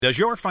Does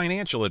your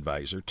financial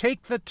advisor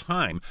take the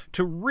time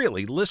to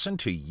really listen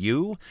to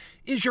you?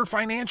 Is your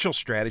financial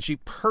strategy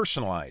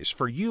personalized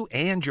for you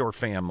and your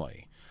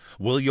family?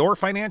 Will your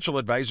financial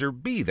advisor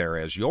be there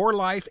as your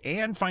life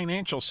and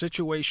financial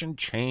situation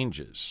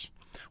changes?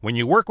 When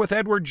you work with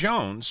Edward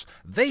Jones,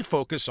 they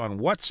focus on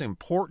what's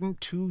important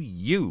to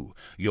you.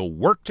 You'll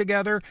work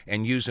together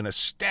and use an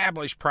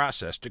established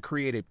process to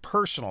create a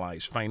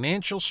personalized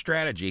financial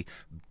strategy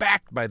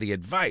backed by the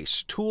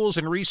advice, tools,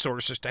 and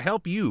resources to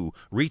help you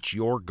reach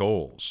your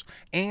goals.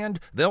 And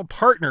they'll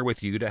partner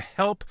with you to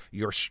help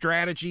your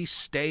strategy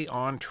stay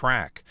on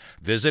track.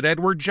 Visit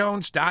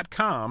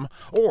edwardjones.com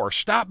or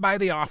stop by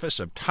the office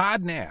of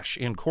Todd Nash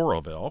in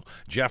Coralville,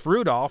 Jeff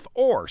Rudolph,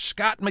 or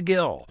Scott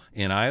McGill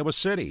in Iowa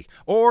City,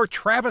 or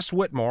Travis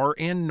Whitmore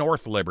in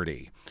North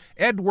Liberty.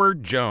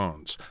 Edward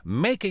Jones,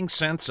 making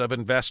sense of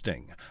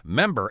investing.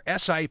 Member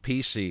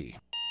SIPC.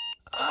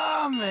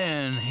 Oh,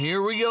 man,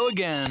 here we go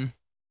again.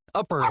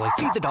 Up early,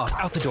 feed the dog,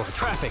 out the door,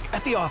 traffic,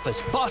 at the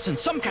office, boss in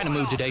some kind of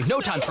mood today, no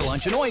time for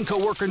lunch, annoying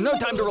coworker, no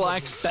time to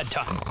relax,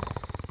 bedtime.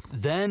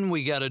 Then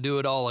we gotta do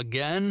it all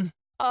again?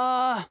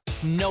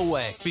 No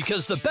way.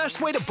 Because the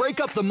best way to break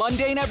up the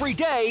mundane every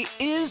day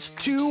is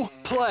to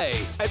play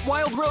at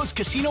Wild Rose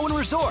Casino and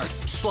Resort.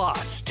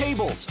 Slots,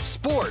 tables,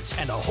 sports,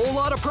 and a whole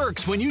lot of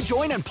perks when you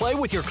join and play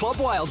with your Club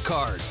Wild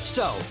card.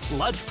 So,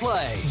 let's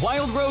play.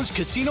 Wild Rose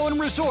Casino and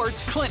Resort,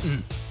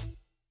 Clinton.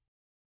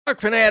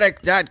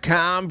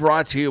 HawkFanatic.com,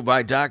 brought to you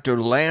by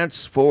Dr.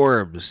 Lance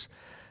Forbes,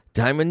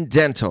 Diamond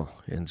Dental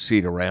in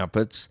Cedar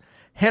Rapids,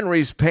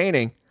 Henry's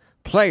Painting,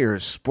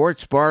 Players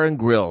Sports Bar and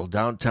Grill,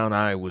 downtown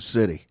Iowa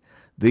City,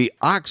 the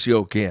Ox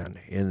Yoke Inn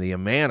in the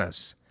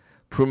Amanas,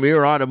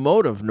 Premier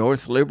Automotive,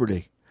 North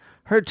Liberty,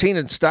 Hertine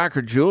and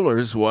Stocker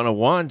Jewelers,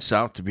 101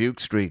 South Dubuque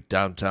Street,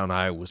 downtown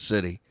Iowa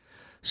City,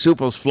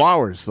 Supple's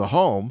Flowers, the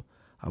home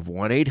of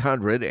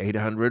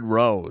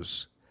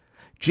 1-800-800-ROSE,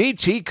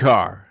 GT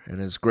Car and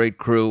his great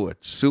crew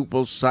at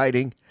Supple's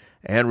Siding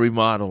and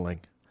Remodeling,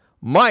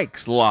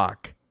 Mike's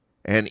Lock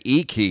and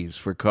E-Keys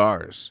for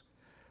cars,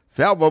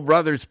 Falbo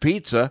Brothers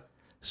Pizza,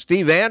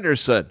 Steve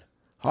Anderson,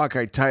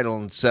 Hawkeye Title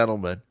and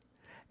Settlement,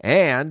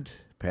 and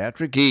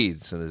Patrick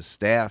Eads and his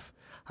staff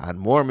on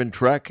Mormon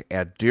Truck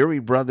at Deary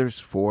Brothers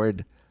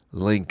Ford,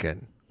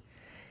 Lincoln.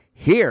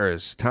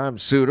 Here's Tom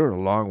Suter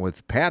along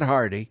with Pat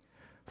Hardy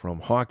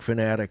from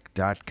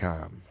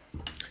HawkFanatic.com.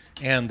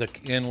 And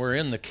we're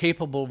in the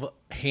capable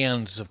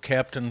hands of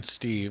Captain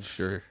Steve.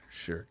 Sure,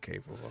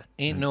 capable.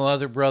 Ain't no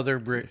other brother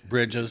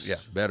Bridges. Yeah,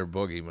 better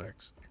boogie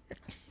mix.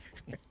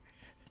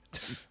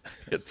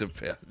 It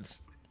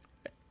depends.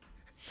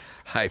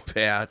 Hi,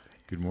 Pat.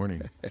 Good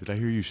morning. Did I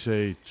hear you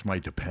say it's my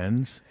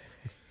depends?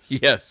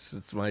 Yes,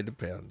 it's my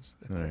depends.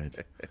 All right.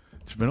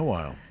 It's been a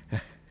while.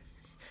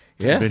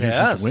 Yeah, it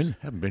has.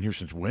 Haven't been here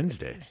since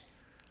Wednesday.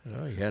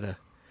 Oh, we had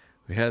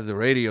the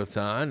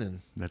radiothon,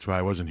 and that's why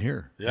I wasn't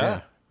here.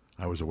 Yeah.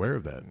 I was aware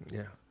of that.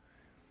 Yeah.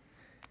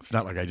 It's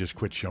not like I just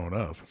quit showing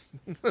up.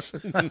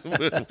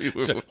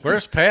 So,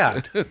 where's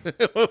Pat? Didn't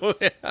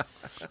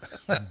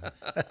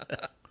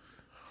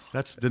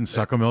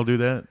Suckamel do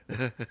that?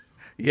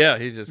 Yeah,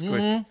 he just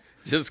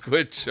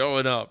quit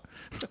showing up.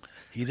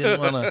 He didn't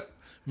want to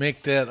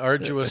make that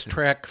arduous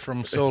trek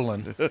from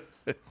Solon.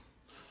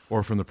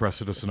 Or from the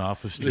Precedence in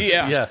office.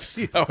 Yeah. Yes.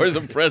 Yeah, or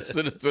the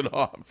Precedence in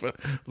office.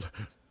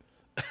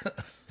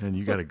 And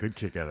you got a good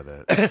kick out of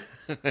that.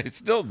 I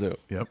still do.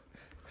 Yep.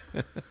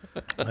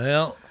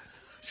 Well,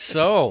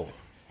 so,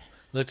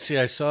 let's see.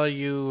 I saw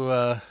you...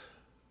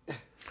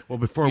 well,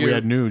 before we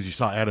had news, you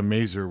saw Adam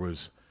Mazur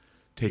was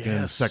taken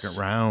in the second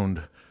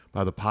round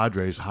by the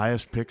Padres,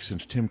 highest pick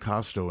since Tim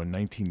Costo in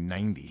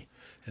 1990.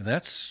 And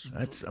that's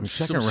some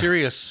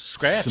serious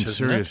scratch,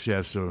 isn't it?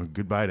 Yeah, so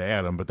goodbye to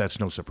Adam, but that's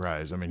no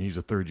surprise. I mean, he's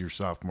a third-year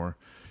sophomore.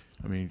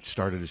 I mean, he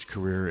started his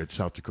career at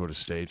South Dakota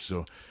State.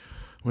 So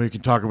we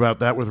can talk about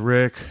that with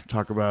Rick,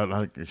 talk about,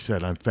 like I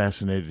said, I'm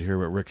fascinated to hear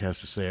what Rick has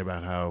to say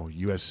about how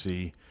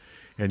USC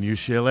and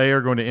UCLA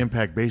are going to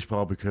impact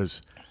baseball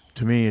because,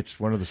 to me, it's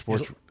one of the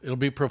sports. It'll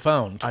be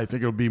profound. I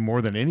think it'll be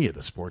more than any of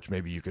the sports,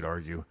 maybe you could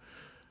argue.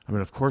 I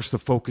mean, of course, the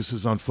focus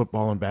is on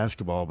football and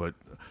basketball, but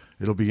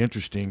it'll be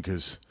interesting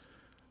because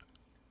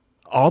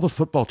all the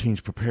football teams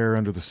prepare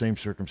under the same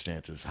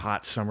circumstances,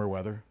 hot summer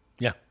weather.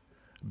 Yeah.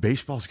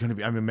 Baseball's going to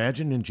be, I mean,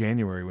 imagine in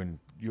January when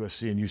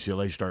USC and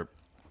UCLA start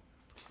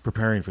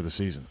preparing for the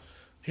season.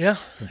 Yeah.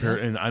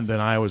 And then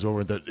Iowa's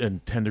over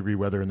in 10-degree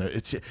weather. And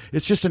it's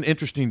just an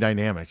interesting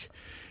dynamic.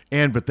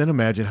 But then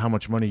imagine how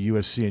much money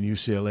USC and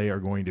UCLA are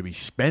going to be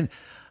spent.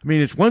 I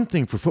mean, it's one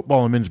thing for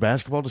football and men's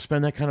basketball to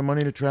spend that kind of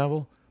money to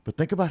travel, but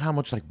think about how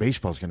much like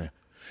baseball's going to.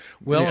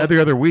 Well, every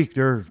other week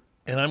they're.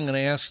 And I'm going to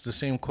ask the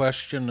same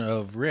question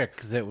of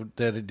Rick that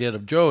it did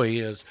of Joey: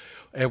 is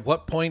at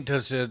what point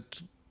does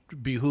it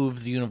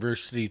behoove the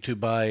university to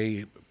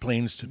buy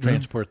planes to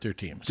transport their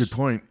teams? Good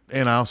point.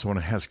 And I also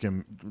want to ask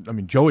him. I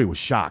mean, Joey was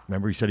shocked.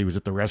 Remember, he said he was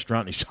at the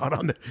restaurant and he saw it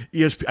on the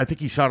ESPN. I think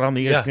he saw it on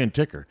the ESPN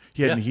ticker.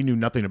 He knew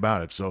nothing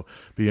about it, so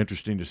be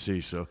interesting to see.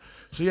 So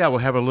yeah, we'll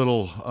have a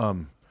little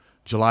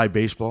July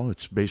baseball.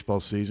 It's baseball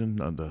season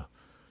on the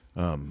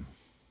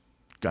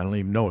don't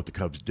even know what the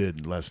Cubs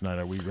did last night.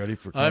 Are we ready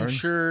for Karn? I'm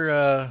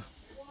sure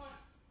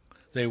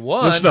they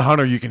won. Listen to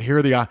Hunter. You can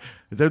hear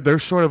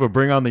there's sort of a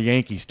bring on the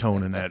Yankees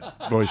tone in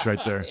that voice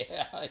right there.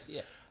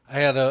 I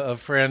had a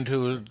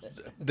friend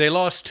they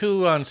lost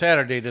 2 on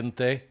Saturday, didn't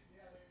they?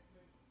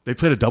 They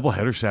played a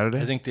doubleheader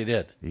Saturday? I think they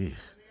did. Yeah.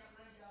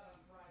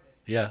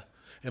 Yeah.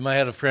 And I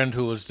had a friend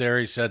who was there.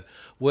 He said,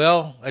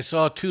 well, I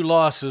saw 2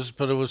 losses,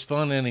 but it was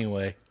fun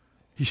anyway.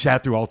 He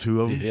sat through all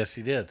 2 of them? Yes,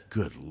 he did.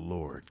 Good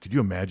Lord. Could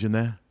you imagine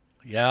that?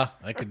 Yeah,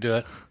 I could do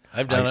it.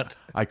 I've done it.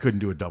 I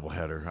couldn't do a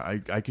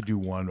doubleheader. I could do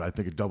one. I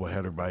think a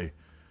doubleheader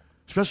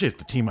especially if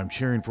the team I'm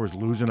cheering for is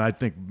losing, I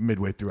think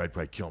midway through I'd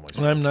probably kill myself.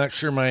 And I'm not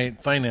sure my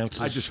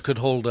finances could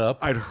hold up.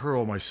 I'd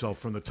hurl myself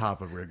from the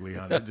top of Wrigley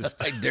on it.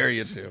 I dare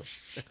you to.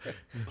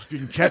 You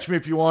can catch me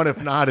if you want. If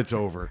not, it's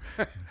over.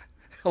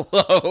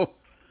 Hello.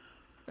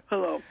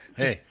 Hello.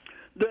 Hey.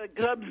 The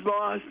Cubs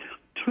lost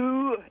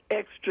 2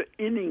 extra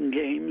inning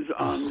games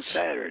on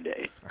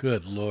Saturday,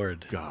 Good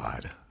Lord.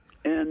 God.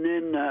 and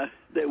then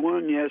they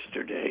won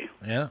yesterday.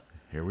 Yeah.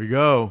 Here we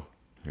go.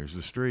 Here's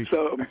the streak.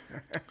 So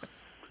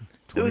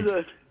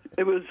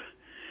it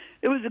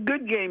was a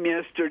good game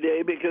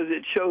yesterday because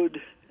it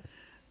showed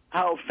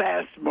how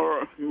fast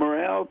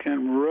Morale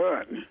can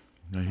run.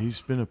 Now,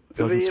 he's been a If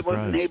pleasant he surprise.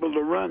 wasn't able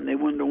to run, they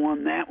wouldn't have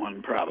won that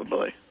one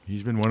probably.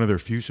 He's been one of their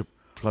few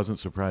pleasant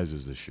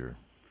surprises this year.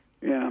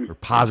 Yeah. Or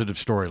positive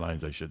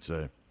storylines, I should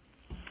say.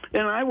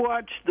 And I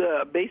watched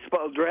the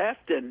baseball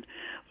draft, and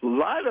a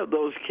lot of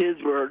those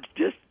kids were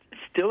just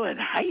still in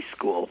high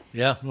school.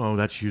 Yeah. Well,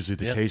 that's usually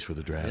the Yep. case with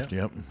the draft.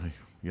 Yep.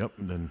 Yep.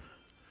 And then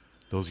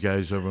those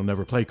guys will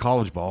never play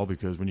college ball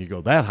because when you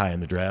go that high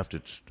in the draft,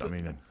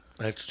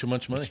 That's too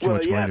much money. Too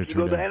much Yeah, money if to you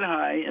go turn down. that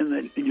high, and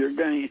then you're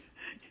going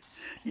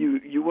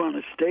to, you want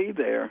to stay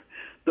there.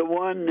 The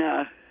one,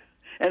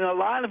 and a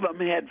lot of them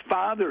had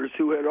fathers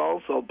who had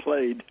also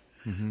played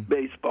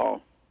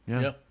baseball.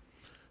 Yeah. Yep.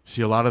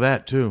 See a lot of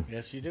that, too.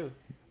 Yes, you do.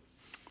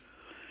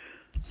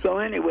 So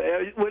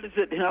anyway, what is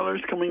it?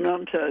 Heller's coming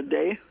on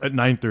today. At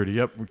 9:30,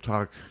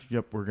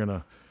 yep,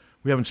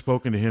 we haven't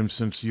spoken to him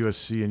since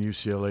USC and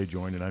UCLA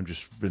joined, and I'm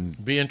just been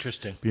Be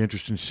interesting.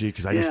 interested to see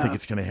because I just think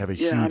it's going to have a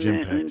huge I'm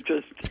impact.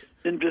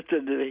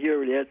 interested to hear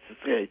what he has to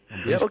say.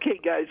 Yep. Okay,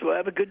 guys, well,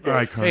 have a good day. All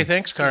right, Carl. Hey,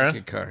 thanks, Karen.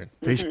 Good card.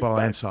 Baseball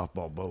and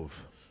softball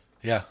both.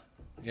 Yeah.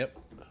 Yep.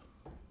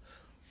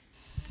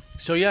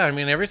 So, yeah, I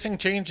mean, everything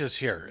changes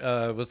here.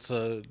 With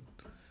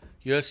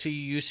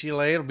USC,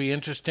 UCLA, it'll be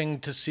interesting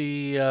to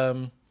see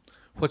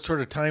what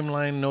sort of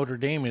timeline Notre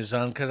Dame is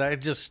on, because I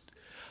just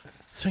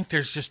think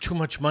there's just too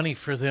much money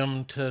for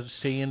them to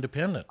stay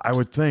independent. I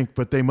would think,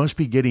 but they must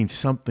be getting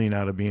something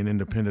out of being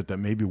independent that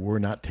maybe we're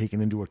not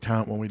taking into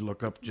account when we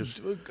look up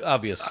just.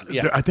 Obviously,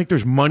 yeah. I think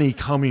there's money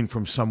coming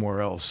from somewhere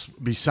else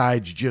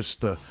besides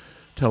just the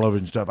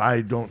television stuff.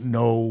 I don't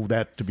know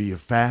that to be a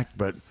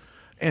fact,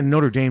 and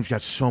Notre Dame's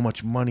got so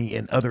much money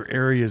in other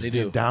areas, They the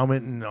do.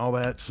 endowment and all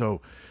that,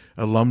 so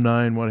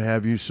alumni and what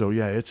have you. So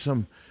yeah, it's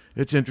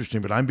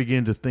interesting, but I'm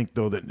beginning to think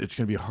though that it's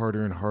going to be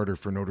harder and harder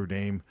for Notre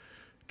Dame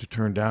to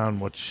turn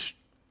down what's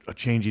a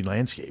changing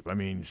landscape. I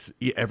mean,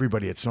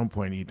 everybody at some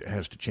point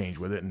has to change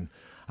with it, and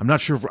I'm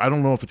not sure. I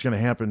don't know if it's going to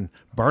happen.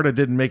 Barta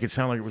didn't make it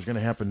sound like it was going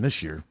to happen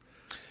this year.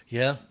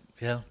 Yeah.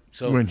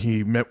 So When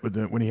he met with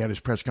when he had his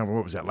press conference,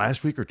 what was that,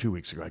 last week or 2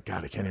 weeks ago?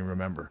 God, I can't even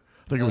remember.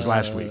 I think it was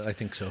last week. I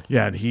think so.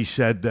 Yeah, and he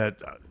said that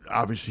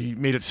obviously he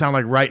made it sound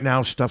like right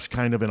now stuff's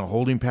kind of in a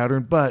holding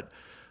pattern, but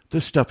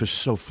this stuff is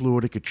so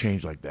fluid it could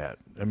change like that.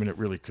 I mean, it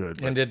really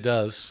could. And it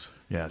does.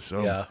 Yeah,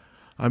 so Yeah.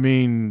 I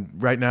mean,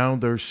 right now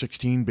there's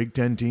 16 Big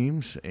Ten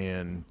teams,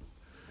 and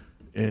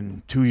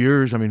in 2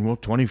 years,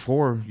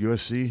 24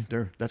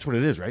 USC. That's what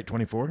it is, right?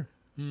 24.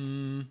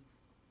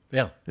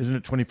 Yeah. Isn't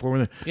it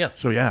 24? Yeah.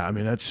 So yeah,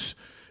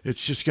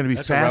 it's just going to be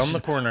That's fast. around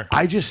the corner.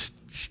 I just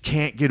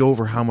can't get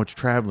over how much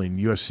traveling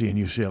USC and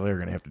UCLA are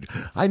going to have to do.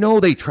 I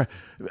know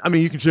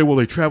you can say, well,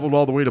 they traveled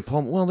all the way to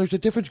Pullman. Well, there's a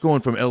difference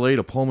going from L.A.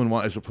 to Pullman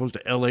as opposed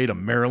to L.A. to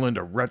Maryland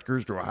or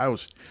Rutgers to Ohio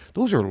State.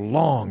 Those are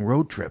long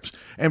road trips.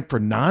 And for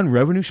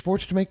non-revenue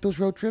sports to make those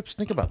road trips,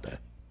 think about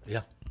that.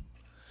 Yeah.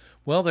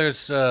 Well,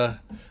 there's, they're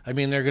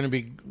going to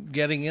be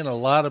getting in a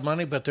lot of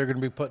money, but they're going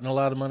to be putting a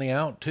lot of money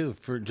out, too,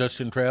 for just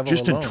in travel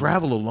Just alone. in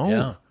travel alone.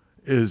 Yeah.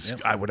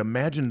 I would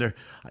imagine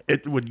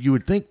you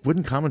would think,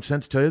 wouldn't common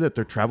sense tell you that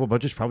their travel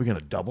budget's probably going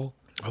to double?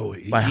 Oh,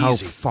 By how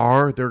easy.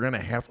 far they're going to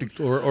have to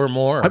Or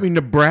more.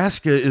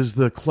 Nebraska is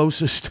the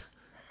closest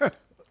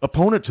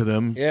opponent to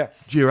them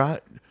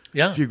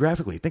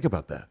geographically. Think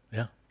about that.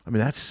 Yeah.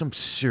 That's some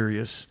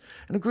serious.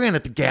 And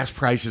granted, the gas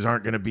prices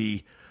aren't going to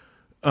be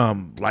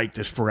like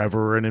this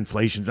forever, and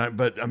inflation.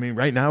 But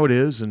right now it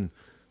is, and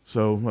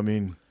so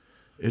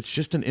it's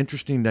just an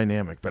interesting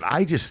dynamic. But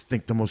I just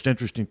think the most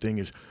interesting thing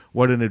is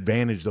what an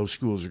advantage those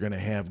schools are going to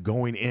have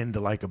going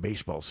into like a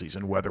baseball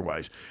season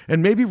weather-wise.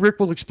 And maybe Rick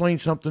will explain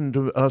something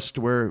to us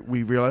to where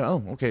we realize,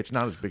 oh, okay, it's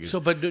not as big as.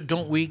 So, but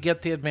don't we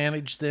get the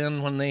advantage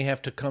then when they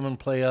have to come and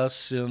play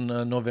us in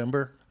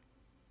November?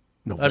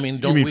 No, I mean,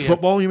 you don't mean we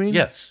football? You mean?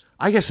 Yes.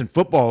 I guess in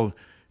football,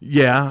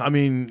 Yeah, I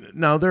mean,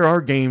 now there are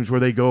games where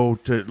they go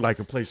to like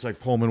a place like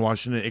Pullman,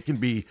 Washington. It can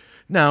be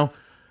now.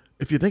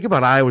 If you think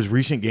about Iowa's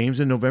recent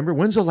games in November,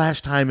 when's the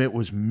last time it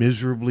was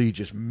miserably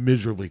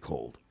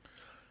cold?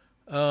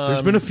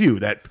 There's been a few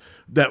that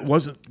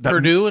wasn't that,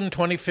 Purdue in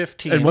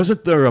 2015. and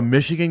wasn't there a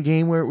Michigan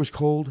game where it was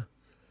cold?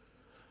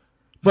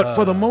 But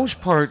for the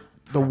most part,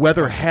 the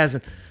weather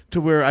hasn't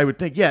to where I would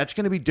think, yeah, it's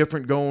going to be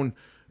different going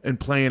and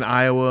playing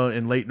Iowa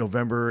in late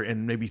November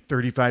and maybe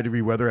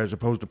 35-degree weather as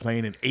opposed to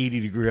playing in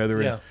 80-degree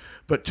weather. Yeah.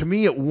 But to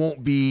me, it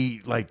won't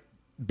be like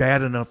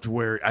bad enough to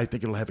where I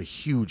think it'll have a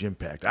huge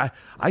impact.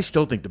 I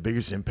still think the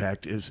biggest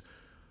impact is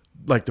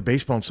like the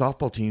baseball and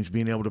softball teams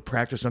being able to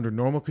practice under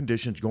normal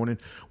conditions going in,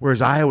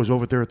 whereas Iowa's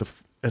over there at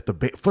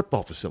the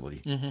football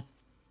facility. Mm-hmm.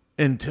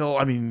 Until,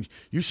 I mean,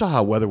 you saw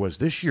how weather was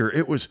this year.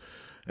 It was,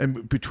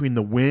 and between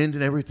the wind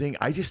and everything,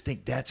 I just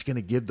think that's going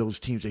to give those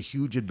teams a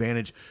huge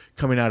advantage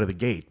coming out of the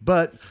gate.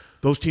 But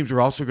those teams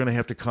are also going to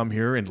have to come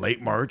here in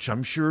late March.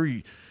 I'm sure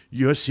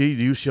USC,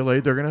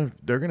 UCLA,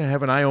 they're gonna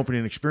have an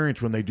eye-opening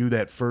experience when they do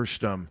that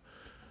first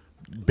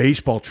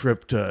baseball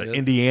trip to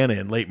Indiana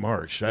in late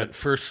March. That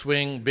first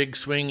big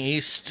swing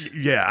east.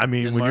 Yeah, I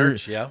mean, in when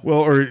March,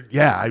 you're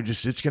yeah.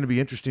 it's going to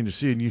be interesting to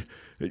see. And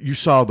you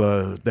saw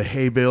the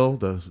hay bale.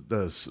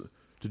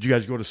 Did you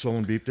guys go to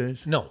Solon Beef Days?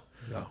 No.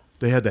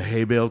 They had the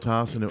hay bale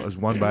toss, and it was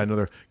won by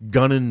another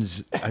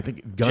Jennings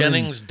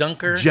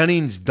Dunker.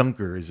 Jennings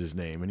Dunker is his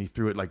name, and he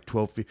threw it like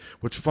 12 feet.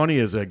 What's funny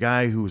is a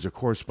guy who was a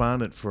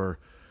correspondent for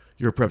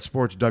Your Prep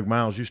Sports, Doug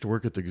Miles, used to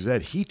work at the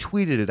Gazette. He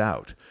tweeted it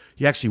out.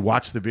 He actually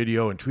watched the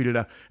video and tweeted it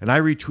out, and I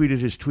retweeted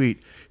his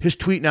tweet. His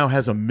tweet now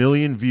has 1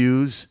 million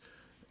views,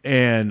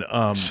 and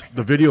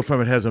the video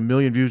from it has 1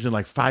 million views and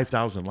like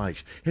 5,000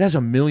 likes. It has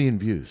 1 million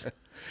views.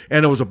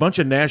 And there was a bunch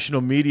of national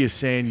media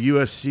saying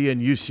USC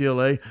and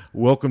UCLA,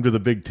 welcome to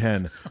the Big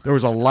Ten. There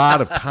was a lot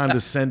of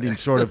condescending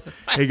sort of,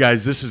 hey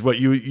guys, this is what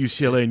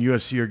UCLA and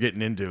USC are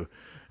getting into.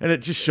 And it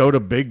just showed a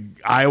big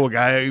Iowa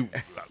guy.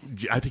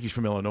 I think he's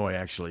from Illinois,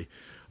 actually.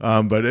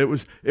 But it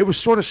was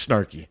sort of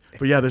snarky.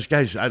 But yeah, this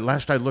guy's.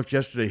 Last I looked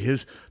yesterday,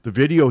 the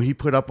video he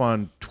put up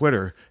on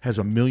Twitter has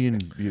 1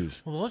 million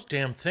views. Well, those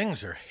damn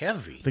things are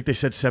heavy. I think they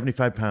said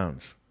 75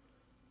 pounds.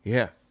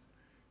 Yeah.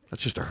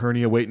 That's just a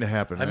hernia waiting to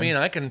happen. I mean,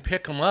 I can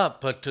pick them up,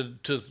 but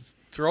to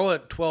throw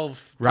it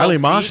 12 Riley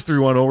Moss feet?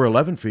 threw one over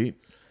 11 feet.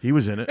 He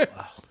was in it.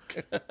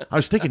 I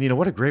was thinking,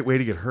 what a great way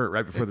to get hurt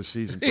right before the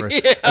season for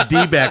a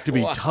D-back to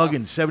be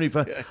tugging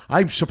 75.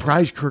 I'm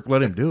surprised Kirk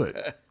let him do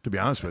it, to be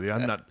honest with you. I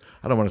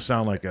don't want to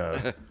sound like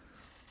a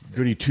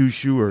goody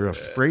two-shoe or a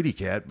fraidy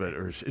cat,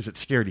 or is it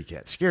scaredy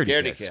cat?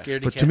 Scaredy cat.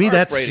 Scaredy But cat. to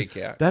me,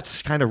 Cat.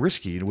 that's kind of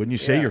risky. Wouldn't you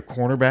say Yeah. your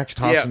cornerback's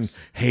tossing Yes.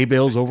 hay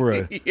bales over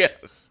a...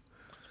 Yes.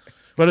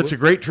 But it's a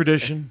great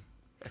tradition,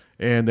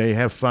 and they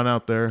have fun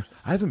out there.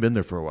 I haven't been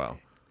there for a while.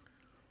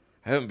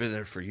 I haven't been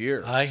there for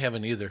years. I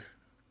haven't either.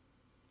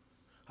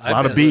 A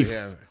lot of beef.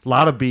 yeah. A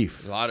lot of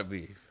beef. A lot of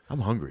beef. I'm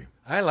hungry.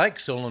 I like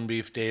Solon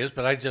Beef Days,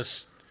 but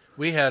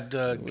we had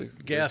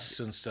guests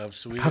and stuff.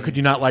 So How could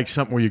you not like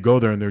something where you go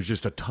there and there's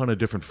just a ton of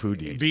different food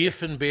to eat?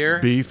 beef and beer?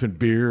 Beef and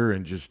beer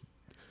and Just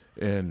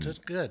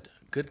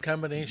good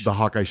combination. the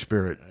Hawkeye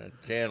spirit.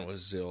 Jan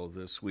was ill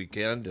this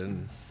weekend,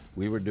 and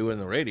we were doing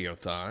the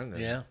radiothon.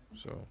 Yeah.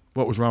 So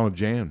What was wrong with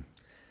Jan?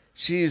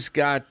 she's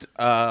got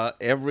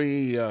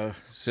every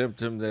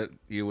symptom that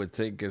you would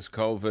think is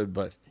COVID,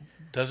 but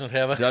Doesn't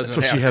have a doesn't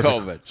So have she has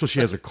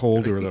COVID. a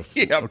cold or the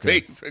Yeah,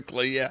 okay.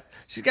 basically, yeah.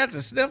 She's got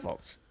the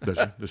sniffles. Does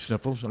she? The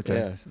sniffles?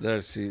 Okay.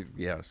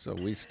 So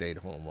we stayed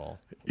home all.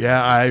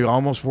 Yeah, I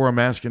almost wore a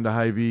mask into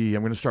Hy-Vee.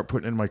 I'm going to start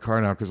putting it in my car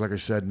now because, like I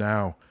said,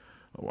 now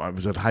I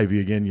was at Hy-Vee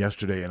again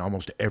yesterday, and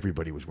almost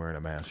everybody was wearing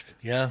a mask.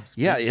 Yeah.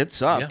 Yeah,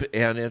 it's up,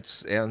 Yeah.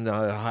 and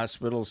the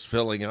hospital's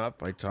filling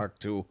up. I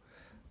talked to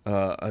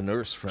a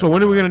nurse friend. So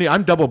when are we going to need?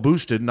 I'm double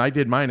boosted, and I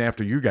did mine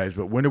after you guys.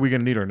 But when are we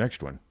going to need our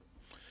next one?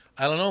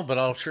 I don't know, but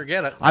I'll sure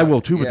get it. I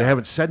will too, but they Yeah.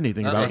 haven't said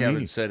anything They about haven't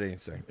needing. said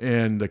anything.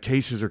 And the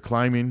cases are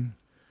climbing.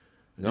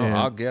 No, And-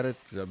 I'll get it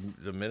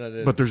the minute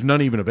it. But there's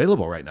none even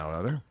available right now,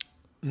 are there?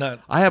 Not.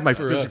 I have my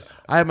For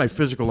I have my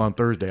physical on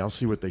Thursday. I'll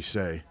see what they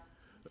say.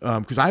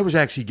 Because I was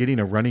actually getting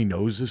a runny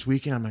nose this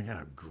weekend. I'm like,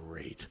 oh,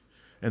 great.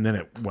 And then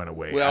it went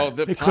away. Well,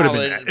 the it could have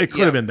been. pollen- It could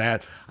yeah. have been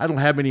that. I don't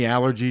have any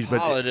allergies, but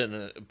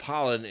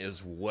pollen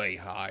is way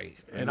high.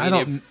 and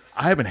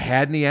I haven't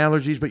had any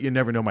allergies, but you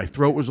never know. My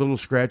throat was a little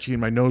scratchy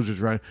and my nose was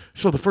running.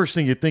 So the first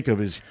thing you think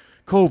of is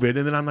COVID,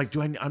 and then I'm like,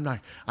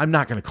 I'm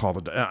not going to call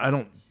the. I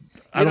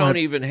don't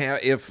even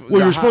have if Well, the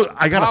you're supposed-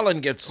 I gotta- pollen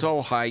gets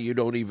so high, you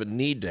don't even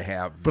need to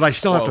have. But I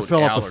still have to quote,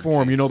 fill out the allergy.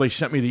 form. You know, they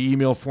sent me the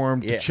email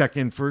form to Yeah. check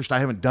in first. I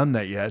haven't done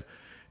that yet,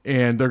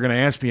 and they're going to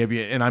ask me, "Have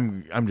you?" And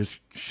I'm just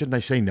shouldn't I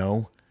say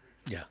no?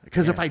 Yeah.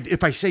 Because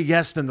if I say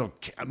yes, then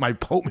my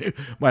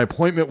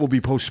appointment will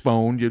be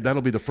postponed.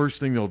 That'll be the first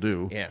thing they'll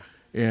do. Yeah.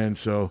 And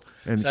so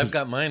I've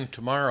got mine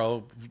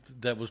tomorrow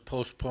that was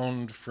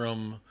postponed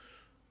from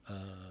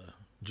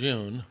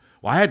June.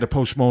 Well, I had to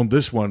postpone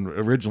this one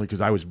originally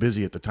because I was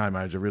busy at the time.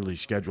 I was originally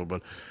scheduled,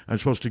 but I'm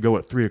supposed to go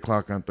at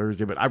 3:00 on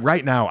Thursday. But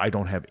right now, I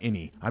don't have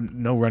any. I'm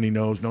no runny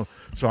nose, no.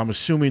 So I'm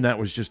assuming that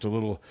was just a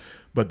little.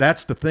 But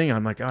that's the thing.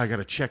 I'm like, oh, I got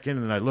to check in,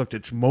 and then I looked.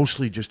 It's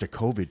mostly just a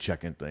COVID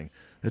check-in thing.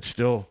 It's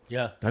still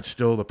That's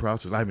still the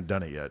process. I haven't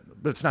done it yet,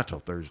 but it's not till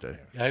Thursday.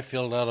 I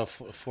filled out a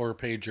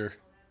 4-pager.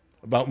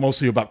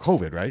 Mostly about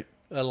COVID, right?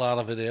 A lot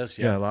of it is,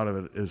 Yeah, a lot of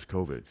it is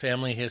COVID.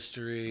 family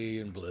history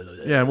and blah, blah,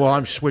 blah. Yeah, well,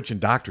 I'm switching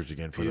doctors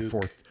again for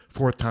the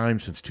fourth time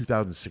since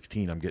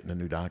 2016. I'm getting a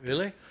new doctor.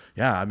 Really?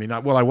 Yeah, I mean, I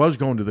was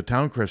going to the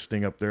Towncrest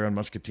thing up there on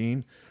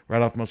Muscatine,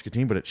 right off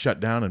Muscatine, but it shut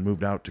down and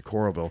moved out to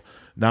Coralville.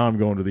 Now I'm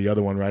going to the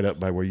other one right up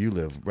by where you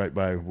live, right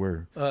by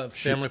where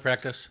Family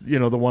practice. the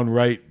one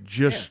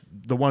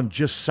the one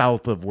just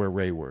south of where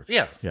Ray works.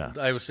 Yeah. Yeah,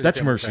 I was that's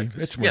family Mercy.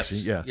 practice. It's Mercy.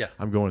 Yes. Yeah,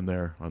 I'm going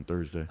there on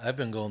Thursday. I've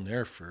been going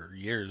there for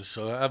years,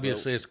 so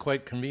obviously it's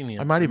quite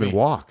convenient. I might for even me.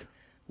 walk.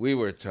 We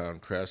were at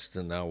Towncrest,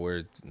 and now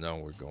we're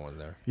going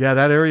there. Yeah,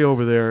 that area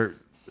over there,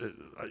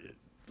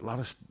 a lot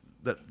of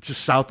that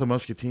just south of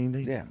Muscatine.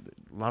 Yeah.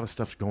 A lot of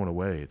stuff's going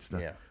away. It's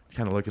not, Yeah.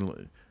 kind of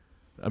looking.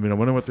 I mean, I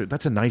wonder what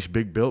that's a nice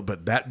big build,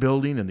 but that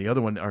building and the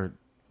other one are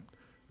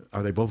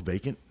they both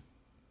vacant?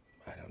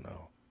 I don't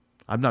know.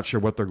 I'm not sure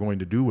what they're going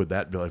to do with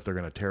that bill, if they're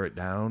going to tear it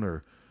down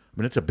or. I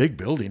mean, it's a big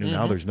building, and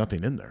now there's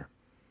nothing in there.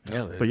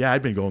 Yeah, But yeah,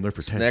 I've been going there for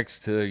it's 10.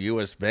 next to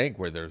U.S. Bank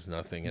where there's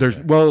nothing. There's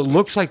in there. well, it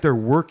looks like they're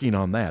working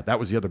on that. That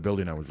was the other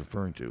building I was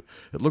referring to.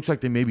 It looks like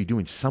they may be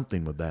doing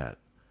something with that.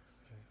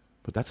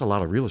 But that's a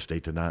lot of real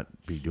estate to not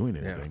be doing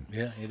anything.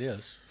 Yeah, it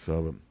is.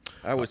 So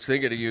I was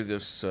thinking of you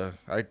this.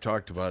 I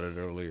talked about it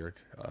earlier.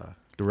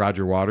 the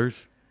Roger Waters.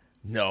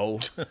 No,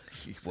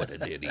 what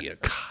an idiot!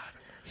 God,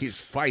 he's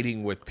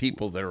fighting with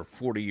people that are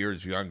 40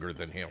 years younger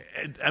than him.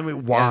 I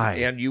mean, why?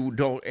 And you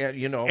don't. And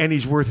you know. And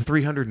he's worth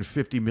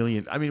 $350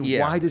 million. I mean,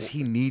 Yeah. why does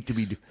he need to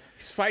be?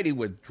 He's fighting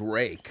with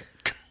Drake.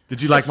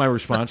 Did you like my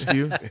response to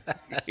you?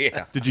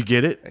 Yeah. Did you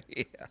get it?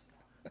 Yeah.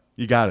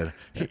 You got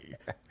it.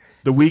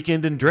 The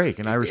Weekend and Drake,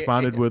 and I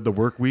responded with the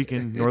Work Week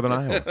in Northern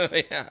Iowa.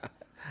 Yeah.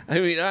 I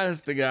mean,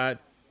 honest to God.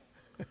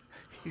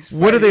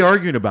 What are they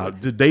arguing about?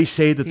 Did they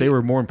say that they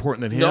were more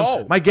important than him?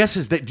 No. My guess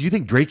is that. Do you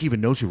think Drake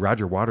even knows who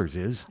Roger Waters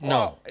is?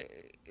 No.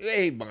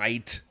 He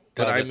might,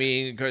 but Doubt I it.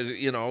 mean, because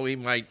he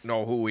might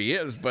know who he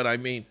is. But I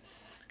mean,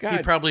 God,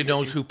 He probably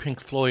knows who Pink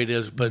Floyd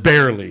is, but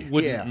Barely.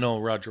 wouldn't Yeah. know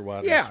Roger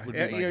Waters. yeah, would be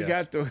my you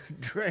guess. got the.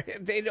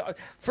 They know.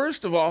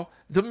 First of all,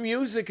 the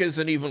music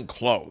isn't even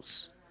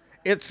close.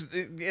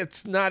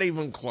 It's not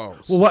even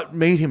close. Well, what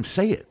made him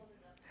say it?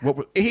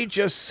 He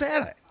just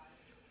said it.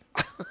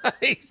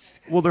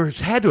 Well, there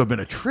had to have been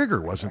a trigger,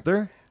 wasn't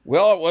there?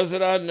 Well, it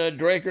wasn't on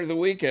Drake or The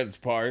Weeknd's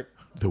part.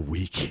 The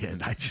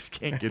Weekend. I just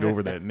can't get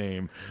over that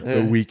name.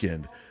 The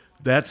Weekend.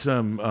 That's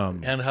And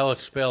how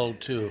it's spelled,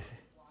 too.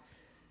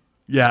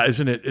 yeah,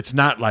 isn't it? It's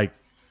not like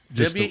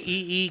just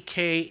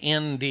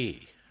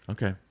Weeknd.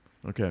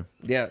 okay.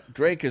 Yeah,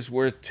 Drake is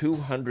worth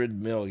 $200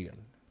 million.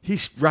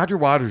 Roger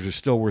Waters is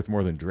still worth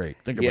more than Drake.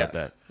 Think about Yes.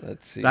 that.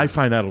 Let's see. I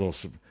find that a little.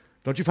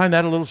 Don't you find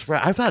that a little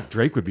surprising? I thought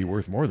Drake would be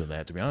worth more than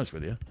that, to be honest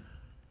with you.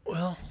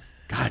 Well,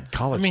 God, I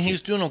college. mean,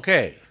 he's doing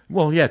okay.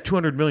 well, yeah,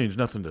 $200 million is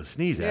nothing to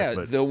sneeze Yeah, at.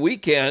 But The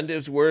Weeknd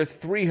is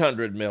worth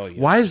 $300 million.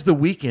 why is The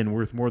Weekend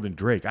worth more than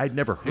Drake? I'd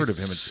never heard of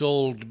him.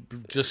 Sold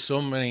just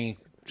so many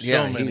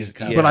Yeah, copies.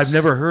 yeah. But I've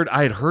never heard.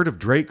 I had heard of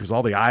Drake because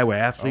all the Iowa Oh,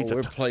 athletes.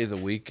 we'll play The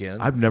Weeknd.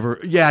 I've never.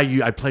 Yeah,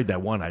 I played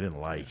that one. I didn't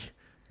like.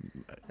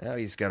 Yeah,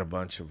 he's got a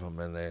bunch of them,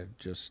 and they're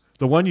just.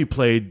 The one you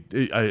played,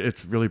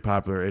 it's really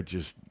popular. It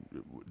just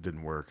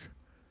didn't work.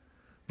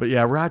 But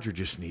yeah, Roger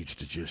just needs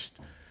to just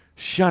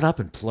shut up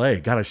and play.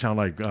 God, I sound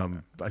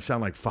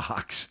like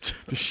Fox.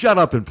 Just shut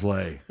up and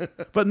play.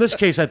 But in this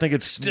case, I think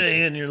it's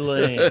Stay in your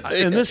lane.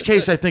 in this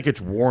case, I think it's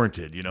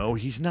warranted. You know,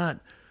 he's not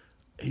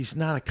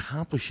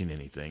accomplishing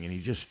anything, and he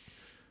just.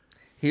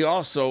 He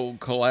also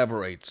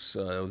collaborates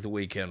The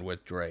Weeknd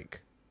with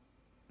Drake.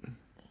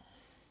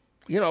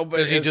 You know, but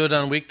Does he do it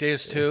on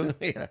weekdays, too?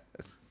 Yes,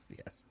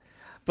 yes.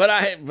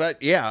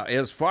 But yeah,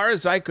 as far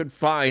as I could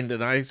find,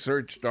 and I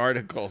searched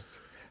articles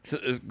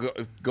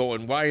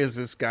going, why is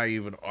this guy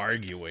even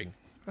arguing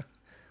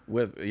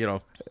with,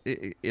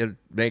 it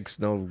makes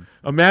no.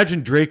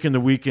 Imagine Drake in The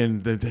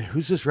Weekend.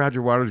 Who's this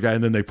Roger Waters guy?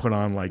 And then they put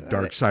on like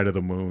Dark Side of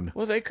the Moon.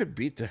 Well, they could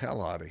beat the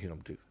hell out of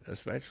him, too,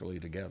 especially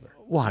together.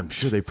 Well, I'm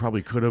sure they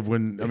probably could have.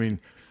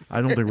 I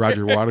don't think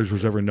Roger Waters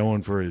was ever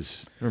known for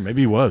his, or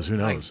maybe he was. Who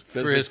knows?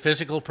 For his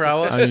physical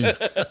prowess?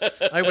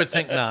 I would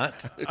think not.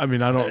 I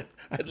don't.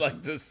 I'd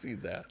like to see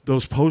that.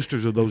 Those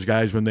posters of those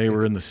guys when they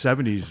were in the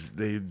 70s,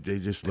 they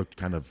just looked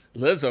kind of.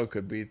 Lizzo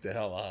could beat the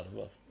hell out of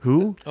him.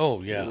 Who?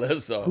 Oh, yeah.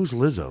 Lizzo. Who's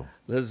Lizzo?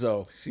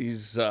 Lizzo.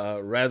 She's a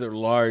rather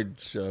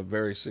large,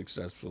 very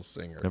successful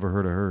singer. Never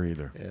heard of her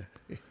either.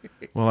 Yeah.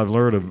 Well, I've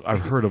heard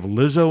of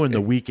Lizzo and The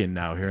Weeknd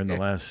now here in the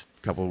last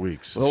couple of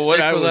weeks. Well,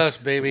 Stick with us,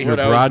 baby. You're what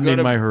I was broadening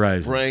gonna my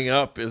horizons. Bring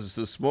up is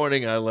this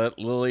morning I let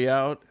Lily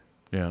out,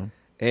 Yeah.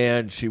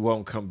 and she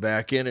won't come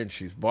back in, and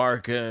she's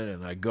barking,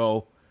 and I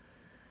go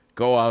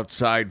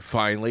outside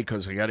finally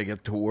because I got to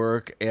get to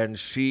work, and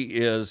she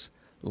is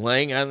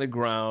laying on the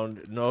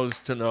ground, nose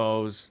to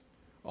nose,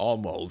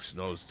 almost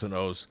nose to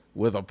nose,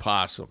 with a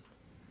possum.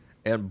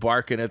 and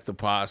barking at the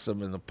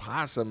possum, and the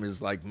possum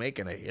is like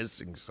making a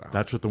hissing sound.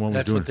 That's what the one was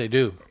That's doing. what they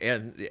do.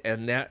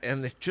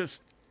 and it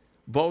just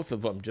both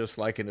of them just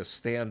like in a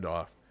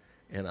standoff.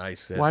 And I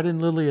said, Why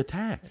didn't Lily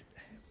attack?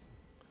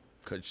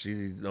 because she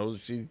knows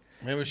she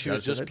Maybe she was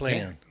doesn't just attack.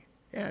 playing.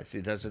 Yeah,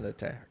 she doesn't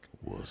attack.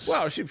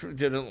 Well, she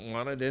didn't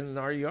want it in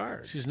our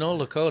yard. She's no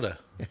Lakota.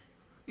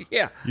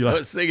 Yeah, You I like-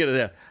 was thinking of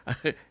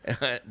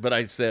that. But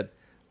I said,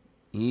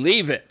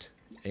 leave it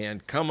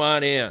and come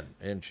on in.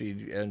 And she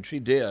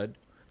did.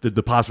 Did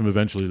the possum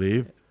eventually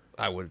leave?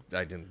 I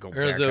didn't go Or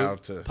back the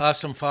out to.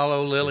 possum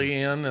follow Lily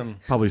in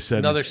and Probably said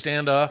another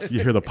standoff.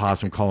 You hear the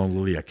possum calling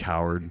Lily a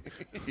coward.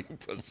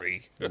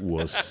 Pussy.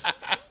 Wuss.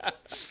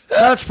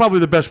 That's probably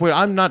the best way.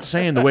 I'm not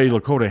saying the way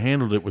Lakota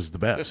handled it was the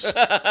best.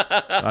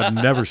 I've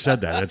never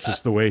said that. It's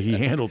just the way he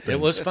handled things. It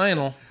was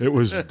final. It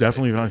was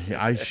definitely.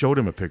 I showed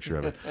him a picture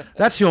of it.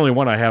 That's the only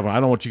one I have. I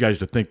don't want you guys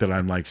to think that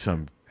I'm like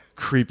some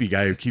creepy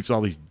guy who keeps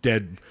all these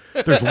dead.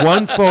 There's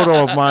one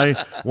photo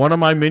of one of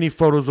my many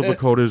photos of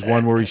Lakota is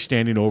one where he's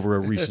standing over a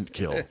recent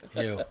kill,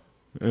 You.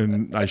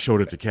 and I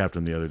showed it to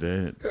Captain the other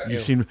day. You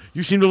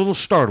seemed a little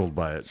startled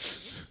by it.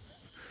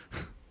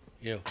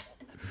 You.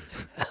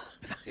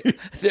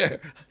 There.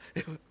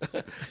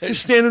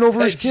 Just standing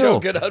over his kill.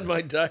 Choking on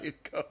my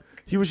Diet Coke.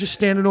 He was just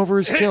standing over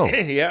his kill.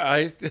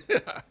 Yeah,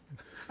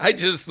 I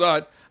just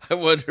thought,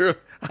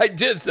 I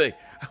did think,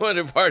 I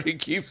wonder if Artie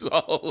keeps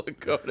all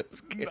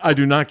Lakota's kills. I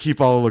do not keep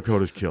all of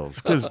Lakota's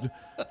kills.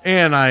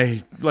 And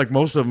I, like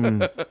most of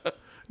them,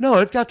 no,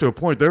 it got to a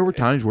point. There were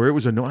times where it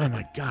was annoying. I'm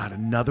like, God,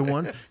 another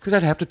one? Because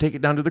I'd have to take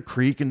it down to the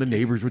creek and the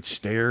neighbors would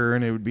stare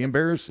and it would be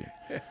embarrassing.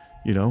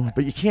 You know,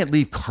 but you can't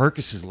leave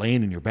carcasses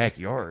laying in your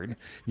backyard.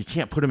 You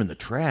can't put them in the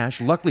trash.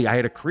 Luckily, I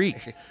had a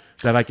creek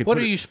that I could What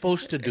put are it- you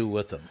supposed to do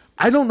with them?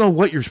 I don't know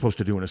what you're supposed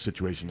to do in a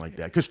situation like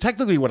that. Because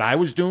technically what I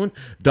was doing,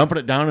 dumping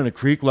it down in a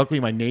creek, luckily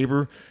my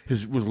neighbor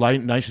was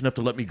nice enough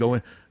to let me go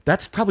in.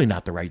 That's probably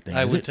not the right thing,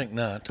 I is would it? think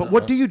not. But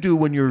what do you do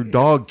when your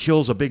dog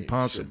kills a big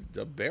possum?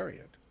 Bury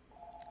it.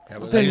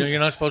 then- You're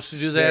not supposed to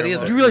do that Do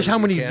either. you realize how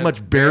many can't much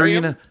bury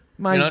burying? him?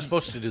 My You're not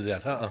supposed to do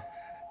that.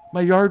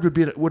 my yard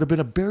would have been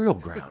a burial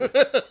ground.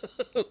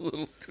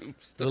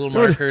 Little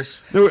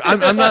markers.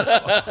 I'm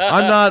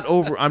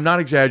not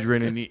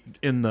exaggerating.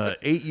 In the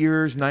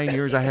 9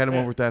 years I had him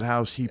over at that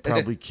house, he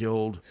probably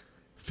killed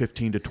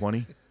 15 to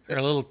 20. Or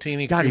a little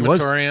teeny God,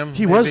 crematorium.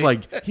 he maybe. was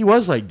like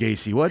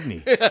Gacy, wasn't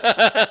he?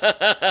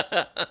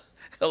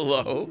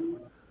 Hello.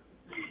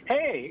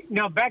 Hey,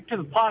 now back to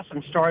the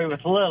possum story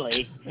with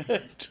Lily.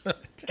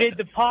 Did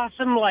the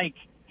possum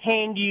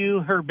hand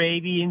you her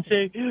baby and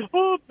say,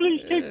 "Oh,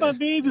 please take my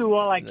baby,"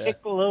 while I kick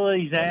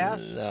Lily's ass?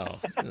 No,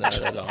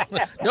 not at all.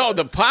 No,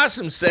 the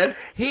possum said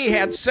he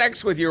had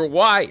sex with your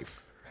wife.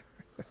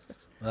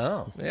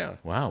 Oh, Yeah.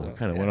 Wow, we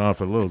kind of went off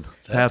a little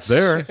path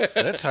there.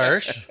 that's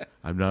harsh.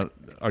 I'm not.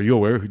 Are you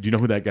aware? Do you know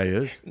who that guy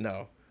is?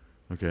 No,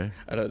 Okay,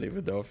 I don't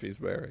even know if he's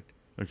married.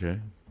 okay.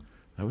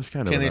 That was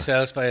kind Can he of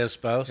satisfy his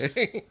spouse?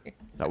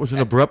 that was an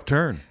abrupt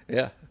turn.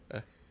 Yeah.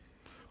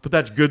 But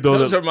that's good though.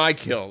 Those are my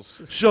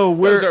kills. So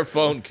Those are where?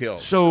 phone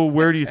kills. So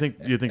where do you think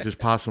this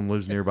possum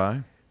lives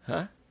nearby?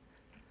 I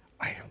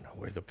don't know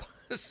where the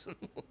possum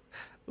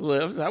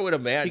lives. I would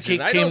imagine. He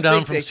I came don't down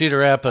think from they- Cedar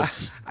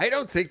Rapids. I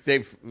don't think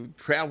they've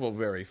traveled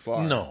very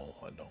far. No,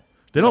 I don't.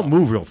 They don't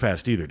move real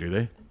fast either, do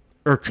they?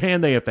 Or can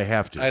they if they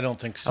have to? I don't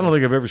think so. I don't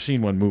think I've ever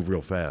seen one move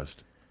real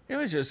fast. It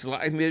was just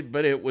like, I mean,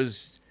 but it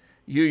was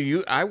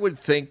you. I would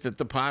think that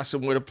the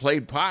possum would have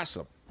played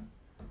possum.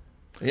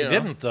 He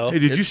didn't, though. Hey,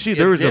 did you see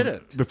there was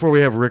didn't. before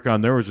we have Rick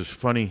on, there was this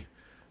funny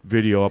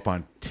video up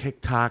on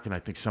TikTok, and I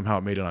think somehow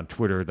it made it on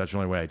Twitter. That's the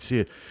only way I'd see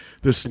it.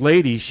 This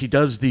lady, she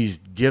does these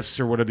gifts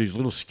or whatever, these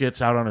little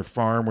skits out on her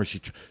farm where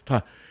she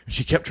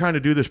kept trying to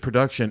do this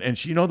production, and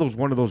she,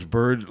 one of those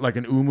birds like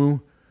an umu,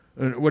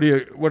 what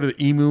are the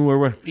emu or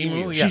what?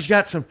 Emu, yeah. She's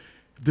got some.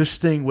 This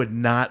thing would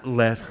not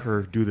let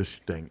her do this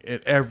thing,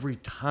 and every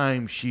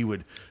time she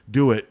would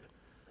do it,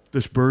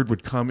 this bird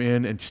would come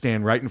in and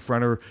stand right in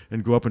front of her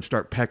and go up and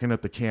start pecking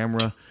at the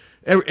camera.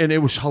 And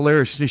it was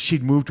hilarious.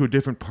 She'd move to a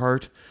different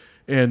part,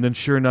 and then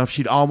sure enough,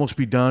 she'd almost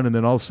be done, and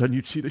then all of a sudden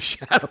you'd see the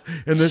shadow,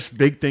 and this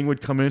big thing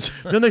would come in.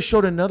 Then they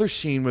showed another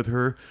scene with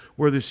her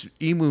where this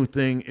emu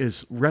thing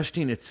is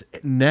resting its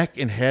neck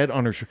and head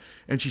on her,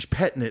 and she's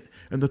petting it,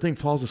 and the thing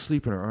falls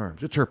asleep in her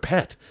arms. It's her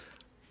pet.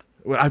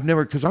 Well, I've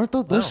never, because aren't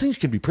those things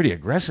can be pretty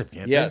aggressive,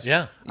 can't Yes. they?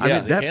 Yeah. I Yeah,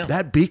 mean, they can.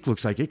 that beak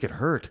looks like it could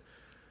hurt.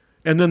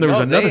 And then there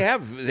was No,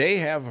 another. they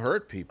have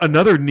hurt people.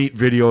 Another neat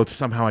video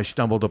somehow I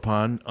stumbled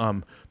upon.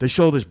 They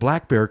show this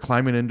black bear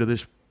climbing into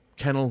this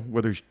kennel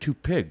where there's two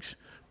pigs,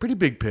 pretty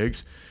big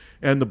pigs,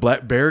 And the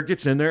black bear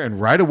gets in there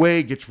and right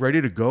away gets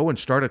ready to go and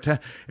start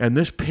attack. And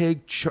this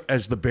pig,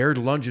 as the bear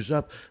lunges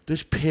up,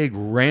 this pig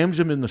rams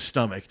him in the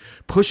stomach,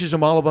 pushes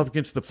him all up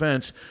against the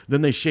fence.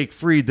 Then they shake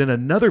free. Then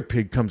another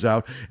pig comes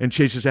out and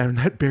chases after him.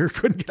 And that bear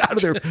couldn't get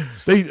out of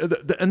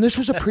there. And this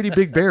was a pretty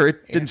big bear.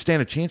 It didn't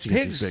stand a chance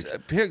against these pigs.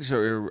 Pigs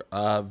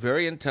are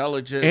very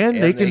intelligent. And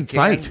they can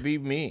fight. Be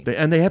mean.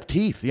 And they have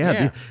teeth.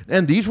 Yeah.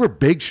 And these were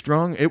big,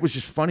 strong. It was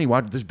just funny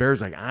watching this bear's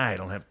like, I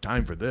don't have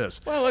time for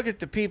this. Well, look at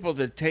the people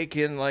that take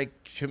in like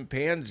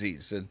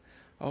chimpanzees and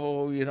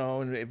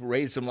and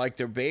raise them like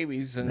they're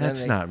babies, and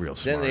that's not real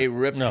smart. Then they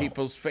rip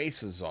people's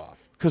faces off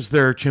because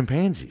they're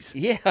chimpanzees.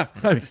 Yeah,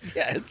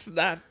 it's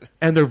not.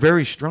 And they're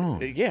very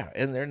strong. Yeah,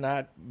 and they're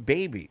not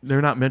babies.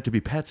 They're not meant to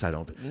be pets. I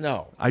don't think.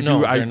 No,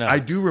 I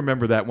do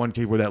remember that one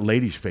case where that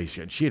lady's face.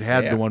 And she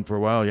had the one for a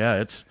while.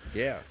 Yeah,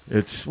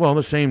 it's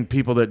the same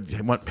people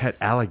that want pet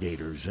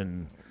alligators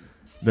and.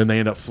 Then they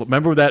end up.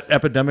 Remember that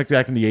epidemic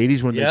back in the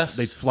 80s when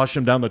they flush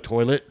them down the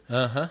toilet?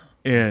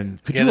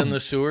 And get in the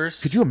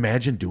sewers. Could you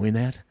imagine doing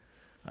that?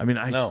 I mean,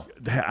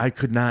 I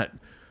could not.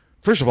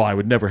 First of all, I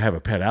would never have a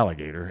pet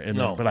alligator,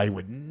 but I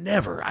would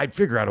never. I'd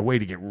figure out a way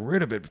to get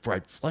rid of it before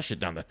I'd flush it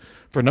down the.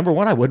 For number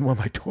one, I wouldn't want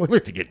my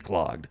toilet to get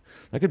clogged.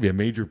 That could be a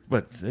major,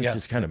 but it's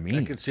just kind of mean.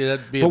 I could see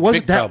that'd be a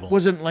big problem. That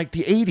wasn't like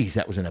the 80s.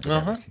 That was an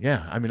epidemic.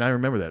 Yeah, I mean, I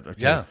remember that.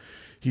 Okay. Yeah,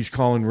 he's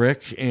calling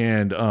Rick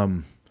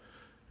and.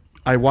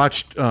 I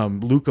watched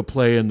Luka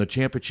play in the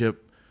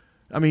championship.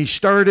 I mean, he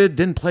started,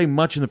 didn't play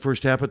much in the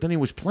first half, but then he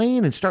was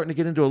playing and starting to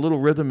get into a little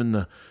rhythm in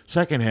the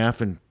second half.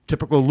 And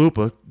typical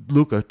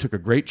Luka took a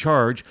great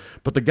charge,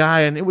 but the guy,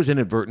 and it was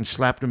inadvertent,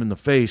 slapped him in the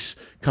face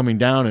coming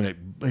down,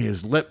 and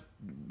his lip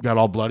got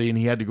all bloody, and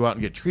he had to go out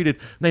and get treated.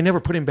 And they never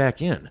put him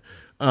back in.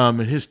 And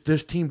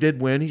this team did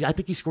win. I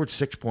think he scored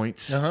 6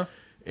 points.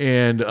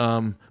 And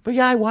but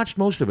yeah, I watched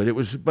most of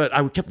it. But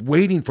I kept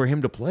waiting for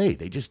him to play.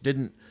 He just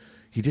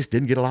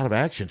didn't get a lot of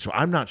action. So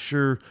I'm not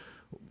sure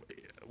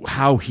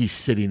how he's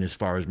sitting as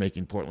far as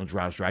making Portland's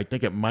roster. I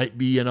think it might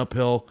be an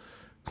uphill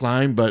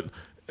climb, but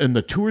in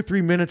the 2 or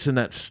 3 minutes in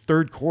that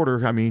third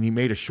quarter, I mean, he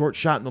made a short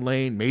shot in the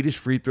lane, made his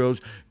free throws,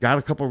 got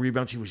a couple of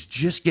rebounds. He was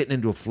just getting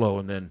into a flow,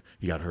 and then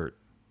he got hurt.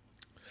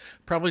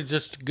 Probably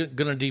just going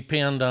to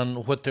depend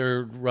on what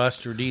their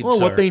roster needs are.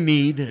 What they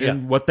need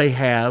and what they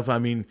have. I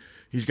mean,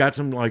 he's got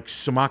some, like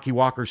Samaki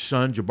Walker's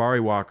son, Jabari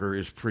Walker,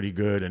 is pretty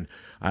good, and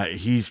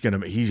he's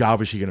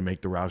obviously going to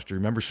make the roster.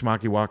 Remember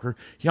Samaki Walker?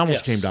 He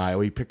almost came to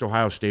Iowa. He picked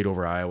Ohio State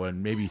over Iowa,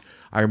 and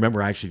I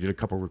remember I actually did a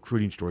couple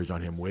recruiting stories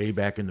on him way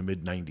back in the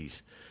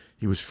mid-'90s.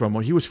 He was from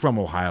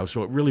Ohio,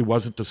 so it really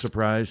wasn't a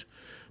surprise.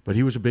 But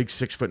he was a big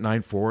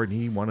 6'9" forward, and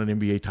he won an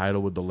NBA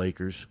title with the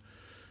Lakers.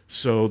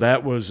 So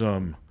that was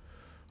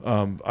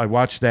I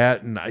watched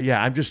that, and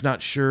I'm just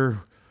not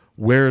sure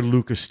where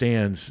Luka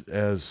stands.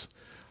 As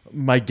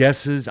my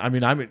guess is, I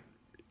mean,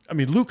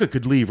 Luka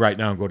could leave right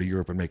now and go to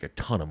Europe and make a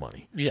ton of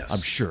money. Yes.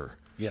 I'm sure.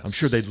 Yes. I'm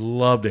sure they'd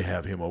love to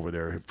have him over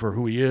there for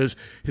who he is.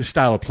 His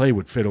style of play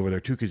would fit over there,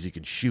 too, because he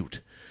can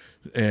shoot.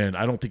 And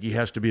I don't think he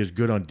has to be as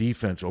good on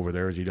defense over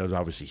there as he does,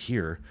 obviously,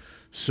 here.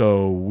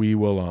 So we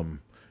will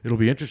it'll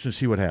be interesting to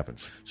see what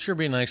happens. Sure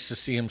be nice to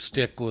see him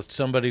stick with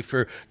somebody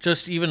for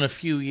just even a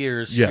few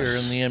years here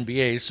in the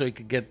NBA so he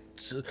could get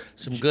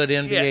some good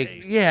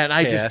NBA Yeah,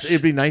 and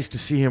it'd be nice to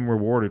see him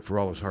rewarded for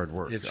all his hard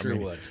work. It sure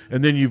would.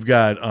 And then you've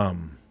got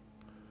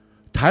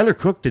Tyler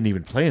Cook didn't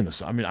even play in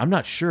this. I mean, I'm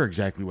not sure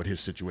exactly what his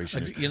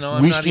situation is. I'm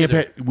not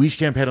either.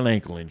 Wieskamp had an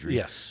ankle injury.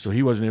 Yes. So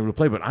he wasn't able to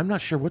play, but I'm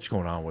not sure what's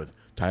going on with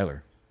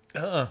Tyler.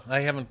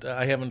 I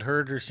haven't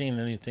heard or seen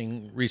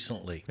anything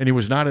recently. And he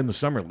was not in the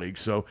summer league,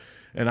 so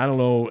and I don't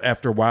know,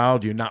 after a while,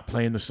 do you not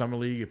play in the summer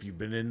league if you've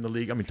been in the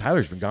league? I mean,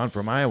 Tyler's been gone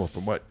from Iowa for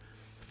what,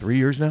 3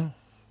 years now?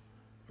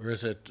 Or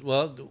is it,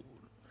 well,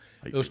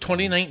 it was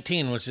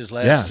 2019 was his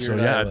last year.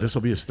 So this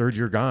will be his third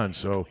year gone.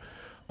 So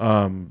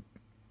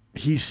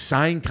he's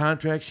signed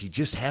contracts. He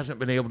just hasn't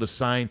been able to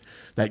sign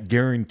that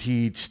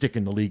guaranteed stick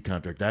in the league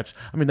contract.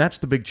 That's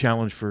the big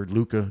challenge for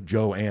Luka,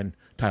 Joe, and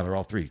Tyler,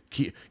 all three.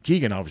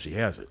 Keegan obviously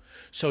has it.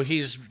 So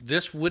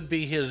this would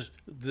be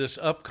this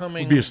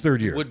upcoming... Would be his third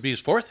year. Would be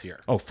his fourth year.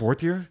 Oh,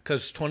 fourth year?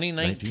 Because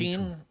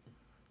 2019...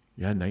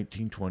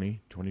 19,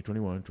 20,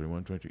 2021,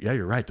 21, 22. Yeah,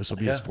 you're right. This will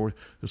be his fourth.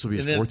 This will be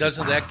his fourth.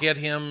 Doesn't that get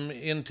him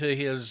into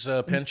his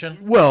pension?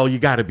 Well, you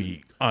got to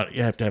be.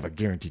 You have to have a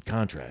guaranteed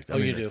contract.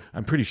 You do.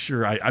 I'm pretty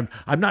sure.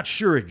 I'm not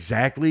sure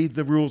exactly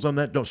the rules on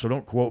that.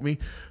 Don't quote me.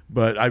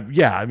 But I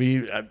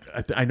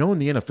know in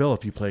the NFL,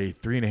 if you play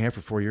 3.5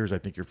 or 4 years, I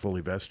think you're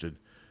fully vested.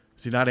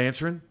 Is he not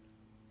answering?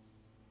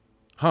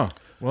 Huh.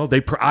 Well,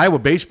 Iowa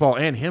baseball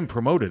and him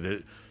promoted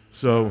it.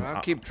 So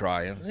I'll keep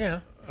trying.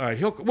 Yeah. All right.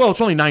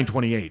 It's only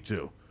 9:28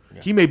 too.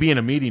 Yeah. He may be in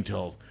a meeting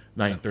till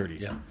 9:30.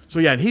 Yeah. So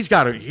yeah, and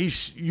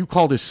you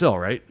called his cell,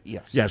 right?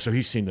 Yes. Yeah. So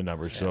he's seen the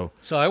numbers. Yeah.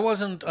 So I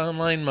wasn't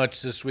online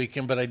much this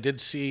weekend, but I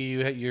did see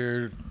you had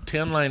your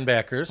 10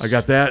 linebackers. I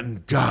got that,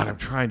 and God, I'm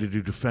trying to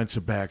do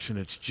defensive backs, and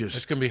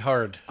it's gonna be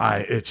hard.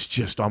 It's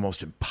just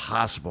almost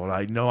impossible. And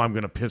I know I'm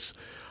gonna piss.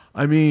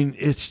 I mean,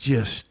 it's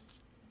just.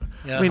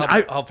 Yeah.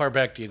 How far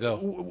back do you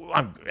go?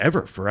 I'm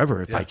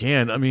forever if I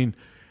can. I mean.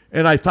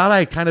 And I thought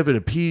I kind of had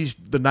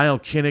appeased the Niall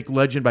Kinnick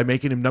legend by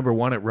making him number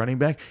one at running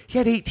back. He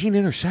had 18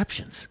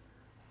 interceptions.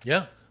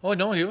 Yeah. Oh,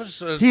 no, he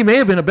was... He may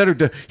have been a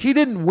better... he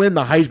didn't win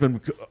the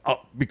Heisman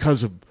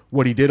because of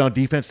what he did on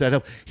defense. That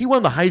helped. He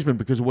won the Heisman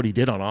because of what he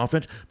did on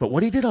offense, but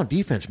what he did on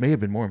defense may have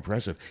been more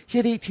impressive. He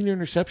had 18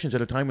 interceptions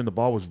at a time when the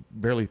ball was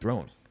barely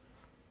thrown.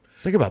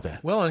 Think about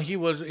that. Well, and he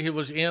was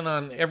in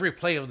on every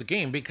play of the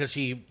game because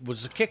he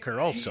was the kicker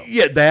also.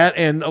 Yeah, that,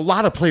 and a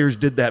lot of players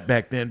did that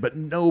back then, but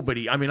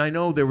nobody. I mean, I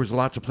know there was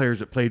lots of players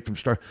that played from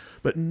start,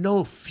 but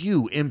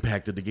few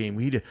impacted the game.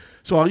 We did.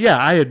 So yeah,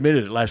 I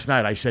admitted it last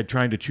night. I said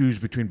trying to choose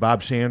between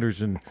Bob Sanders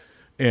and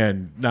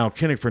now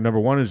Kinnick for number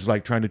one is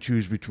like trying to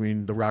choose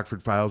between the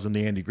Rockford Files and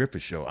the Andy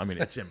Griffith Show. I mean,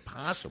 it's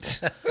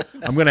impossible.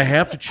 I'm going to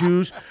have to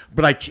choose,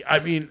 but I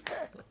mean,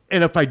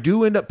 and if I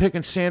do end up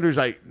picking Sanders,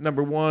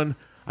 number one.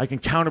 I can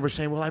counter by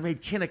saying, well, I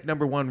made Kinnick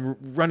number one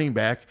running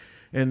back,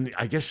 and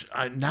I guess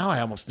now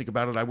I almost think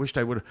about it. I wished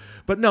I would have.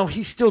 But no,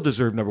 he still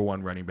deserved number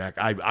one running back,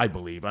 I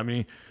believe. I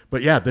mean,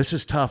 but yeah, this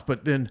is tough.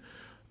 But then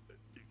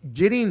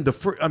getting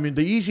the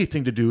easy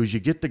thing to do is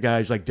you get the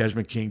guys like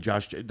Desmond King,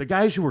 Josh, the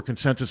guys who were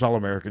consensus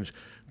All-Americans,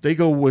 they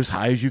go as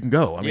high as you can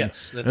go. I mean,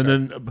 yes, that's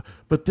right.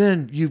 But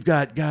then you've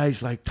got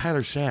guys like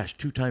Tyler Sash,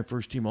 two-time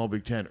first-team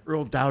All-Big Ten,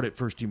 Earl Dowdett,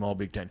 first-team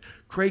All-Big Ten,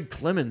 Craig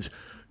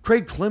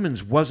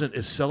Clemens wasn't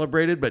as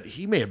celebrated, but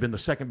he may have been the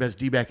second best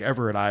D-back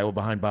ever at Iowa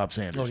behind Bob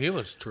Sanders. Oh, he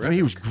was terrific.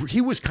 I mean,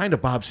 he was kind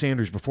of Bob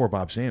Sanders before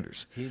Bob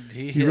Sanders.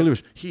 He really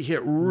was. He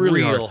hit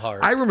really real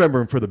hard. I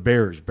remember him for the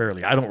Bears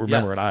barely. I don't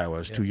remember at Iowa. I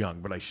was too Yeah. young,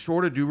 but I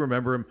sort of do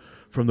remember him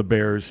from the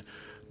Bears.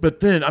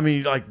 But then, I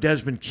mean, like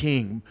Desmond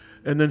King,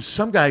 and then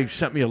some guy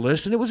sent me a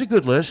list, and it was a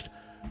good list,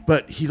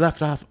 but he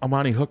left off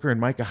Amani Hooker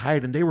and Micah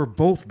Hyde, and they were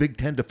both Big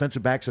Ten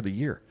Defensive Backs of the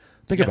Year.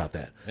 Think about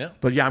that. Yeah.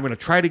 But yeah, I'm going to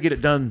try to get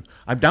it done.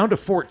 I'm down to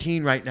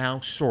 14 right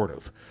now, sort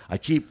of. I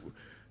keep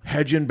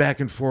hedging back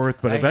and forth,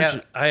 but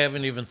eventually. I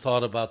haven't even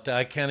thought about that.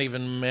 I can't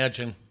even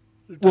imagine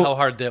how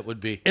hard that would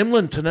be.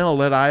 Emlyn Tunnell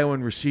led Iowa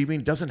in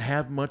receiving. Doesn't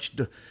have much,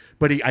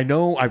 but I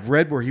know I've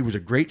read where he was a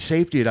great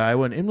safety at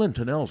Iowa, and Emlyn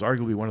Tunnell is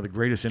arguably one of the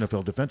greatest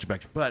NFL defensive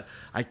backs. But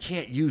I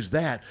can't use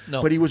that.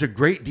 No. But he was a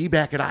great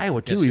D-back at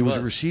Iowa too. Yes, he was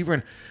a receiver,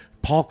 and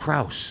Paul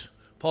Krause.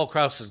 Paul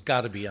Krause has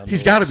got to be on.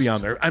 He's got to be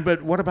on there.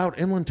 But what about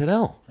Emlyn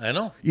Tunnell? I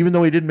know. Even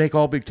though he didn't make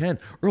all Big Ten,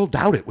 Earl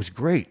Dowdett was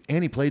great,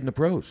 and he played in the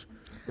pros.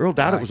 Earl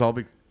Dowdett was all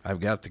Big. I've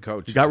got the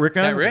coach. You got Rick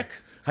on? Got Rick?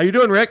 How you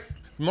doing, Rick?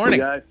 Good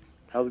morning. Hey guys,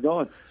 how's it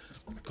going?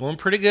 Going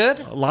pretty good.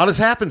 A lot has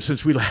happened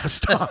since we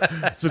last talked.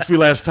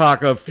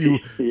 A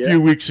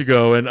few weeks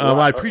ago, and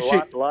I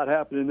appreciate a lot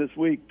happening this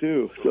week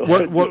too. So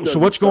So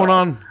what's going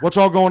on? What's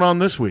all going on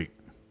this week?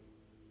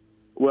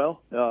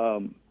 Well,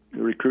 the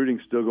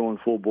recruiting's still going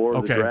full bore.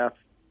 Okay. The draft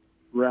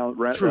round,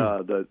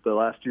 the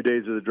last 2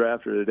 days of the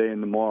draft are today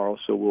and tomorrow,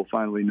 so we'll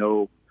finally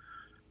know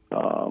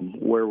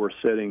where we're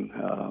sitting,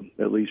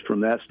 at least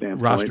from that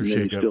standpoint. Roster and then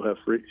shakeup.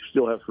 you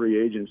still have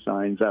free agent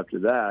signs after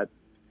that,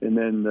 and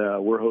then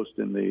we're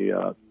hosting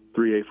the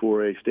 3A,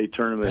 4A state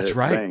tournament That's at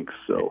right. Banks.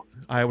 So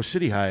Iowa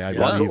City High, I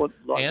lots believe.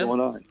 going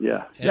on.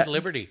 Yeah. And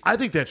Liberty. I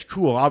think that's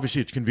cool.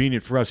 Obviously, it's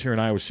convenient for us here in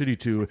Iowa City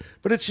too.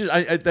 But it's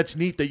just, that's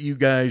neat that you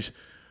guys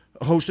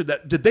hosted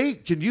that. Did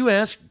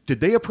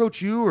they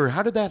approach you, or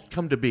how did that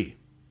come to be?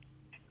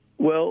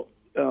 Well,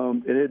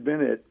 it had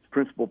been at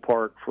Principal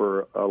Park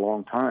for a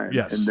long time.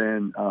 Yes. And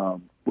then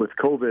with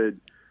COVID,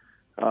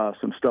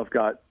 some stuff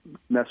got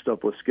messed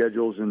up with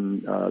schedules,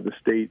 and the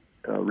state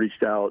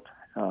reached out,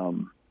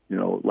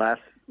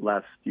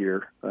 last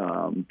year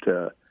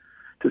to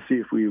see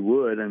if we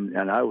would.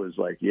 And I was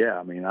like, yeah,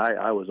 I mean,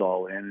 I was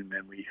all in. And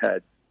then we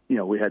had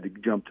to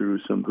jump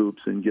through some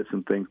hoops and get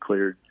some things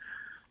cleared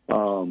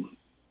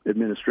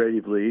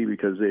administratively,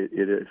 because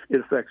it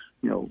affects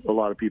a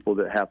lot of people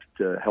that have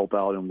to help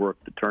out and work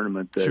the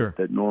tournament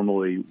that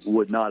normally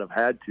would not have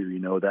had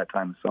to that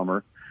time of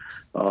summer,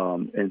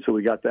 and so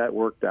we got that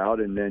worked out.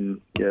 And then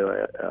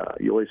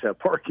you always have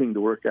parking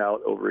to work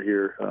out over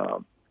here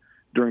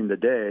during the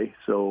day,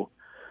 so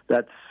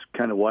that's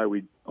kind of why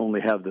we only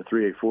have the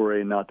 3A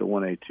 4A, not the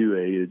 1A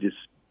 2A. It just,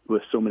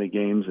 with so many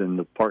games and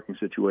the parking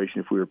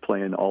situation, if we were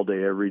playing all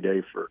day every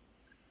day for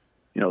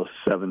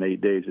 7-8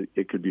 days,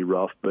 it could be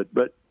rough. But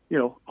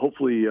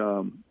hopefully,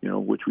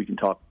 which we can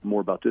talk more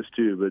about this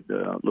too.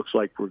 But looks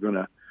like we're going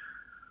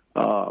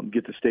to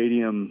get the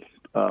stadium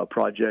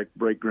project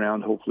break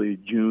ground hopefully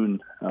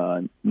June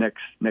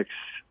next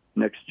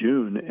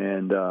June,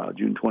 and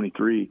June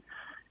 23,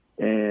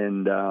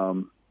 and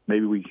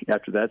maybe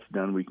after that's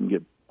done we can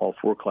get all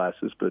 4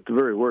 classes. But at the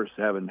very worst,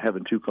 having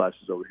 2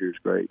 classes over here is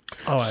great.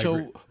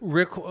 So,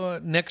 Rick,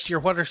 next year,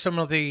 what are some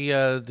of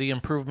the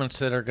improvements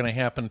that are going to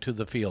happen to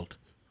the field?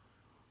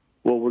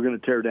 Well, we're going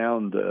to tear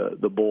down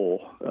the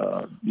bowl,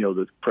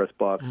 the press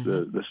box,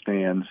 the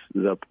stands,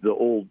 the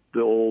old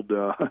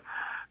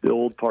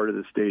part of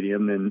the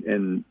stadium,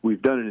 and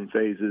we've done it in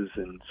phases,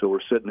 and so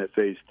we're sitting at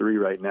phase 3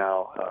 right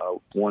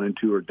now. 1 and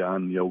 2 are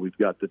done. We've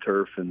got the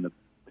turf and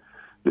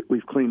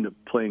we've cleaned the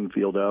playing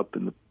field up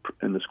and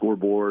the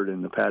scoreboard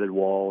and the padded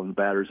wall and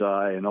batter's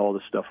eye and all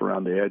the stuff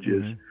around the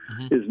edges.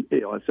 Is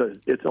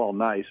it's all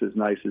nice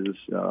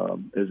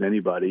as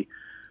anybody.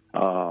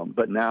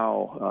 But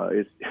now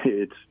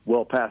it's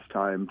well past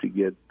time to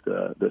get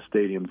the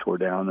stadium tore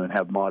down and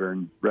have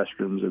modern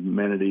restrooms,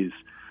 amenities,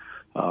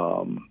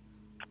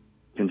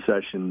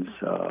 concessions,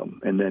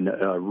 and then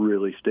a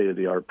really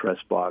state-of-the-art press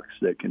box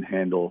that can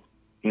handle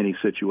any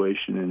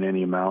situation and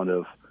any amount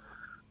of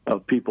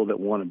people that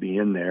want to be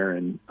in there.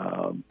 And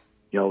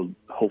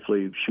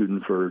hopefully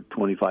shooting for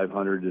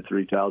 2,500 to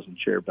 3,000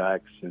 chair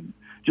backs, and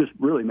just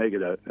really make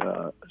it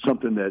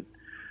something that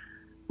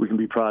we can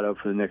be proud of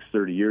for the next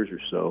 30 years or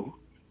so.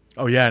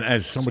 Oh, yeah, and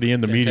as somebody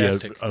in the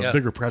Fantastic. media, a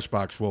bigger press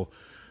box will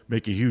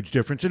make a huge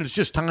difference. And it's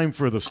just time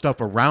for the stuff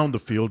around the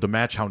field to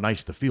match how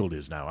nice the field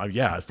is now.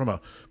 From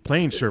a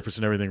playing surface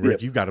and everything,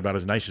 Rick, you've got about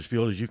as nice a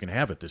field as you can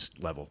have at this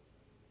level.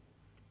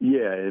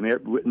 Yeah,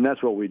 and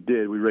that's what we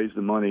did. We raised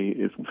the money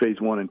in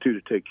phase 1 and 2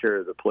 to take care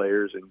of the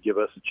players and give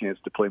us a chance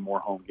to play more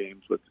home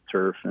games with the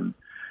turf. And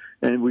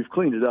we've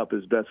cleaned it up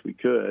as best we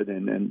could.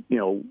 And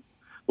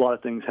a lot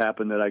of things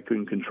happened that I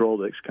couldn't control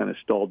that kind of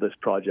stalled this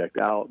project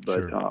out.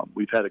 But Sure.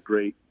 we've had a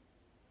great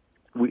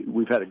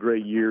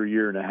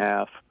year and a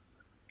half,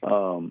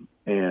 and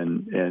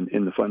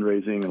in the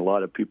fundraising, and a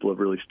lot of people have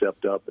really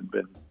stepped up and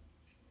been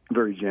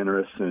very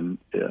generous. And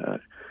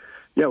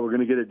we're going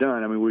to get it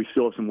done. I mean, we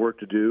still have some work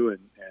to do, and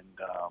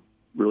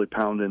really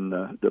pounding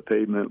the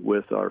pavement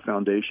with our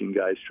foundation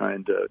guys,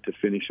 trying to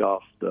finish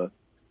off the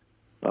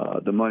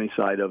money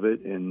side of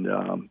it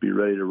and be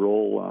ready to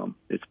roll.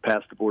 It's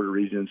past the Board of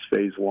Regents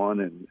phase 1,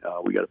 and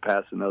we got to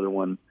pass another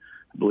one.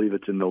 I believe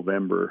it's in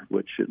November,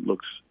 which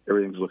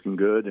everything's looking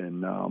good,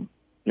 and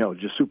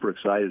just super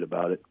excited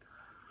about it.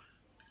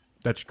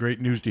 That's great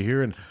news to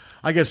hear, and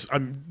I guess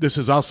this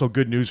is also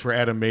good news for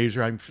Adam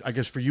Mazur. I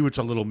guess for you, it's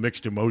a little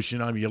mixed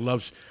emotion. I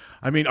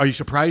mean, are you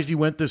surprised he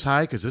went this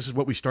high? Because this is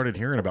what we started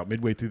hearing about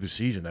midway through the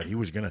season, that he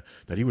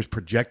was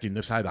projecting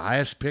this high, the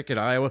highest pick at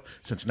Iowa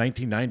since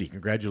 1990.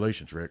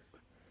 Congratulations, Rick.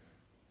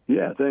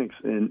 Yeah, thanks.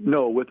 And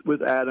no,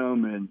 with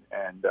Adam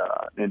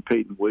and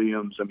Peyton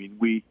Williams, I mean,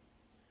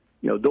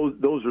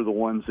 those are the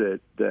ones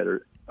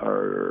that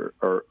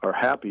are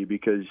happy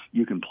because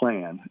you can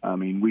plan. I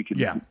mean, we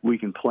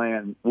can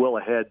plan well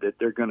ahead that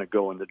they're going to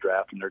go in the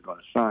draft and they're going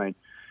to sign.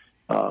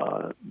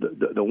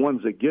 The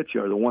ones that get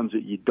you are the ones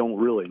that you don't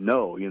really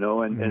know,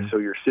 and so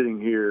you're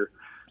sitting here.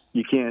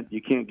 You can't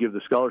give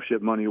the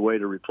scholarship money away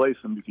to replace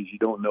them because you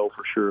don't know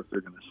for sure if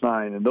they're going to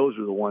sign. And those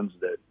are the ones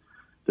that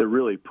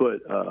really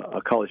put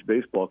a college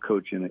baseball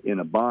coach in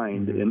a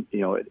bind. And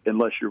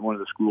unless you're one of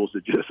the schools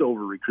that just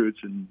over recruits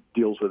and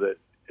deals with it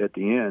at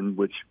the end,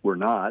 which we're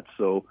not.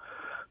 So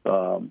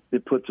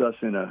it puts us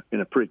in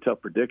a pretty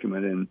tough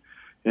predicament.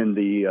 And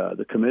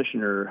the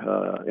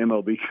commissioner,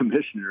 MLB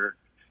commissioner,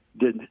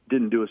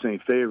 didn't do us any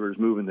favors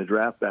moving the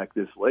draft back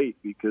this late,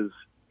 because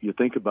you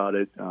think about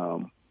it,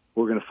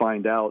 we're going to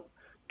find out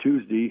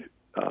Tuesday,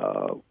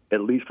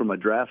 at least from a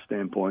draft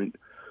standpoint,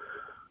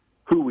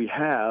 who we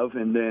have,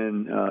 and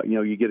then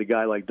you get a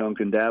guy like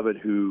Duncan Davitt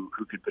who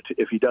could,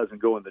 if he doesn't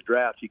go in the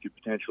draft, he could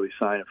potentially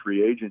sign a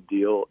free agent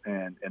deal,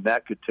 and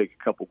that could take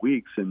a couple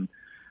weeks. And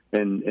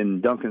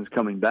Duncan's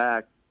coming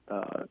back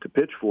to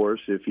pitch for us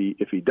if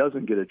he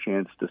doesn't get a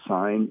chance to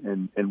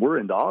sign, and we're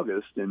into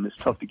August, and it's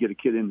tough to get a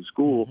kid into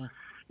school,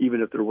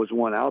 even if there was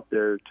one out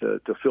there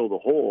to fill the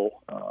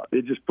hole.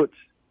 It just puts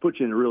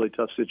you in a really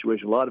tough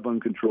situation. A lot of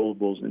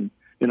uncontrollables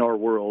in our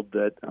world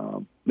that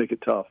make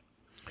it tough.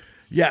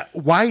 Yeah,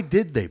 why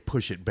did they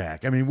push it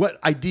back? I mean,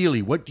 what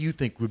do you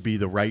think would be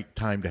the right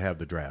time to have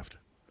the draft?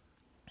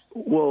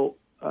 Well,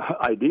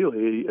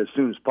 ideally, as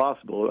soon as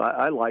possible.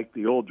 I like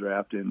the old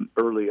draft in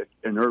early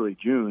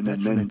June,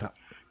 That's and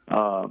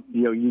then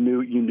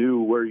you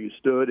knew where you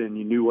stood, and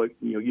you knew what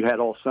you had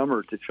all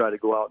summer to try to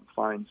go out and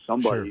find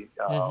somebody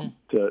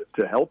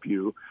to help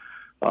you.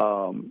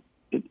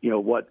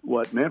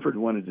 What Manfred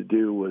wanted to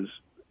do was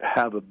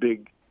have a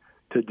big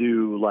to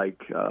do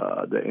like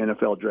the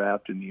NFL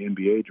draft and the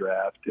NBA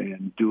draft,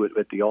 and do it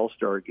at the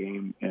All-Star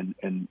game, and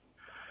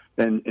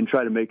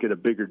try to make it a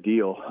bigger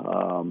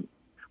deal,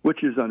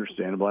 which is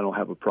understandable. I don't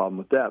have a problem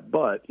with that.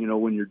 But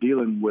when you're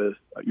dealing with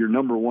your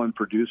number one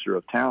producer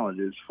of talent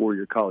is for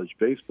your college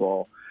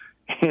baseball,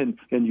 and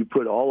you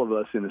put all of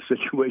us in a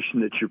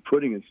situation that you're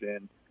putting us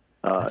in,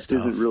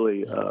 isn't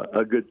really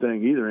a good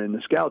thing either. And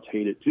the scouts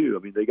hate it too.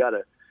 I mean, they got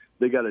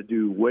to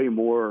do way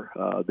more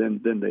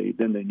than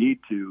they need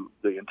to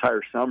the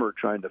entire summer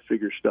trying to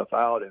figure stuff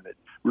out, and it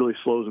really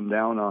slows them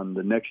down on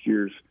the next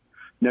year's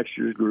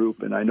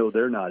group. And I know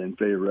they're not in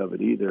favor of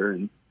it either.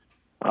 And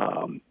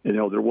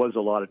there was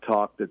a lot of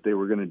talk that they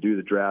were going to do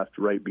the draft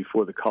right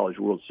before the College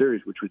World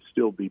Series, which would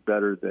still be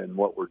better than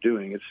what we're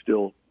doing. It's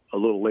still a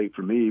little late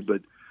for me,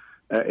 but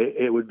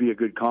it would be a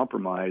good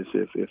compromise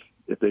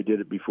if they did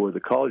it before the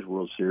College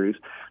World Series.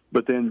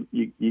 But then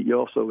you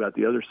also got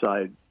the other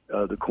side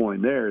the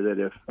coin there,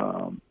 that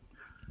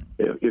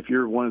if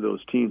you're one of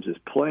those teams that's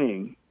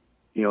playing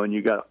and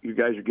you guys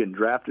are getting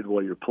drafted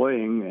while you're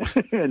playing,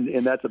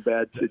 and that's a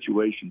bad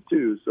situation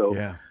too.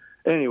 So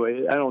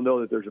anyway, I don't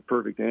know that there's a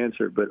perfect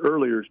answer, but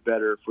earlier is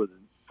better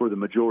for the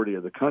majority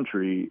of the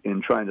country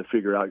in trying to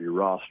figure out your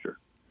roster.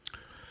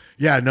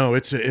 Yeah, no,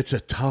 it's a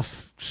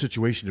tough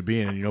situation to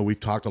be in. And, we've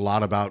talked a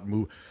lot about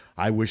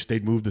I wish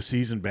they'd move the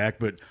season back,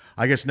 but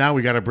I guess now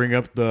we got to bring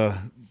up the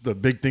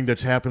big thing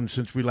that's happened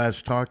since we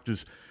last talked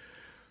is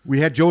we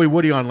had Joey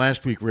Woody on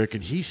last week, Rick,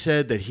 and he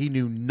said that he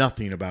knew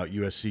nothing about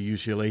USC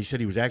UCLA. He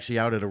said he was actually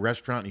out at a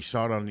restaurant and he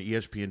saw it on the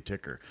ESPN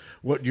ticker.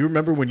 What do you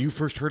remember when you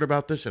first heard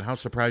about this, and how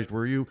surprised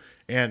were you?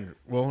 And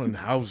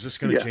how is this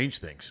going to change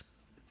things?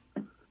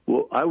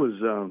 Well, I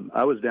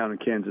was down in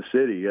Kansas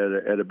City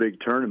at a big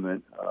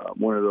tournament,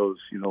 one of those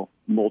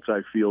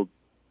multi-field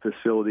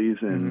facilities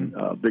and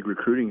big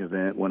recruiting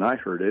event when I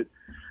heard it,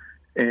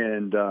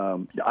 and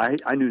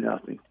I knew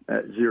nothing,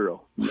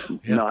 zero,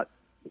 not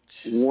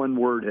one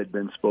word had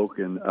been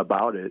spoken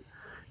about it,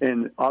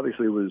 and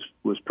obviously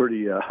was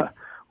pretty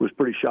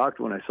shocked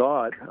when I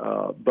saw it.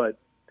 But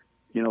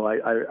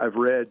I've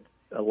read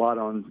a lot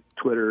on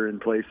Twitter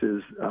and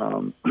places.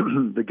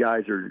 The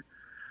guys are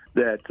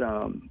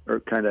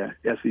kind of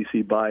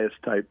SEC bias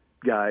type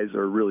guys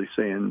are really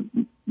saying,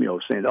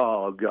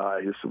 oh,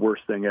 God, it's the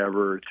worst thing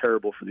ever,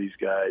 terrible for these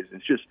guys.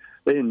 It's just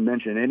they didn't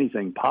mention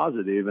anything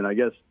positive, and I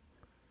guess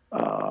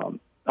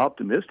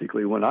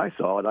optimistically, when I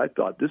saw it, I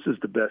thought this is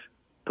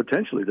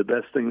potentially the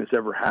best thing that's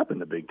ever happened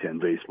to Big Ten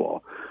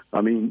baseball.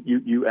 I mean,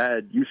 you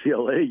add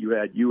UCLA, you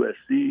add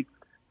USC,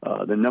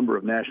 the number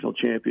of national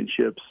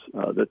championships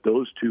that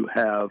those two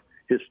have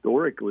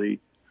historically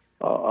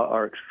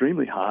are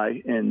extremely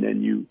high, and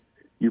then you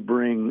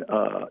bring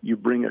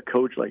a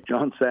coach like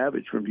John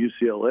Savage from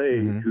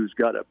UCLA, who's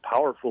got a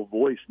powerful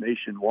voice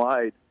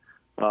nationwide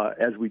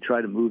as we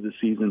try to move the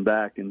season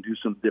back and do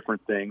some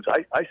different things.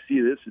 I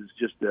see this as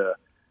just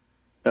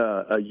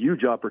a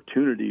huge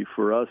opportunity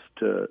for us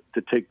to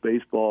take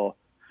baseball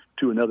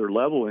to another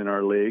level in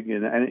our league,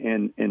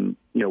 and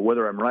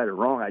whether I'm right or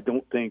wrong, I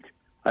don't think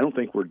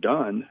we're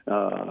done.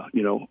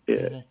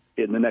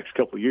 In the next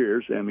couple of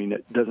years. I mean,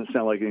 it doesn't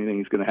sound like anything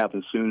is going to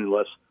happen soon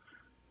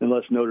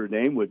unless Notre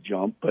Dame would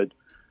jump. But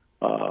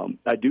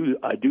I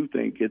do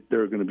think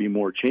there are going to be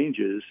more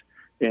changes,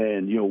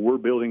 and we're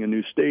building a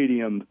new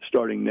stadium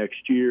starting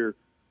next year,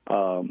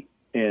 and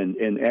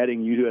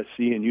adding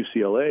USC and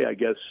UCLA. I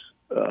guess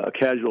a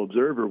casual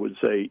observer would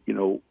say,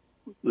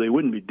 they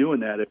wouldn't be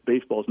doing that if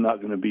baseball is not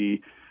going to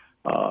be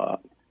an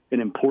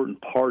important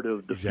part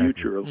of the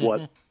future of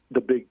what the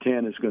Big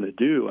Ten is going to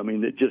do. I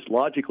mean, it just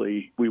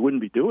logically we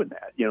wouldn't be doing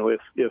that.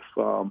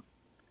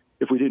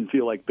 If we didn't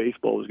feel like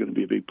baseball was going to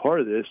be a big part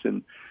of this,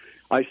 and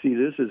I see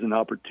this as an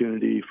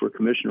opportunity for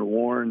Commissioner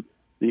Warren,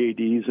 the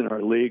ADs in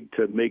our league,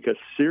 to make a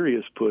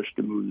serious push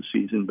to move the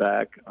season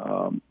back,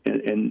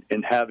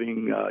 and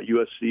having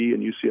USC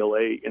and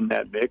UCLA in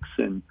that mix,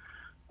 and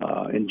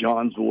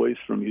John's voice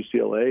from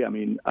UCLA. I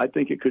mean, I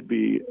think it could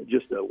be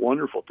just a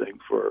wonderful thing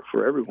for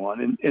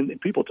everyone.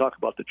 And people talk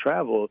about the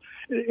travel,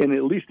 and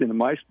at least in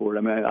my sport,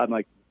 I mean, I'm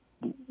like,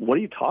 what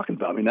are you talking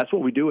about? I mean, that's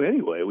what we do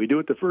anyway. We do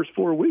it the first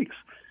 4 weeks,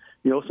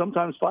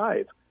 sometimes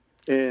 5.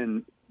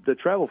 And the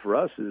travel for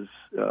us is,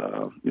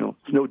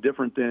 it's no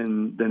different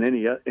than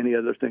any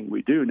other thing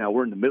we do. Now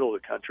we're in the middle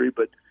of the country,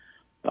 but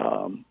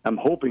I'm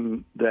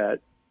hoping that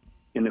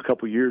in a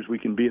couple of years we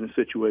can be in a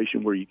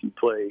situation where you can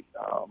play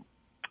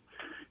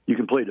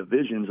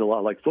divisions a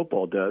lot like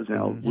football does.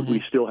 Now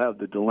we still have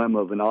the dilemma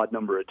of an odd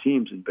number of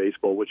teams in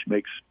baseball, which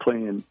makes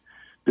playing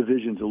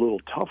divisions a little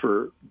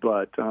tougher.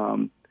 But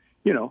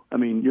I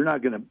mean, you're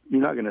not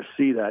gonna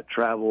see that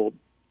travel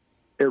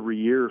every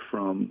year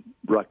from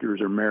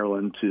Rutgers or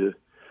Maryland to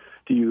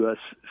USC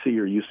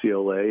or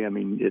UCLA. I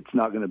mean, it's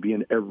not going to be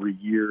an every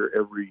year,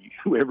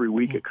 every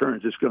week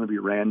occurrence. It's going to be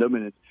random,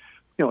 and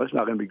it's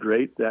not going to be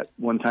great that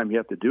one time you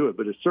have to do it,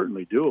 but it's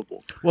certainly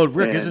doable. Well,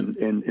 Rick,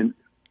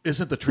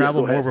 isn't the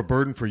travel more of a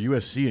burden for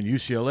USC and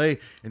UCLA?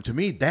 And to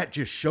me, that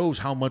just shows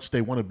how much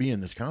they want to be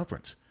in this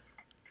conference.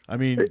 I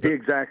mean,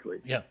 exactly.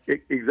 Yeah,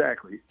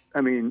 exactly.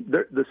 I mean,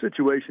 the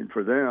situation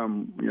for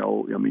them,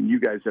 you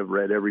guys have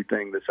read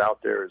everything that's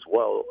out there as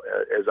well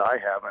as I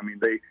have. I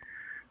mean,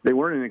 they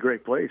weren't in a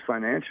great place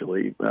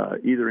financially,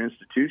 either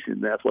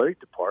institution. The athletic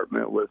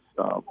department, with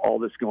all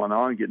this going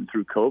on, getting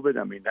through COVID,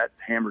 I mean, that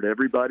hammered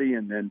everybody.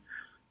 And then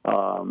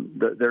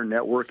their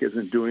network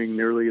isn't doing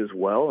nearly as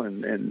well.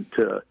 And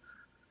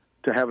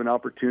to have an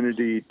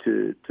opportunity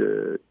to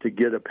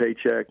get a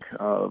paycheck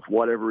of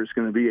whatever it's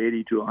going to be,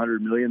 80 to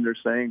 100 million, they're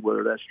saying.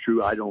 Whether that's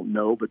true, I don't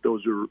know. But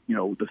those are,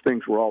 the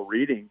things we're all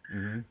reading.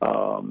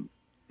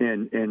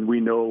 And we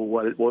know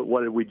what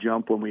did we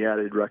jump when we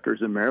added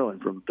Rutgers and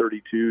Maryland from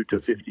 32 to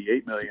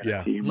 58 million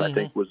a team, I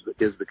think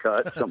is the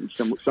cut,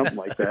 something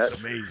like that. That's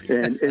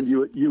amazing. And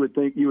you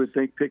would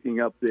think picking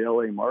up the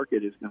LA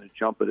market is going to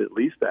jump it at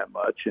least that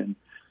much. And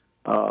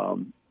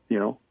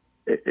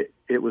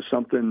it was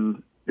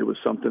something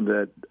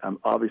that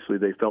obviously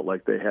they felt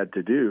like they had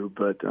to do,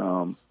 but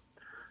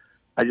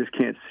I just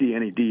can't see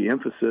any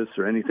de-emphasis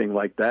or anything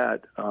like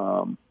that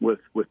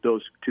with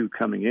those two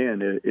coming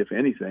in. If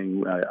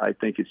anything, I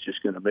think it's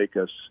just going to make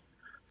us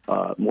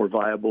more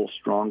viable,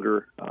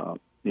 stronger.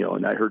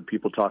 And I heard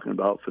people talking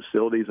about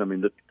facilities. I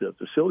mean, the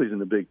facilities in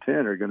the Big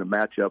Ten are going to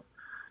match up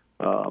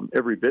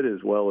every bit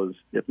as well as,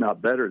 if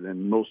not better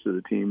than, most of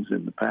the teams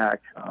in the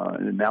pack.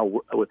 And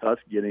now with us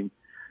getting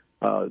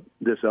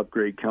this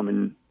upgrade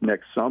coming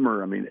next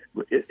summer, I mean,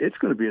 it's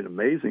going to be an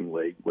amazing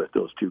league with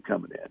those two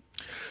coming in.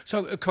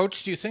 So,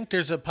 Coach, do you think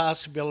there's a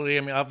possibility?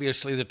 I mean,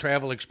 obviously the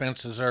travel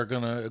expenses are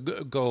going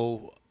to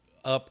go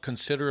up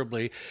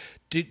considerably.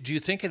 Do you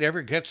think it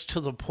ever gets to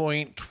the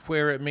point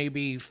where it may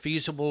be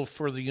feasible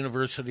for the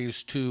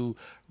universities to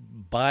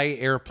buy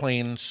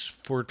airplanes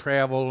for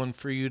travel and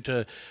for you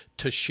to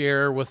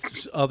share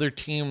with other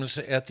teams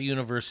at the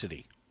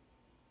university?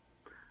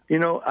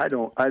 I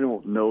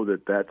don't know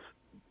that that's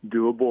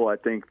doable. I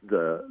think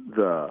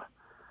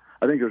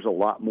I think there's a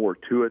lot more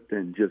to it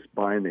than just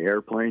buying the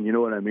airplane. You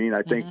know what I mean?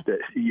 I think that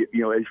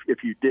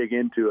if you dig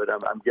into it,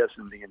 I'm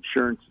guessing the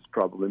insurance is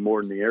probably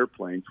more than the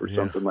airplane for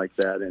something like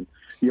that, and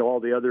all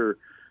the other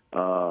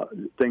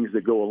things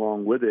that go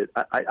along with it.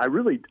 I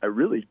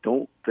really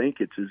don't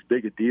think it's as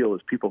big a deal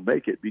as people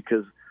make it,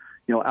 because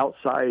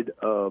outside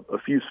of a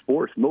few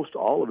sports, most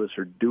all of us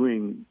are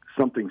doing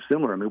something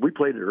similar. I mean, we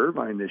played at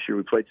Irvine this year.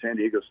 We played San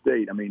Diego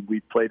State. I mean,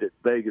 we played at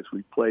Vegas.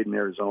 We played in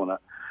Arizona.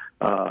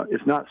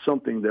 It's not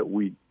something that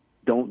we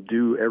don't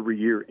do every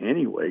year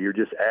anyway. You're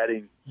just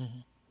adding,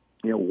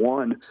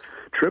 one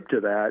trip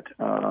to that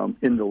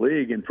in the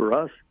league. And for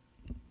us,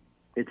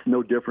 it's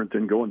no different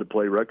than going to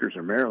play Rutgers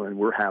or Maryland.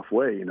 We're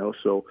halfway,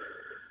 so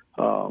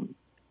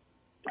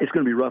it's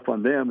going to be rough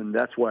on them. And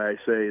that's why I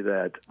say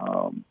that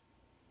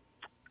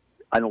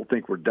I don't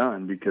think we're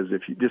done, because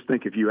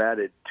if you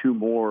added two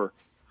more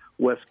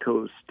West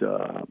Coast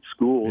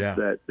schools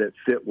that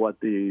fit what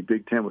the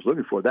Big Ten was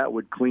looking for, that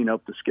would clean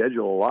up the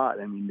schedule a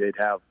lot. I mean, they'd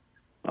have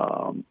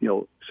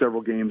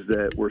several games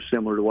that were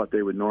similar to what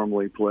they would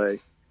normally play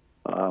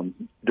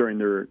during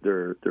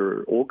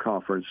their old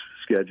conference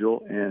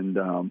schedule, and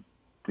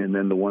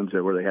then the ones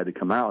where they had to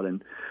come out.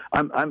 And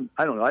I don't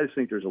know. I just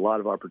think there's a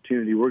lot of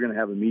opportunity. We're going to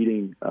have a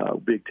meeting.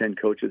 Big Ten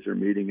coaches are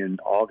meeting in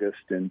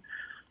August and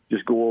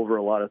just go over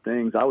a lot of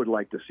things. I would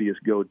like to see us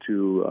go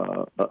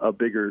to a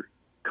bigger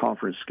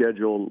conference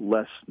schedule,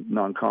 less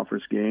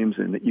non-conference games,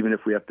 and even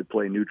if we have to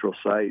play neutral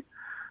site.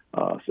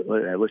 So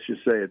let's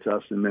just say it's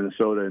us in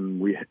Minnesota, and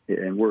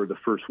we're the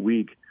first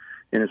week,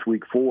 and it's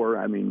week 4.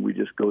 I mean, we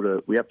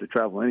have to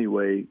travel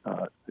anyway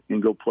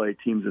and go play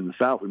teams in the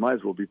South. We might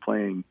as well be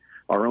playing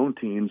our own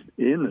teams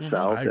in the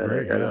South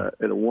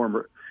at a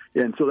warmer.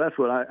 And so that's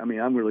what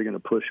I'm really going to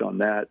push on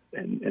that.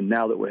 And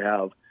now that we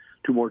have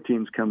 2 more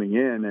teams coming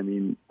in, I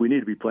mean, we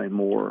need to be playing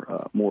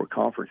more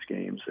conference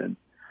games and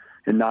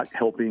not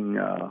helping,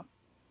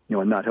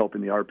 not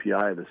helping the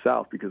RPI of the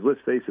South, because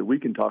let's face it, we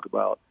can talk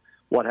about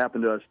what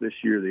happened to us this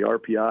year, the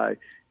RPI,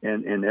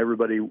 and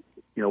everybody,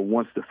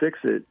 wants to fix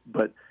it.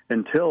 But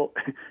until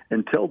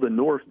the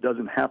North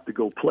doesn't have to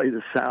go play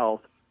the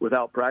South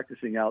without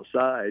practicing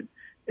outside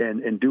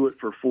and do it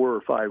for 4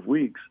 or 5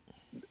 weeks,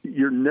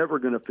 you're never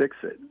going to fix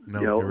it.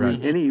 No, you're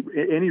right.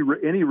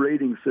 Any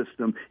rating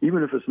system,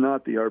 even if it's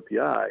not the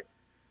RPI,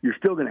 you're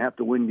still going to have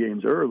to win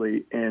games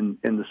early. And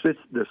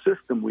the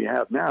system we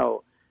have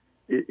now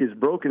is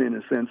broken in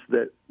a sense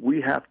that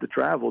we have to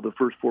travel the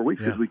first 4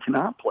 weeks because we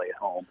cannot play at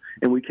home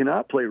and we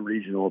cannot play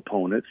regional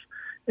opponents.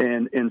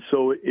 And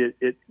so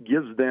it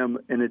gives them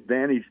an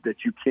advantage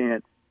that you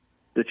can't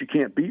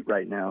beat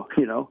right now.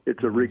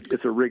 It's a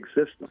rigged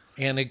system.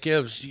 And it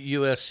gives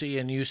USC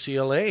and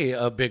UCLA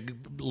a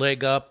big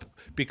leg up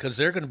because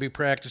they're going to be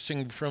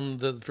practicing from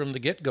the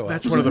get-go.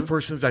 That's one of the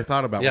first things I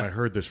thought about when I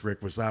heard this,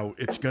 Rick, was how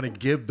it's going to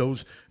give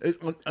those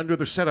under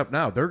the setup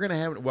now. They're going to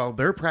have, while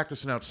they're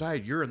practicing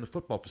outside, you're in the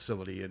football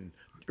facility in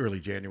early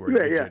January.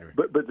 January.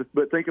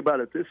 But think about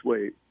it this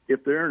way: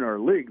 if they're in our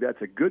league,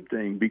 that's a good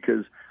thing,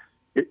 because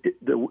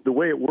the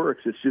way it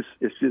works, it's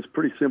just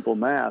pretty simple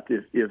math.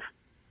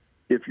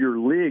 If your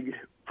league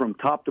from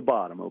top to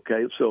bottom,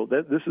 okay, so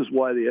this is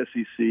why the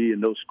SEC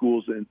and those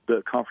schools and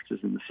the conferences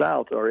in the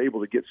South are able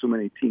to get so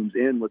many teams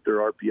in with their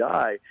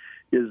RPI,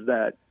 is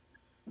that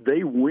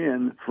they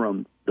win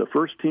from the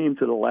first team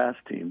to the last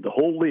team. The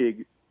whole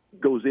league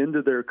goes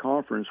into their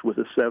conference with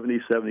a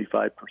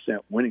 70-75%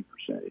 winning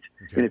percentage.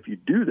 Okay. And if you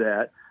do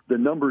that, the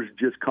numbers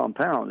just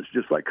compound. It's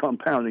just like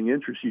compounding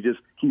interest. You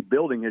just keep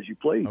building as you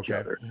play each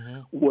other.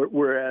 Mm-hmm.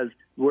 Whereas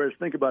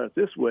think about it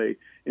this way,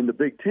 in the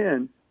Big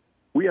Ten,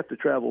 we have to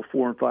travel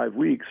 4 and 5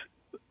 weeks.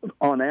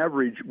 On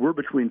average, we're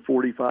between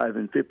 45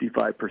 and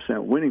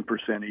 55% winning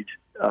percentage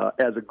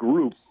as a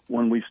group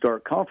when we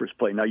start conference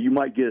play. Now, you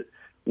might get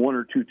 1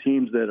 or 2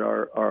 teams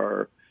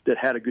that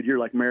had a good year,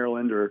 like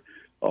Maryland or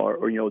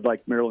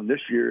like Maryland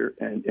this year,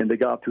 and they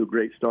got off to a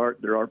great start.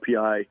 Their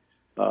RPI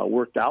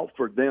worked out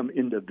for them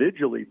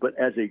individually, but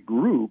as a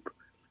group,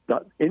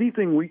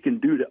 anything we can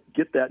do to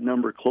get that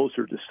number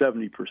closer to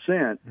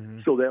 70%,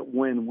 so that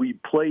when we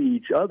play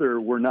each other,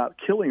 we're not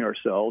killing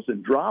ourselves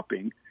and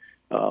dropping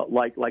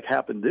like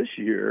happened this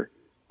year.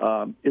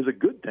 is a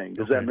good thing.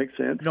 Does that make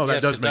sense? No, that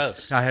Yes, does it make does.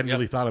 sense. I hadn't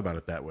really thought about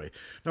it that way.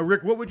 Now,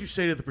 Rick, what would you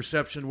say to the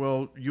perception,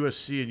 well,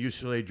 USC and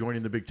UCLA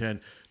joining the Big Ten,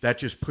 that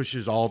just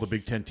pushes all the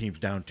Big Ten teams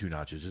down 2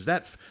 notches?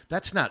 That's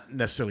not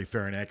necessarily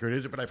fair and accurate,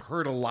 is it? But I've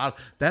heard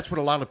that's what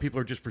a lot of people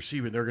are just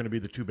perceiving. They're going to be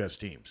the 2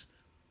 best teams.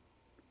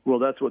 Well,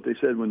 that's what they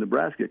said when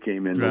Nebraska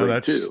came in the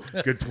league, too.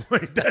 Good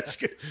point. That's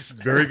good.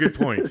 Very good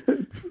point.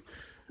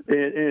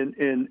 And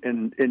I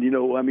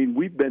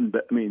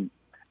mean,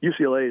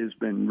 UCLA has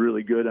been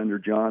really good under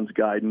John's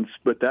guidance,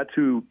 but that's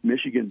who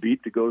Michigan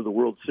beat to go to the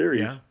World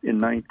Series in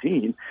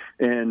 19.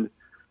 And,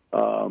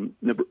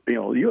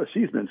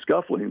 USC's been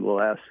scuffling the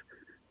last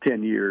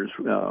 10 years,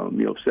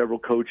 several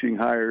coaching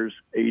hires,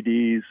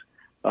 ADs.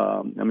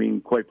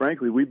 Quite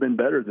frankly, we've been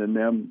better than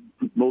them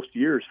most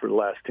years for the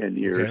last 10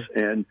 years.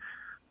 Okay. And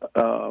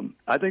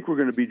I think we're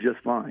going to be just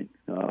fine.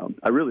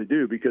 I really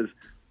do, because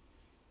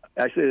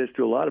I say this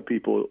to a lot of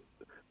people,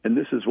 and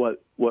this is what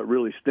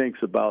really stinks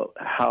about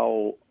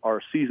how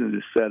our season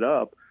is set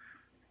up.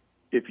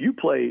 If you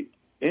play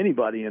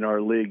anybody in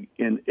our league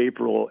in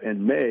April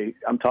and May,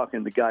 I'm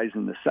talking the guys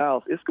in the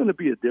South, it's going to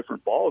be a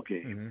different ball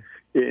game.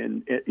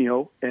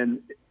 Mm-hmm.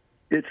 And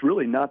it's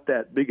really not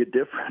that big a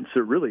difference.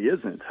 It really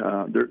isn't.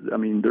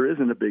 There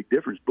isn't a big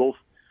difference. Both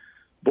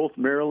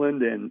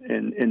Maryland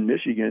and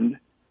Michigan,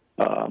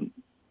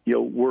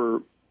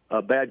 were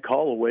a bad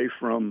call away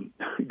from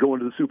going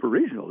to the Super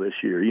Regional this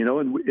year,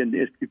 and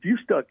if you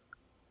stuck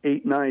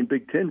 8-9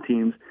 Big Ten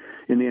teams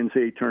in the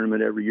NCAA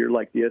tournament every year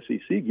like the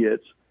SEC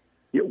gets,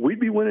 we'd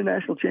be winning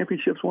national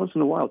championships once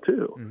in a while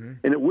too. Mm-hmm.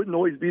 And it wouldn't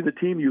always be the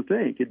team you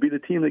think. It'd be the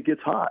team that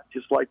gets hot,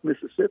 just like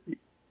Mississippi.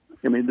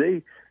 I mean,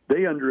 they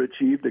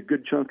underachieved a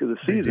good chunk of the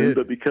season,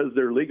 but because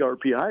their league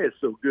RPI is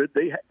so good,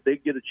 they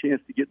get a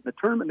chance to get in the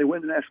tournament. They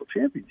win the national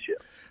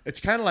championship. It's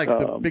kind of like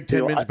the Big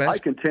Ten men's basketball. I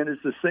contend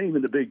it's the same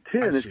in the Big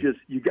Ten. It's just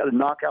you got to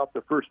knock out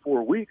the first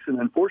 4 weeks, and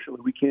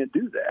unfortunately, we can't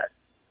do that.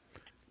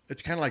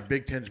 It's kind of like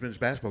Big Ten's men's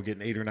basketball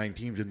getting 8 or 9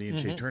 teams in the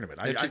NCAA tournament.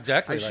 I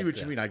see what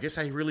you mean. I guess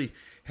I really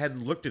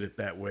hadn't looked at it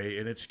that way,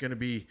 and it's going to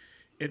be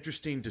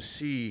interesting to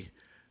see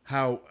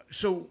how.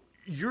 So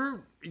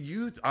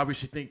you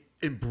obviously think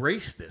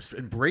embrace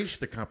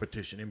the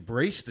competition,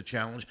 embrace the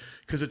challenge,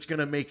 because it's going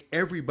to make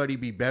everybody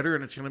be better,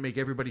 and it's going to make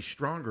everybody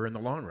stronger in the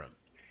long run.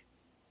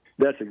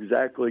 That's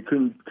exactly,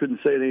 couldn't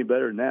say it any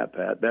better than that,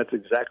 Pat. That's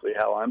exactly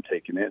how I'm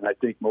taking it, and I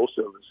think most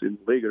of us in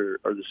the league are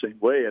the same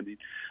way. I mean,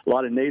 a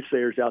lot of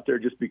naysayers out there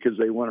just because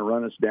they want to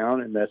run us down,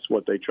 and that's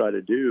what they try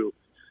to do.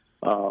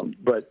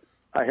 But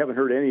I haven't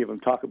heard any of them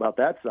talk about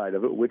that side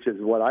of it, which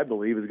is what I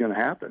believe is going to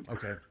happen.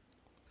 Okay.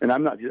 And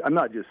I'm not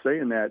just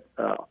saying that,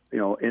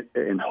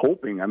 and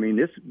hoping. I mean,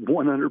 it's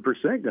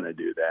 100% going to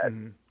do that.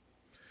 Mm-hmm.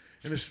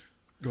 And it's,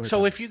 go ahead, so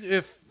Tom.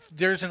 if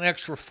there's an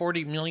extra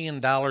 $40 million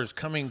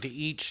coming to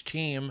each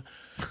team,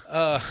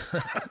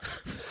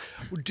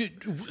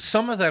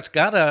 some of that's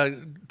got to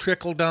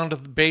trickle down to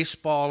the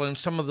baseball and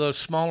some of the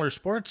smaller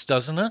sports,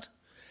 doesn't it?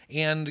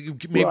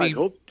 And maybe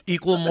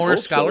equal more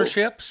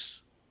scholarships. So.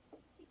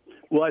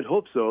 Well, I'd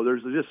hope so.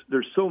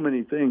 There's so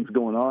many things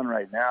going on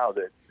right now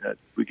that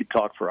we could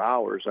talk for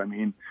hours. I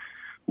mean,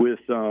 with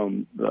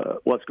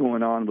what's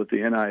going on with the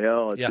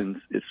NIL,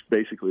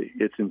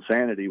 it's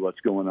insanity what's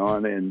going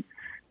on, and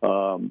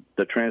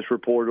the transfer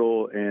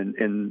portal,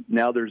 and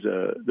now there's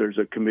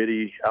a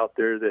committee out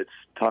there that's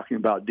talking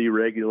about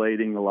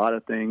deregulating a lot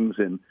of things,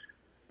 and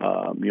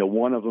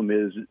one of them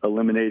is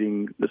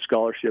eliminating the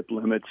scholarship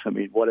limits. I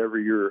mean, whatever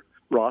your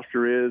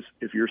roster is,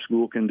 if your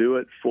school can do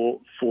it,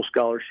 full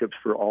scholarships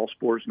for all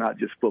sports, not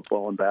just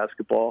football and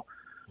basketball.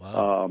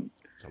 Wow.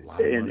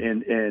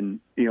 And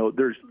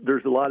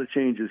there's a lot of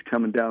changes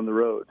coming down the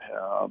road.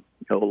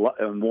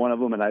 And one of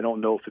them, and I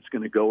don't know if it's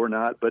going to go or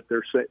not, but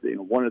they're saying,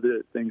 one of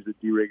the things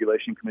that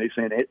deregulation committee is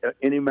saying,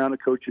 any amount of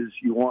coaches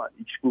you want,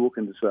 each school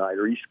can decide,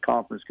 or each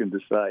conference can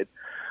decide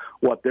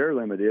what their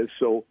limit is.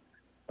 So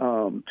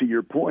to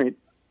your point,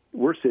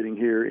 we're sitting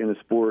here in a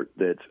sport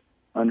that's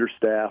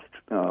understaffed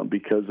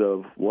because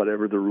of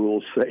whatever the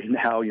rules say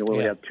now. You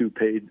only have 2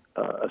 paid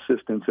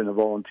assistants and a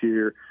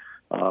volunteer.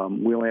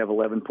 We only have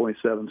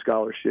 11.7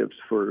 scholarships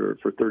for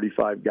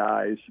 35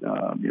 guys.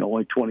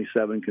 Only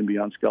 27 can be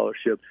on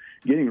scholarship.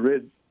 Getting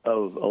rid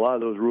of a lot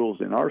of those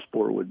rules in our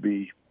sport would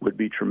be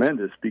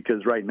tremendous,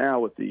 because right now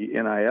with the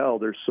NIL,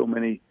 there's so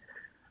many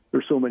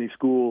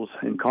schools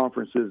and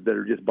conferences that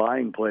are just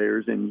buying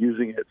players and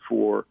using it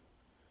for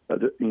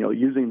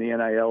using the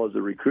NIL as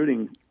a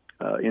recruiting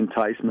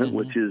enticement, mm-hmm.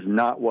 which is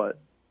not what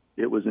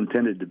it was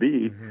intended to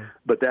be, mm-hmm.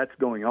 but that's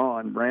going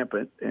on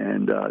rampant,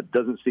 and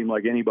doesn't seem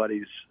like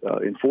anybody's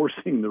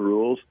enforcing the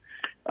rules.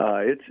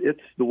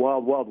 It's the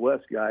wild, wild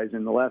west, guys.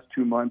 In the last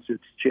 2 months,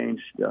 it's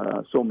changed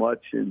so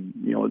much, and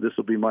this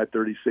will be my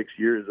 36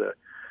 years as a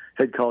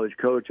head college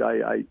coach.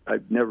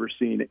 I've never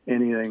seen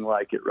anything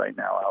like it right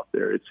now out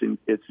there.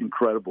 It's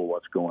incredible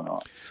what's going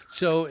on.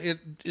 So,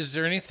 is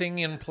there anything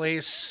in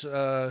place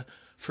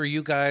for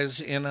you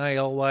guys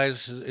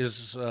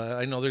NIL-wise?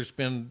 I know there's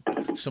been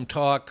some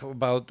talk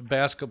about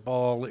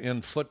basketball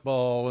and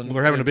football, and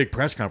they're having a big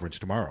press conference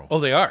tomorrow. Oh,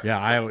 they are.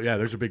 Yeah,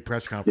 there's a big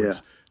press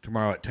conference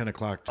tomorrow at 10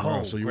 o'clock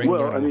tomorrow. So you great.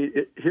 Well, I mean,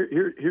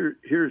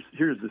 here's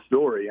the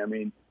story. I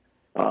mean,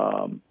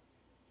 how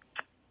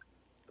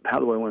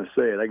do I want to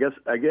say it? I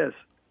guess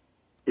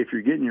if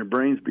you're getting your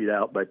brains beat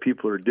out by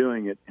people who are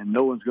doing it and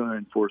no one's going to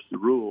enforce the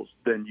rules,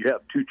 then you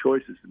have two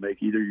choices to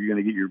make. Either you're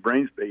going to get your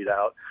brains beat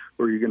out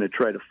or you're going to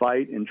try to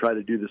fight and try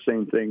to do the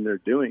same thing they're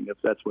doing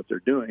if that's what they're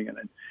doing.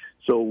 And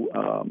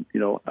so,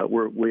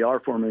 we are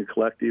forming a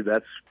collective.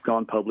 That's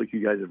gone public.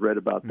 You guys have read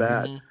about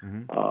that.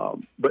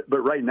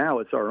 But right now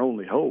it's our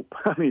only hope.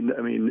 I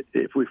mean,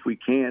 if we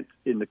can't,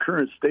 in the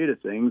current state of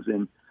things,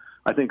 and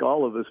I think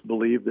all of us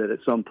believe that at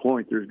some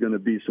point there's going to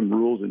be some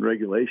rules and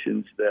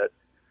regulations that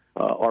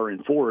are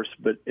enforced.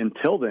 But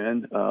until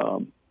then,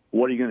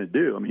 what are you going to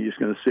do? I mean, you're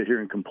just going to sit here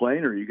and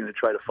complain, or are you going to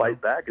try to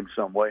fight back in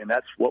some way? And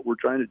that's what we're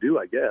trying to do,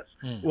 I guess.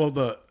 Well,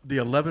 the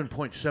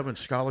 11.7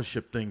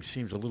 scholarship thing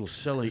seems a little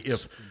silly.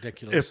 It's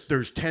ridiculous. If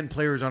there's 10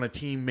 players on a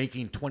team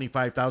making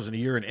 $25,000 a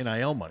year in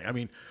NIL money, I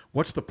mean,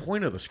 what's the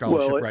point of the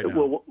scholarship right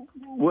now?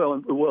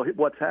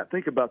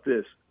 Think about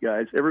this,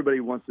 guys. Everybody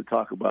wants to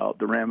talk about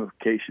the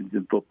ramifications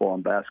in football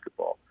and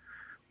basketball,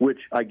 which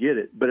I get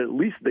it, but at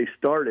least they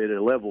start at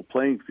a level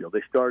playing field.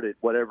 They start at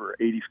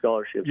 80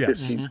 scholarships,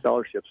 15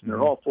 scholarships, and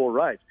they're all full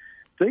rides.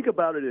 Think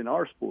about it in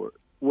our sport,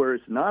 where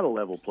it's not a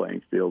level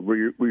playing field,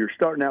 where you're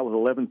starting out with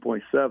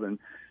 11.7.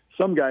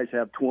 Some guys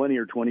have 20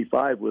 or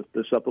 25 with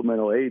the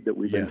supplemental aid that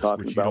we've been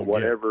talking about,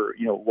 whatever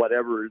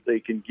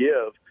they can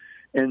give.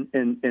 And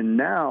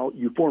now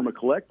you form a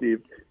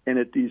collective, and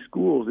at these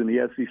schools in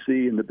the SEC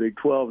and the Big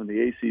 12 and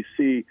the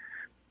ACC,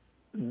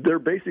 they're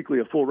basically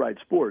a full ride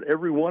sport.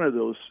 Every one of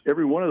those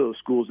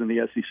schools in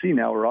the SEC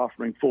now are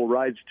offering full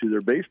rides to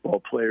their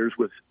baseball players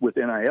with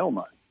NIL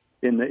money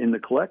in the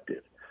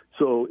collective.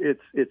 So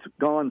it's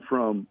gone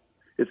from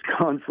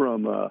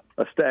a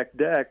stacked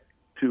deck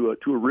to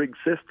a rigged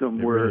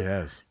system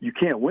where you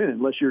can't win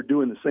unless you're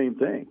doing the same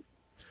thing.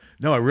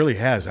 No, it really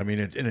has. I mean,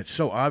 and it's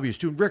so obvious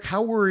too. Rick,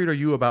 how worried are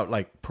you about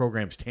like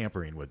programs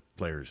tampering with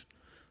players?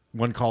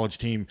 One college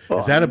team,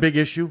 is that a big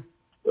issue?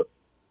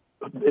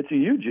 It's a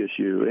huge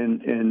issue,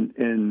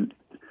 and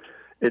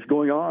it's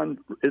going on.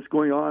 It's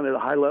going on at a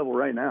high level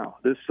right now.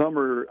 This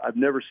summer, I've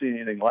never seen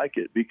anything like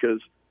it,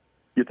 because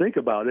you think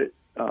about it.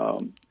 I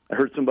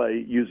heard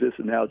somebody use this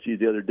analogy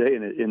the other day,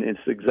 and it's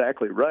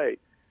exactly right.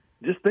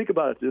 Just think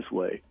about it this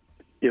way: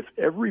 if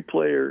every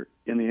player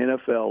in the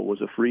NFL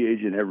was a free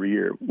agent every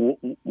year,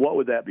 what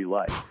would that be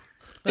like?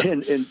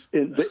 and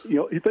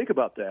you think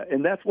about that,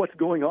 and that's what's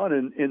going on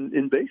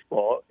in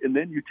baseball. And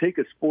then you take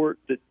a sport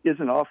that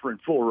isn't offering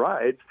full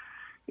rides,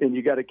 and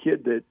you got a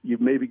kid that you've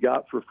maybe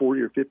got for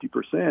 40 or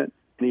 50%, and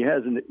he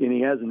has an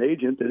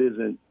agent that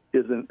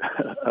isn't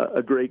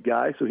a great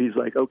guy. So he's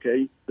like,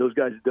 okay, those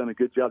guys have done a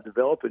good job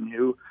developing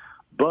you,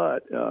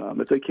 but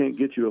if they can't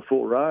get you a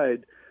full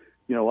ride,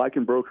 I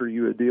can broker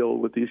you a deal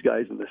with these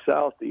guys in the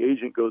South. The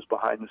agent goes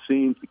behind the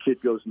scenes. The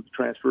kid goes in the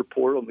transfer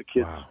portal, and the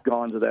kid's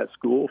gone to that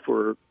school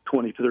for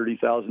 $20,000 to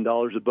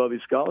 $30,000 above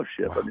his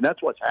scholarship. Wow. I mean,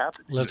 that's what's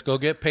happening. Let's go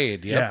get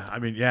paid. Yep. Yeah, I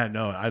mean,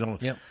 no, I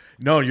don't. Yep.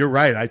 No, you're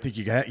right. I think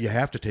you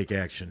have to take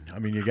action. I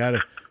mean, you got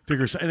to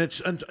figure. And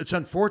it's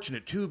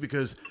unfortunate too,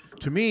 because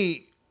to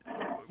me,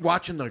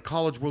 watching the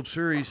College World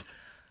Series,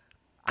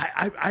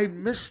 I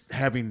miss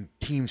having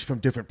teams from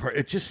different parts.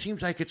 It just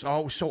seems like it's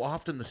always so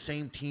often the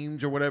same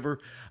teams or whatever.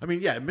 I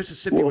mean,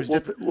 Mississippi was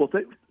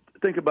different.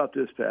 Think about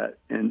this, Pat,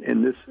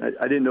 and this.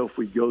 I didn't know if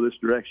we'd go this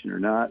direction or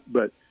not,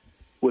 but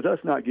with us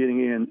not getting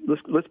in,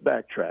 let's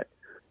backtrack,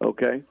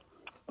 okay?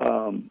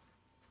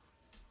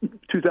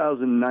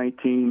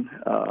 2019,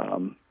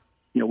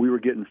 we were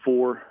getting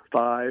 4,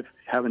 5,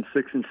 having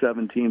 6 and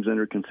 7 teams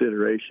under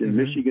consideration. Mm-hmm.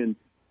 Michigan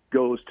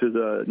goes to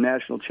the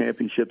national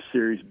championship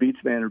series, beats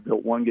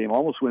Vanderbilt one game,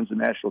 almost wins the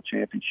national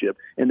championship,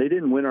 and they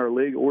didn't win our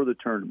league or the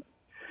tournament.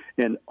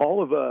 And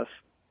all of us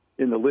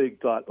in the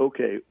league thought,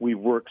 okay, we've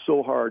worked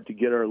so hard to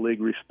get our league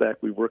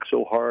respect. We've worked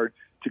so hard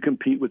to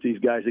compete with these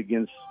guys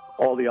against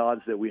all the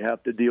odds that we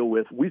have to deal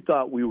with. We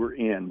thought we were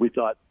in. We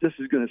thought this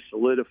is going to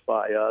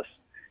solidify us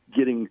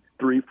getting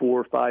 3,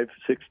 4, 5,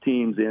 6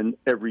 teams in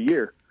every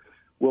year.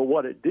 Well,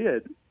 what it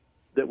did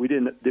that we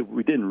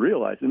didn't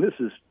realize, and this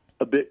is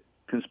a bit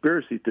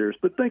conspiracy theorist,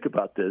 but think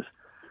about this.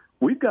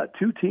 We've got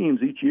 2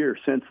 teams each year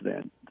since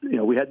then.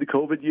 We had the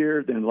COVID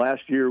year. Then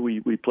last year we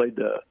played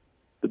the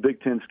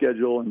Big Ten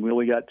schedule, and we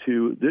only got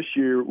 2. This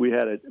year we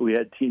had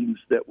teams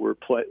that were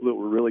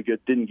really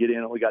good, didn't get in.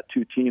 Only got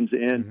 2 teams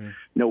in.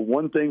 Mm-hmm.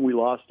 One thing, we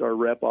lost our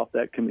rep off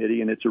that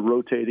committee, and it's a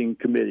rotating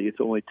committee. It's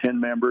only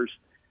 10 members,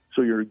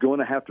 so you're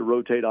going to have to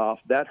rotate off.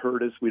 That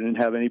hurt us. We didn't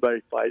have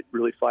anybody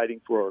really fighting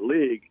for our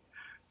league.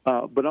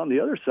 But on the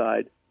other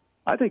side,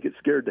 I think it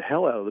scared the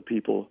hell out of the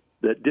people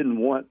that didn't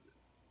want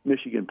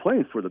Michigan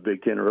playing for the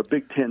Big Ten or a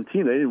Big Ten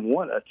team. They didn't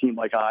want a team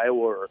like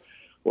Iowa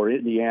or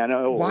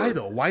Indiana. Why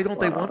though? Why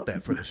don't they want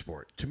that for the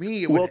sport? To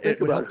me, it would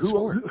help the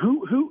sport.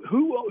 Who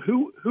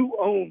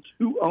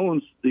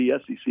owns the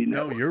SEC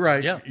network? No, you're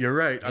right. Yeah. You're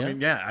right. I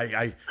mean,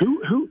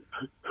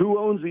 Who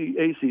owns the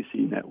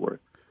ACC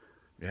network?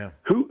 Yeah.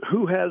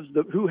 Who has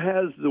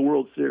the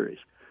World Series?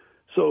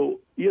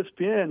 So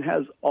ESPN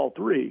has all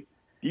 3.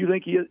 do you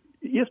think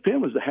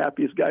ESPN was the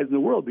happiest guys in the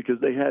world because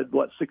they had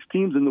 6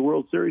 teams in the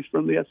World Series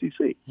from the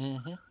SEC?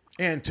 Mm-hmm.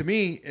 And to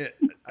me,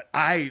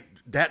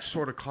 that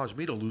sort of caused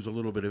me to lose a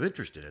little bit of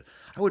interest in it.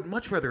 I would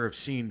much rather have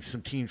seen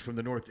some teams from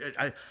the North.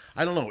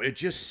 I don't know. It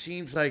just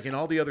seems like in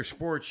all the other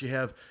sports you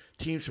have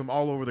teams from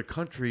all over the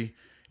country,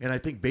 and I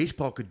think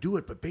baseball could do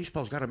it, but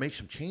baseball's got to make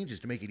some changes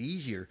to make it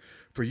easier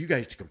for you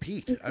guys to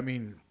compete. I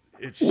mean,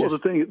 it's the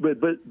thing,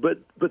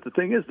 but the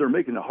thing is, they're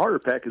making it harder,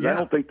 Pat, because I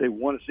don't think they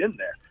want us in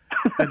there.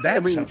 And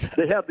that's, I mean,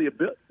 they have the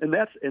ability, and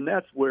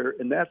that's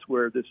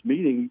where this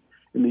meeting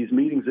and these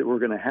meetings that we're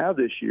going to have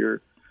this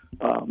year.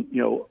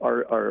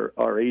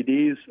 Our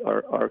ADs,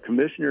 our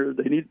commissioner,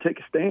 they need to take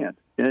a stand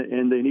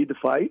and they need to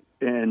fight.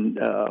 And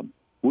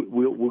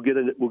we'll get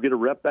a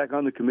rep back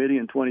on the committee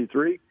in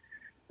 23,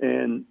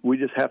 and we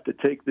just have to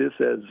take this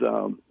as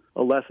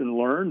a lesson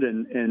learned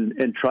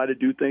and try to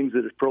do things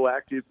that is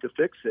proactive to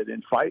fix it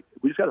and fight.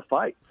 We just got to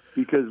fight,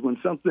 because when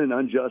something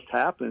unjust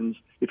happens,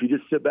 if you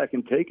just sit back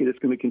and take it, it's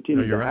going to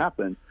continue to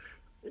happen.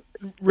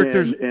 Rick,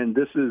 and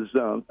this is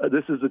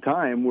the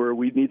time where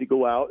we need to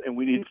go out and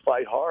we need to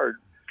fight hard.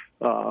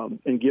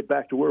 And get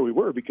back to where we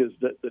were, because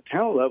the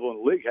talent level in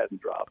the league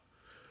hasn't dropped.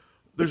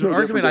 There's an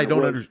argument I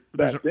don't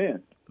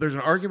understand. There's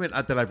an argument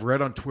that I've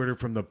read on Twitter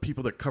from the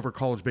people that cover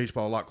college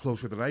baseball a lot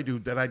closer than I do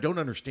that I don't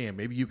understand.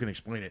 Maybe you can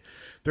explain it.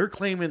 They're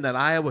claiming that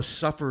Iowa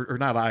suffered, or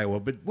not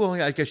Iowa, but, well,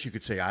 I guess you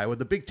could say Iowa.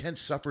 The Big Ten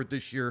suffered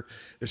this year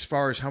as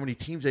far as how many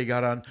teams they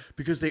got on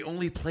because they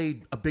only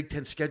played a Big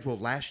Ten schedule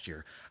last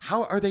year.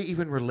 How are they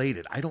even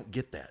related? I don't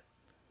get that.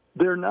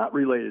 They're not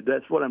related.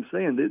 That's what I'm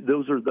saying.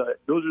 Those are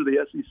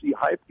the SEC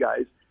hype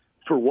guys.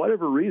 For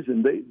whatever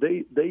reason,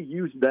 they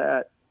use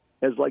that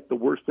as like the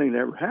worst thing that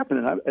ever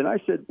happened. And I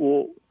said,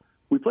 well,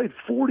 we played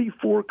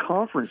 44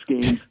 conference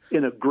games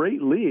in a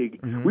great league.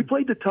 Mm-hmm. We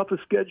played the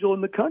toughest schedule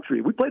in the country.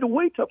 We played a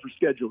way tougher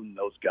schedule than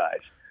those guys.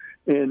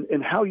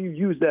 And how you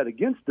use that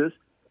against us,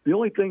 the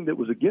only thing that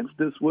was against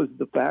us was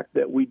the fact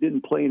that we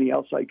didn't play any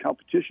outside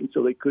competition,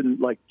 so they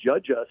couldn't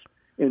judge us,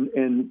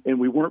 and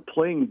we weren't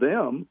playing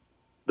them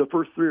the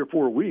first 3 or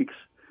 4 weeks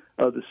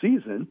of the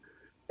season,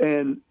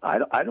 and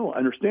I don't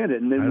understand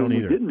it. And then when we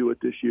didn't do it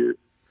this year,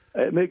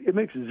 it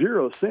makes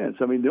zero sense.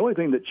 I mean, the only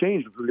thing that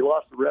changed was we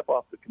lost the rep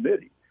off the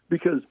committee,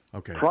 because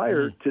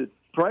prior to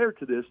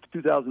this,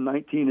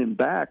 2019 and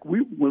back,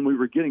 when we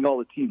were getting all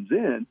the teams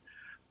in,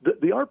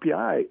 the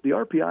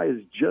RPI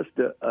is just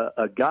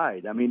a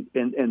guide. I mean,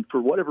 and for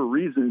whatever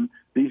reason,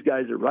 these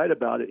guys are right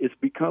about it. It's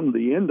become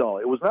the end all.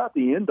 It was not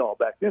the end all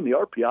back then. The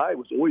RPI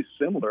was always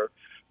similar,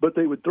 but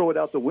they would throw it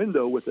out the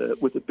window with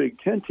a Big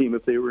Ten team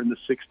if they were in the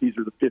 60s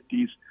or the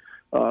 50s.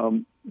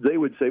 They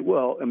would say,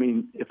 well, I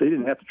mean, if they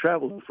didn't have to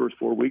travel the first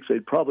 4 weeks,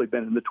 they'd probably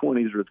been in the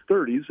 20s or the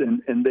 30s,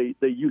 and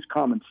they use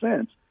common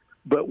sense.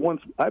 But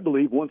once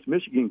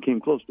Michigan came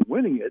close to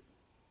winning it,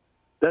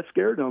 that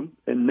scared them,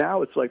 and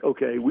now it's like,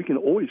 okay, we can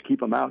always keep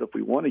them out if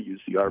we want to use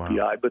the RPI.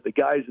 Wow. But the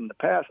guys in the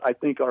past, I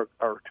think our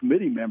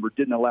committee member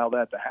didn't allow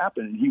that to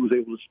happen, and he was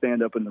able to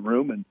stand up in the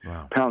room and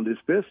pound his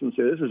fist and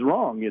say, this is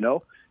wrong,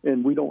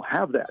 and we don't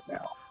have that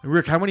now.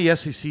 Rick, how many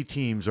SEC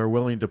teams are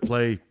willing to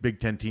play Big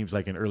Ten teams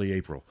like in early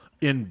April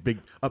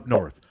up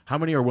north? How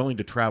many are willing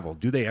to travel?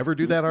 Do they ever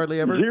do that, hardly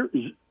ever?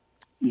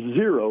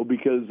 Zero,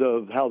 because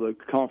of how the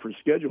conference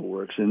schedule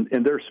works, and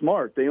they're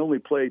smart. They only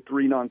play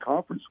 3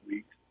 non-conference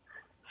weeks.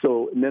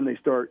 So, and then they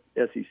start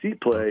SEC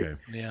play,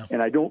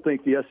 and I don't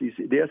think the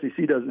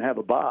SEC doesn't have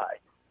a bye,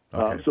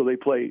 so they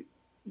play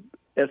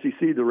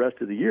SEC the rest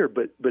of the year.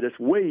 But it's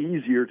way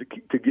easier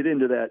to get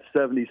into that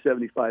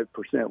 70-75%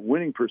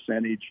 winning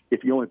percentage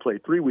if you only play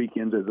 3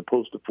 weekends as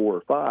opposed to 4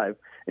 or 5.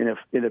 And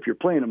if you're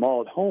playing them all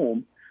at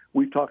home,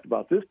 we've talked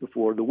about this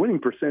before. The winning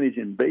percentage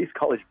in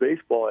college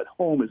baseball at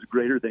home is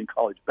greater than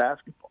college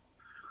basketball.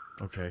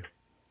 Okay.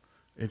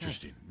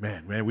 Interesting,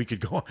 man. We could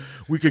go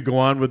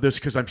on with this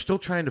because I'm still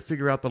trying to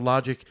figure out the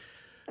logic.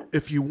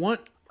 If you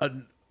want a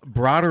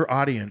broader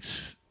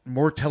audience,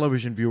 more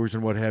television viewers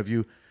and what have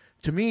you,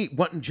 to me,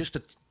 wanting just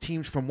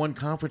teams from one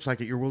conference like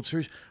at your World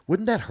Series,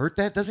 wouldn't that hurt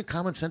that? Doesn't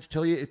common sense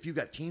tell you if you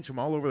got teams from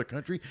all over the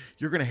country,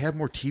 you're going to have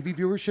more TV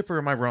viewership, or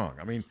am I wrong?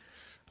 I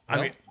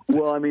think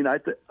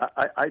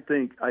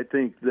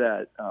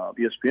that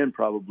ESPN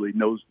probably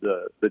knows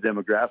the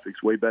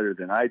demographics way better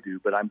than I do,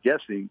 but I'm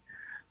guessing,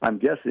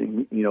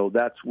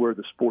 that's where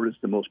the sport is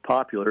the most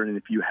popular. And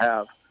if you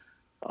have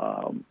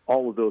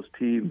all of those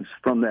teams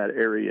from that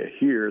area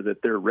here,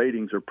 that their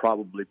ratings are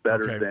probably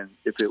better than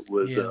if it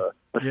was a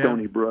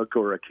Stony Brook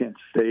or a Kent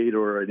State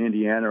or an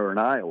Indiana or an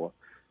Iowa.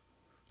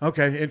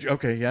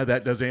 Okay, yeah,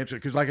 that does answer it.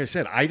 Because like I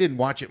said, I didn't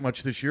watch it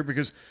much this year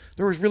because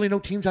there was really no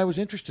teams I was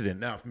interested in.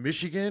 Now, if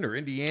Michigan or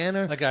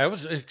Indiana... I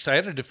was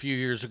excited a few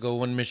years ago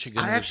when Michigan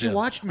I actually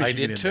watched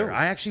Michigan. I did, too.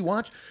 I actually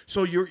watched...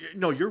 So you're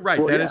right.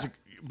 Well,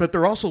 but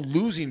they're also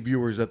losing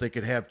viewers that they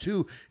could have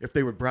too if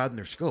they would broaden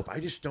their scope. I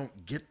just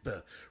don't get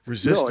the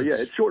resistance. No, yeah,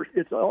 it's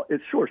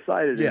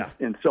short-sighted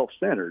and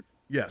self-centered.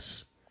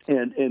 Yes,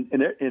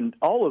 and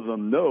all of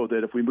them know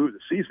that if we move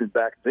the season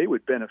back, they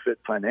would benefit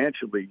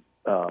financially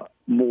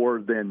more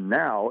than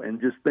now.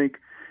 And just think,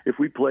 if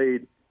we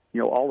played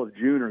all of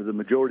June or the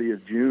majority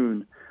of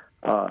June,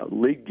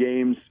 league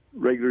games,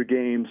 regular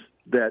games,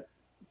 that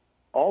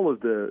all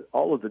of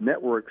the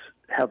networks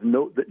have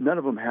none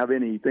of them have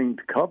anything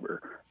to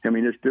cover. I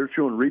mean, they're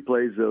showing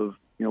replays of,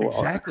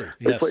 exactly.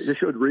 They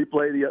showed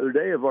replay the other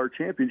day of our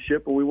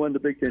championship when we won the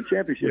Big Ten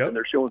championship, and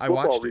they're showing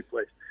football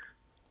replays.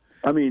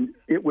 I mean,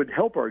 it would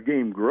help our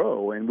game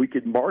grow, and we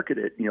could market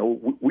it.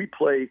 We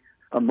play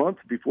a month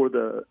before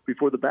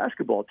the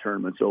basketball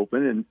tournaments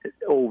open and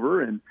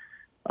over, and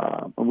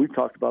we've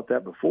talked about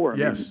that before. I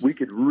mean, we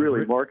could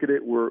really market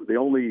it. We're the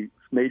only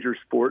major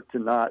sport to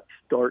not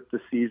start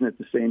the season at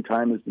the same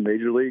time as the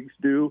major leagues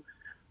do.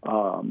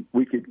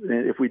 We could,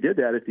 if we did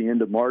that at the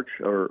end of March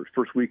or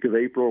first week of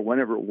April or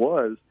whenever it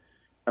was,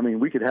 I mean,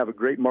 we could have a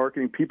great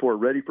marketing. People are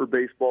ready for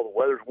baseball. The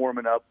weather's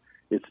warming up.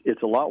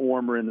 It's a lot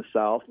warmer in the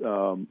South.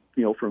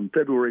 From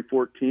February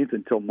 14th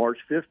until March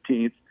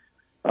 15th,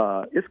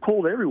 it's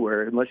cold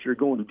everywhere unless you're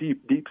going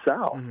deep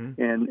south,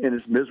 and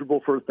it's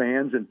miserable for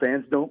fans, and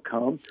fans don't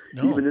come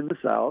even in the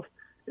South,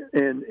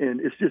 and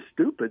it's just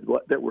stupid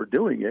that we're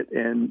doing it.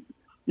 And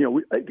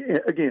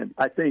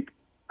I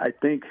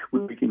think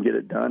we can get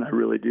it done. I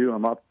really do.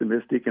 I'm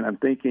optimistic, and I'm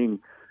thinking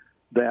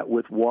that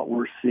with what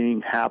we're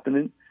seeing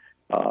happening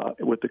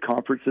with the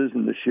conferences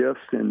and the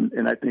shifts,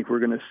 and I think we're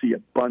going to see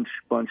a bunch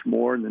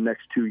more in the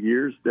next 2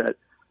 years,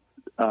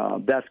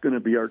 that's going to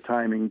be our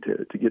timing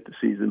to get the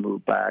season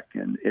moved back.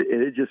 And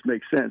it just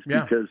makes sense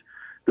because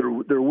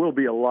there will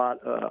be a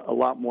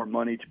lot more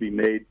money to be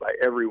made by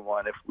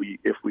everyone if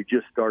we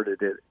just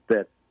started it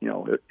at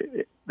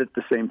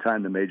the same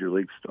time the major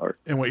leagues start.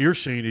 And what you're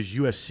saying is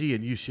USC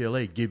and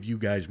UCLA give you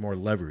guys more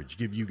leverage,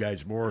 give you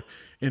guys more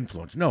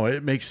influence. No,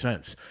 it makes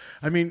sense.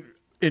 I mean,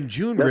 in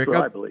June, that's Rick,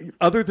 what I believe.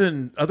 Other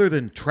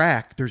than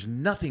track, there's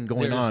nothing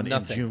going on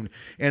in June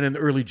and in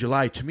early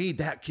July. To me,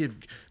 that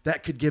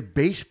could give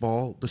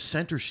baseball the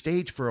center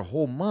stage for a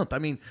whole month. I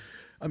mean,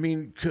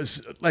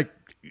 because like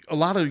a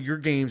lot of your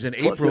games in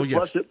April,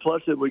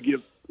 plus it would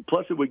give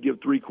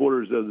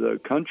 3/4 of the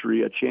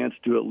country a chance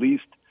to at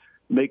least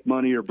make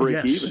money or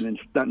break even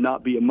and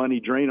not be a money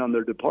drain on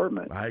their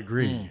department. I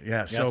agree.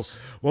 So,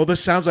 well,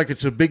 this sounds like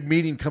it's a big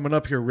meeting coming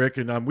up here, Rick,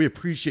 and we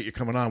appreciate you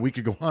coming on. We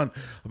could go on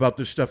about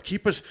this stuff.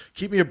 Keep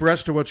me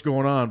abreast of what's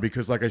going on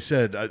because, like I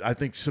said, I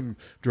think some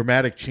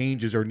dramatic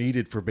changes are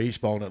needed for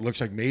baseball, and it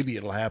looks like maybe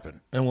it'll happen.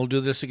 And we'll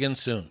do this again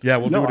soon. Yeah,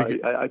 we'll do it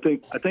again. I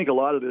think a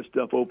lot of this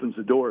stuff opens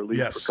the door, at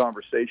least for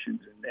conversations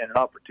and an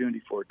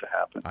opportunity for it to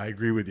happen. I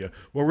agree with you.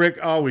 Well, Rick,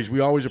 we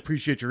always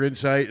appreciate your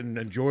insight and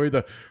enjoy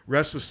the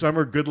rest of the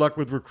summer. Good luck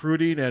with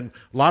recruiting and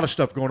a lot of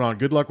stuff going on.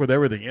 Good luck with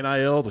everything.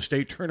 NIL, the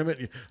state tournament,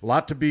 a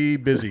lot to be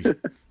busy.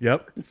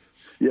 Yep.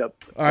 All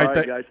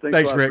right, guys.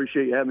 Thanks, Rick.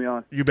 Appreciate you having me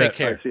on. You bet. Take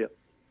care. All right, see ya.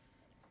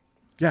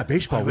 Yeah,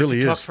 baseball really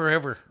is. Talk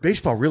forever.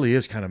 Baseball really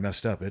is kind of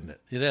messed up, isn't it?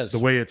 It is. The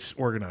way it's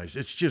organized.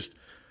 It's just,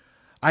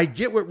 I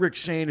get what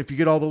Rick's saying. If you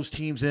get all those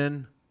teams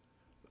in,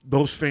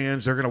 those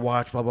fans, they're going to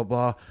watch, blah, blah,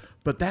 blah.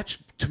 But that's,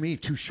 to me,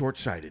 too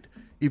short-sighted.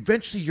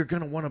 Eventually, you're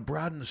going to want to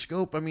broaden the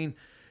scope. I mean,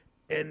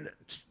 and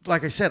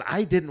like I said,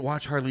 I didn't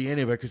watch hardly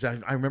any of it because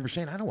I remember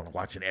saying, I don't want to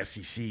watch an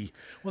SEC.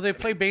 Well, they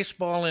play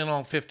baseball in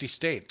all 50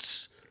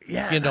 states.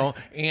 Yeah.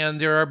 And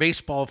there are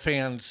baseball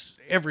fans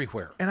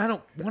everywhere. And I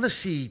don't want to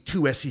see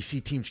two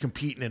SEC teams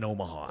competing in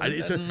Omaha.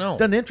 It no.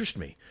 doesn't interest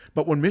me.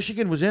 But when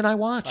Michigan was in, I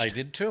watched. I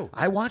did too.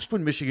 I watched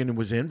when Michigan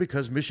was in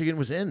because Michigan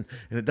was in,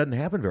 and it doesn't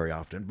happen very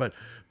often. But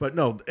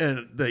no,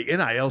 and the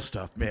NIL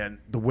stuff, man,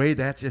 the way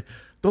that's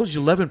those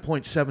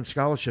 11.7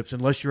 scholarships,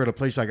 unless you're at a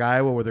place like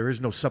Iowa where there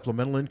is no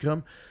supplemental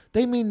income,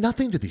 they mean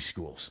nothing to these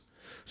schools.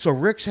 So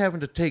Rick's having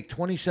to take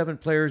 27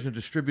 players and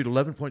distribute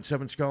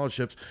 11.7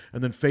 scholarships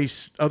and then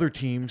face other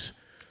teams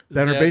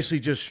that are basically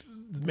just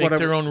make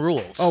their own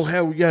rules. Oh,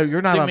 hell yeah,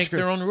 you're not they on make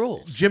their own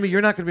rules. Jimmy,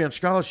 you're not going to be on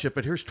scholarship,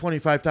 but here's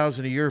 $25,000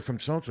 a year from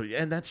so-and-so.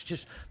 And that's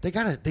just, they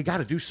got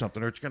to do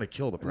something or it's going to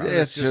kill the product.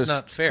 It's just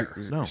not fair.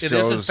 No. It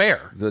isn't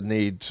fair. The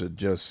need to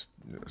just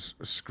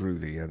screw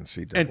the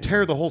NCAA. And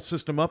tear the whole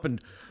system up.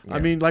 And, I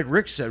mean, like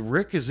Rick said,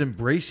 Rick is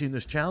embracing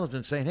this challenge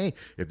and saying, hey,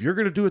 if you're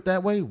going to do it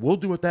that way, we'll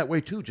do it that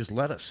way too. Just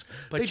let us.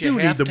 But they you do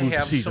have need to to move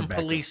have the season some back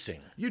policing.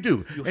 Up. You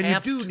do. You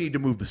do need to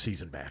move the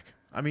season back.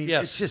 I mean,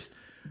 it's just...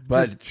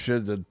 But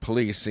should the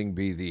policing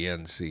be the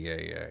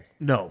NCAA?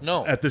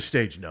 No. At this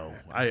stage, no.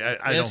 I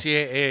don't.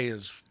 NCAA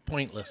is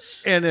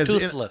pointless. And as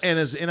toothless. And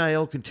as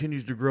NIL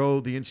continues to grow,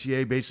 the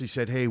NCAA basically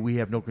said, hey, we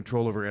have no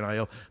control over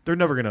NIL. They're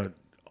never going to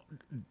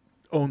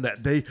own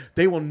that.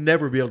 They will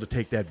never be able to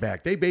take that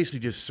back. They basically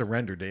just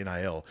surrendered to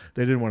NIL.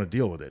 They didn't want to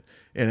deal with it.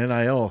 And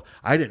NIL,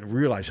 I didn't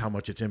realize how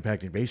much it's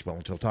impacting baseball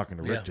until talking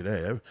to Rick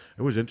today.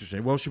 It was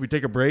interesting. Well, should we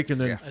take a break and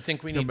then? I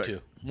think we need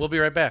to. We'll be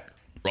right back.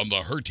 From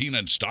the Hertine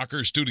and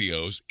Stalker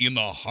Studios in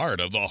the heart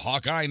of the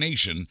Hawkeye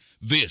Nation,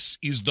 this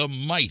is the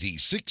mighty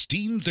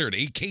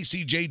 1630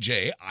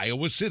 KCJJ,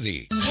 Iowa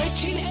City.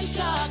 Hertine and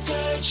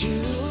Stalker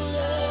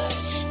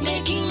Jewelers,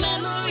 making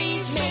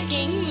memories,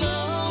 making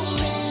moments.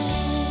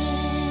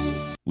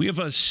 We have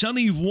a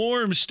sunny,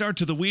 warm start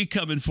to the week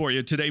coming for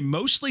you today.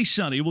 Mostly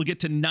sunny. We'll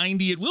get to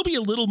 90. It will be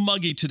a little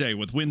muggy today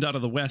with wind out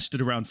of the west at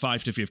around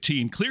 5 to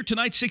 15. Clear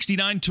tonight,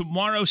 69.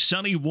 Tomorrow,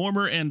 sunny,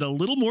 warmer, and a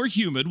little more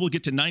humid. We'll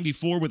get to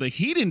 94 with a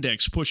heat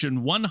index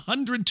pushing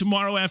 100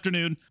 tomorrow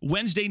afternoon.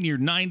 Wednesday near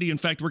 90. In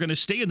fact, we're going to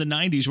stay in the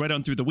 90s right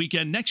on through the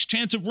weekend. Next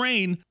chance of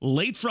rain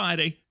late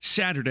Friday,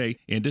 Saturday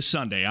into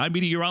Sunday. I'm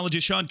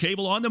meteorologist Sean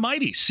Cable on the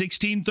mighty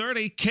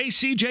 1630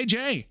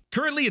 KCJJ.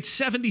 Currently it's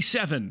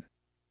 77.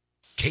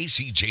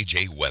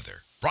 KCJJ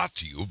weather brought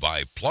to you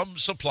by Plum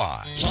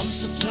Supply. Plum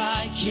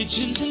Supply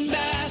kitchens and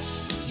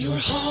baths. Your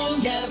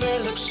home never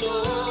looks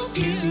so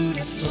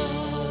beautiful.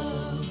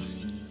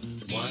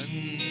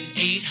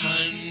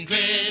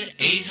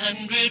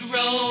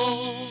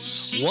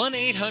 1-800-800-ROSE.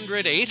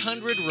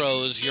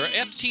 1-800-800-ROSE. Your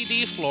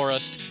FTD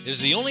florist is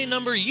the only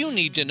number you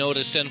need to know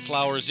to send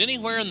flowers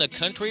anywhere in the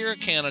country or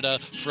Canada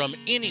from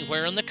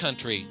anywhere in the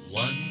country.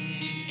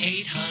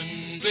 1-800-800-ROSE.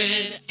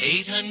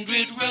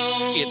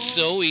 It's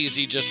so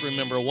easy. Just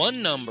remember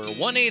one number.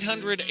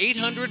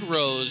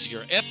 1-800-800-ROSE.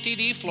 Your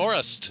FTD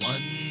florist.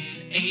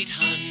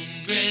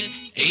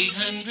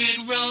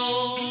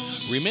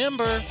 1-800-800-ROSE.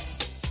 Remember,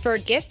 for a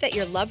gift that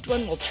your loved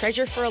one will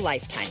treasure for a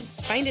lifetime,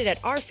 find it at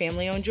our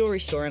family-owned jewelry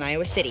store in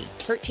Iowa City,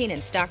 Hertine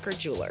and Stocker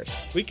Jewelers.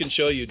 We can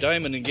show you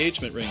diamond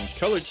engagement rings,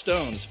 colored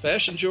stones,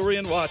 fashion jewelry,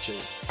 and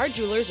watches. Our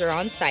jewelers are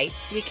on site,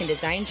 so we can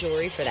design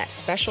jewelry for that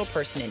special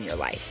person in your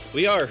life.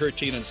 We are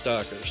Hertine and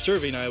Stocker,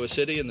 serving Iowa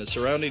City and the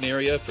surrounding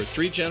area for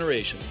 3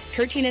 generations.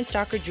 Hertine and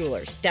Stocker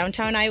Jewelers,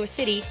 downtown Iowa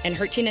City, and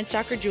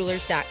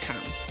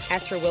HertineandStockerJewelers.com.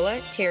 Ask for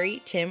Willa,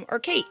 Terry, Tim, or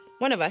Kate.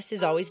 One of us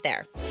is always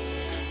there.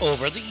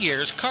 over the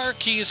years, car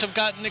keys have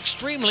gotten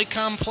extremely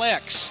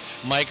complex.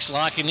 Mike's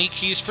Lock and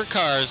E-Keys for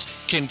Cars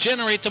can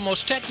generate the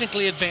most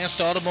technically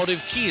advanced automotive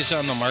keys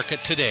on the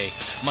market today.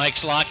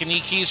 Mike's Lock and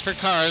E-Keys for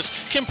Cars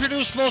can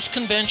produce most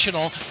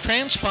conventional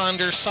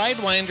transponder,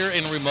 sidewinder,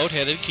 and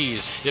remote-headed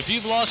keys. If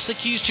you've lost the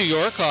keys to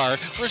your car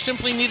or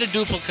simply need a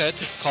duplicate,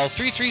 call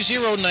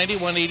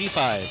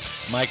 330-9185.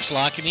 Mike's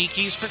Lock and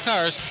E-Keys for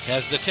Cars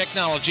has the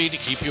technology to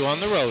keep you on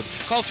the road.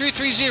 Call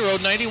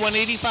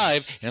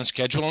 330-9185 and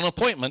schedule an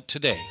appointment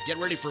today. Get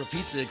ready for a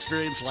pizza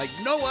experience like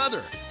no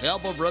other.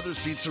 Falbo Brothers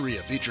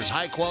Pizzeria features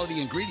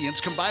high-quality ingredients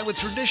combined with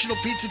traditional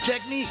pizza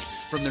technique.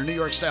 From their New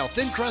York-style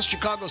thin crust,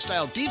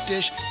 Chicago-style deep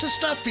dish, to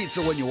stuffed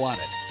pizza when you want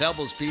it.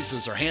 Falbo's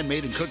pizzas are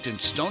handmade and cooked in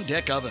stone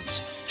deck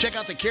ovens. Check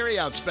out the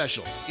carry-out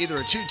special. Either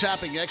a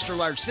 2-topping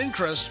extra-large thin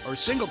crust or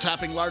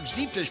single-topping large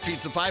deep dish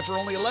pizza pie for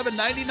only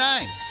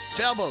 $11.99.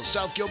 Falbo's,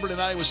 South Gilbert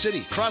and Iowa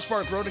City, Cross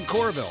Park Road in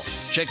Coralville.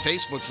 Check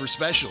Facebook for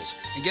specials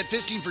and get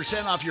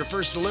 15% off your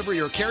first delivery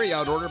or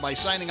carry-out order by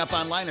signing up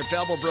online at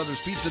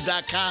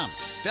FalboBrothersPizza.com.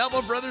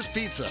 Falbo Brothers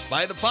Pizza.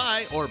 Buy the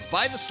pie or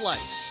buy the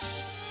slice.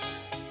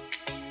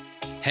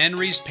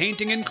 Henry's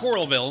Painting in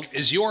Coralville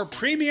is your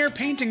premier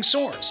painting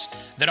source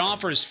that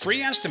offers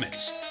free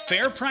estimates,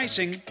 fair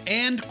pricing,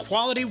 and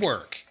quality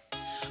work.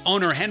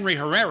 Owner Henry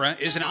Herrera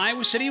is an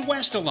Iowa City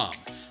West alum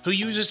who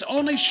uses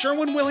only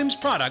Sherwin-Williams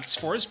products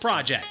for his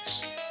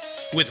projects.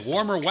 With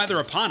warmer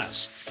weather upon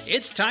us,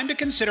 it's time to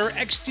consider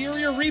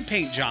exterior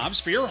repaint jobs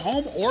for your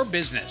home or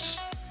business.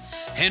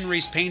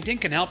 Henry's Painting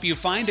can help you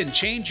find and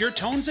change your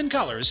tones and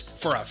colors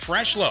for a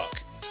fresh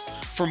look.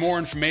 For more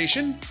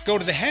information, go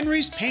to the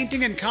Henry's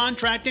Painting and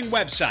Contracting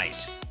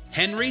website,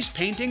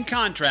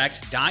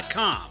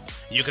 henryspaintingcontract.com.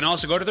 You can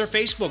also go to their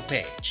Facebook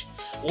page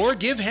or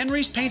give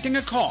Henry's Painting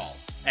a call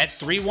at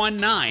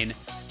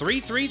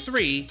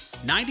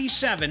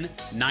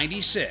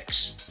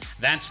 319-333-9796.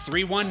 That's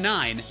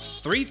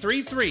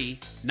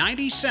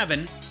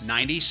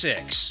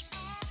 319-333-9796.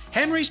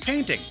 Henry's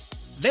Painting.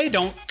 They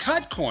don't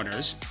cut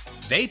corners,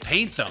 they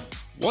paint them.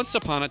 Once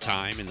upon a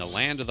time, in the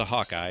land of the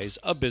Hawkeyes,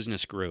 a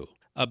business grew.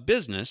 A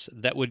business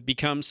that would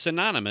become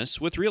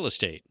synonymous with real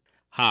estate.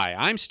 Hi,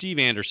 I'm Steve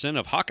Anderson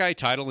of Hawkeye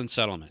Title and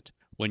Settlement.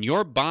 When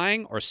you're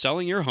buying or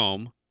selling your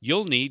home,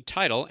 you'll need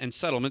title and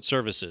settlement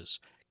services.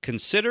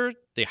 Consider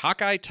the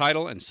Hawkeye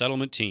Title and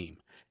Settlement team.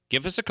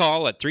 Give us a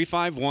call at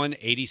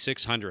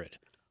 351-8600.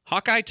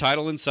 Hawkeye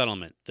Title and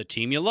Settlement, the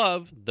team you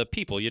love, the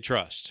people you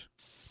trust.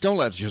 Don't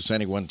let just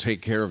anyone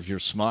take care of your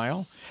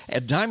smile.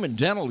 At Diamond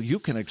Dental, you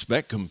can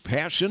expect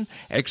compassion,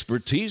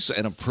 expertise,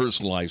 and a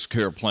personalized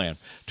care plan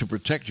to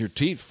protect your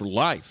teeth for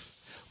life.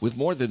 With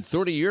more than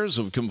 30 years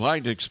of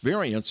combined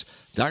experience,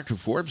 Dr.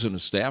 Forbes and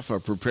his staff are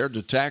prepared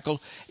to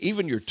tackle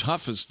even your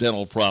toughest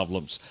dental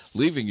problems,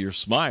 leaving your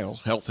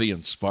smile healthy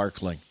and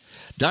sparkling.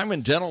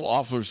 Diamond Dental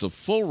offers a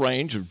full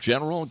range of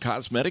general and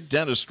cosmetic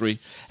dentistry,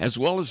 as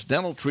well as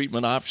dental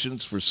treatment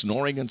options for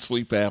snoring and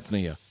sleep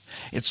apnea.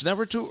 It's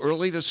never too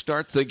early to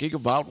start thinking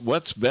about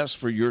what's best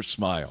for your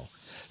smile.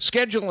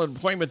 Schedule an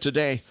appointment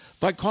today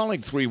by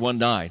calling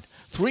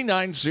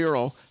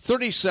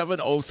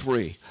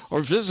 319-390-3703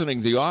 or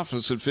visiting the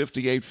office at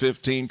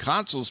 5815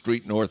 Consul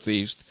Street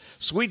Northeast,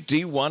 Suite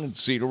D1 in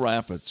Cedar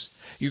Rapids.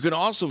 You can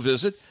also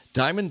visit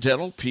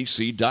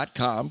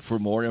DiamondDentalPC.com for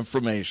more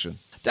information.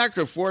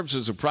 Dr. Forbes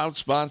is a proud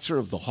sponsor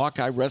of the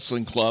Hawkeye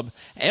Wrestling Club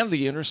and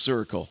the Inner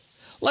Circle.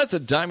 Let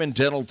the Diamond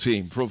Dental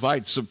team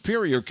provide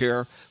superior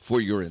care for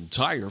your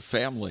entire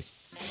family.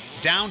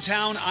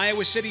 Downtown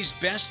Iowa City's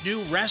best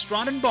new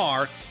restaurant and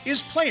bar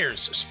is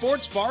Players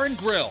Sports Bar and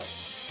Grill.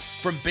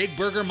 From Big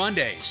Burger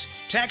Mondays,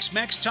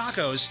 Tex-Mex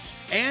tacos,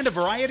 and a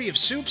variety of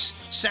soups,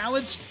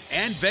 salads,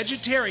 and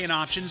vegetarian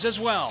options as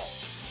well.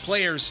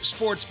 Players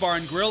Sports Bar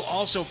and Grill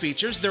also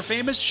features their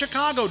famous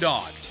Chicago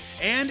dog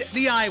and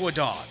the Iowa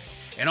dog,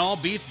 an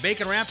all-beef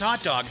bacon-wrapped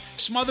hot dog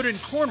smothered in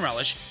corn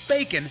relish,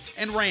 bacon,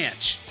 and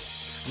ranch.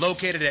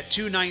 Located at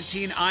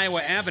 219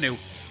 Iowa Avenue,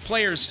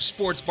 Players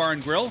Sports Bar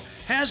and Grill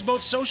has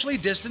both socially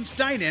distanced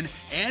dine-in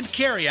and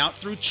carry-out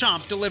through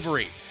Chomp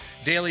delivery.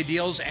 Daily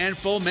deals and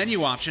full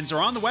menu options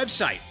are on the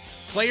website,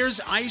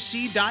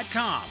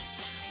 playersic.com,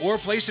 or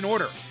place an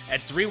order at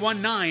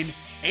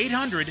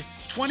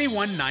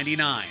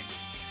 319-800-2199.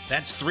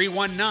 That's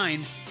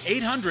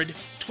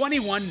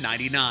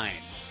 319-800-2199.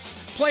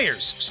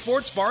 Players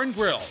Sports Bar and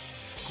Grill.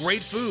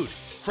 Great food,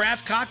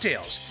 craft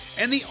cocktails,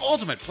 and the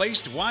ultimate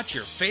place to watch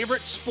your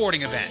favorite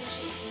sporting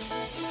event.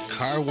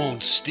 Car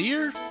won't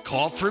steer?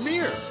 Call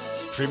Premier.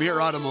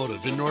 Premier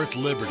Automotive in North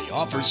Liberty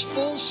offers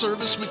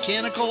full-service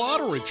mechanical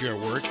auto repair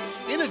work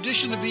in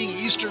addition to being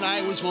Eastern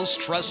Iowa's most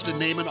trusted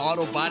name in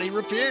auto body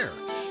repair.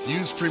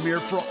 Use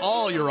Premier for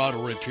all your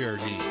auto repair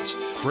needs.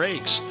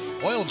 Brakes,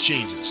 oil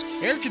changes,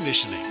 air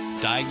conditioning,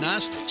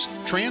 diagnostics,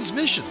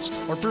 transmissions,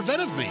 or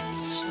preventive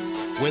maintenance.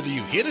 Whether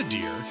you hit a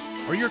deer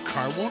or your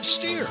car won't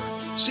steer,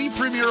 see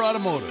Premier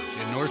Automotive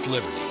in North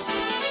Liberty.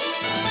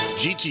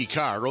 GT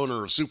Carr,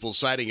 owner of Supple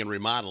Siding and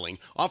Remodeling,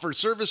 offers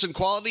service and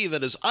quality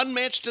that is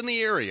unmatched in the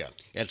area.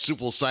 At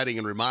Supple Siding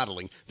and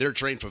Remodeling, their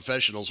trained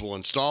professionals will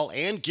install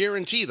and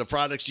guarantee the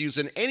products used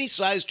in any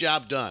size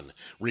job done,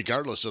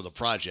 regardless of the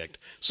project.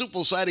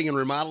 Supple Siding and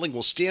Remodeling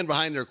will stand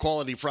behind their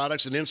quality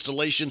products and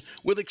installation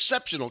with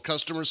exceptional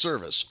customer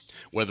service.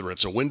 Whether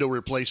it's a window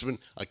replacement,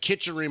 a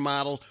kitchen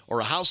remodel, or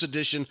a house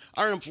addition,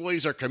 our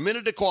employees are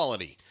committed to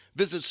quality.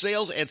 Visit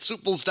sales at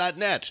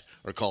supples.net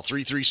or call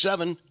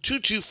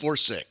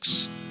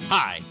 337-2246.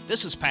 Hi,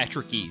 this is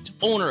Patrick Eads,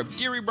 owner of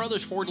Deary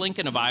Brothers Ford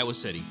Lincoln of Iowa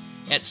City.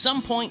 At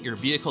some point, your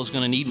vehicle is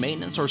going to need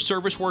maintenance or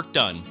service work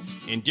done,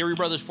 and Deary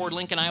Brothers Ford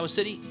Lincoln, Iowa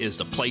City is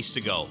the place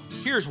to go.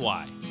 Here's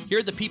why.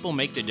 Here, the people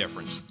make the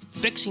difference.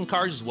 Fixing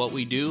cars is what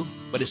we do,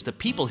 but it's the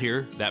people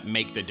here that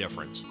make the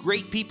difference.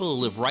 Great people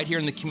who live right here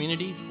in the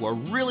community who are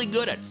really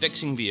good at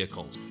fixing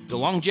vehicles. The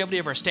longevity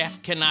of our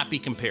staff cannot be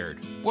compared.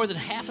 More than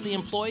half of the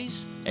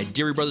employees at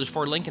Deary Brothers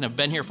Ford Lincoln have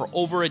been here for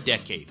over a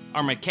decade.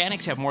 Our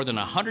mechanics have more than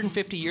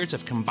 150 years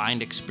of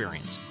combined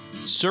experience.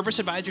 Service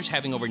advisors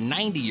having over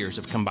 90 years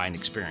of combined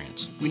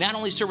experience. We not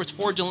only service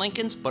Fords and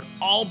Lincolns, but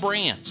all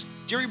brands.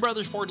 Deary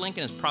Brothers Ford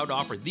Lincoln is proud to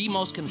offer the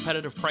most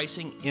competitive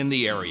pricing in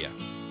the area.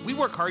 We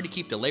work hard to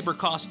keep the labor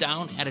costs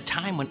down at a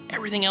time when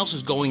everything else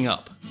is going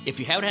up. If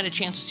you haven't had a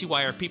chance to see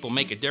why our people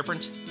make a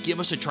difference,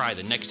 give us a try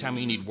the next time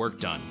you need work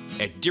done.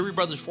 At Deary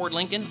Brothers Ford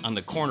Lincoln on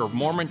the corner of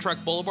Mormon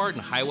Truck Boulevard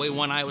and Highway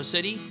 1 Iowa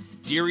City,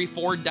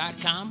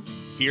 DearyFord.com,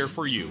 here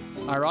for you.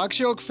 Our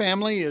Oxy Oak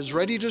family is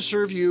ready to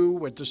serve you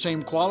with the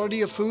same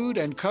quality of food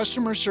and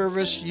customer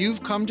service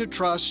you've come to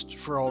trust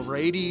for over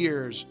 80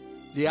 years.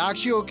 The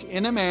Oxy Oak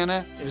in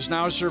Amana is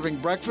now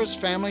serving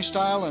breakfast, family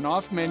style, and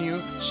off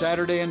menu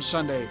Saturday and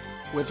Sunday,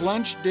 with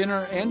lunch,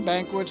 dinner, and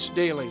banquets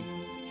daily.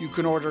 You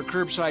can order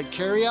curbside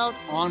carryout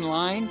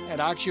online at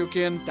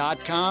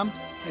oxyokin.com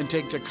and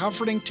take the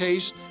comforting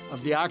taste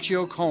of the Oxy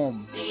Oak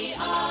home. The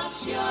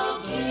Oxy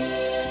Oak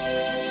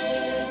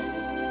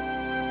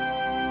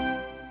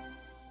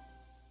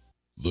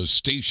The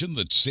station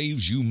that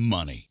saves you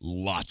money,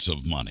 lots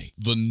of money.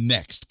 The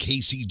next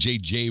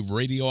KCJJ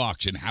radio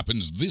auction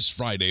happens this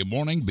Friday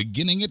morning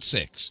beginning at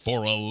 6.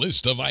 For a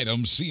list of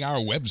items, see our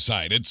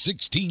website at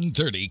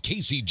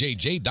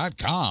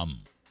 1630kcjj.com.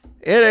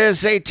 It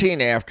is 18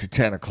 after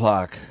 10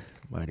 o'clock.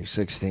 Mighty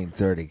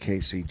 1630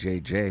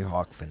 KCJJ,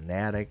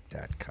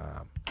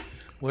 hawkfanatic.com.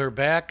 We're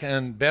back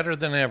and better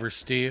than ever,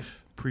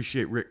 Steve.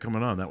 Appreciate Rick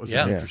coming on. That was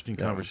an interesting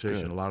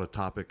conversation. A lot of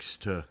topics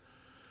to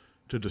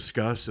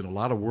discuss, and a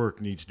lot of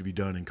work needs to be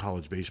done in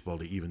college baseball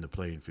to even the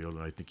playing field.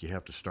 And I think you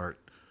have to start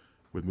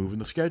with moving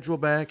the schedule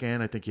back,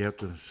 and I think you have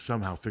to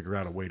somehow figure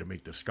out a way to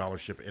make the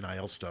scholarship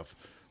NIL stuff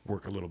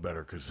work a little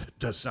better, because it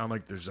does sound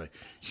like there's a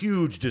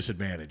huge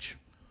disadvantage.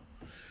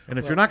 And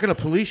if you're not going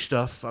to police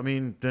stuff, I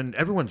mean, then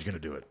everyone's going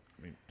to do it.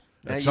 I mean,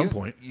 at some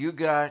point. You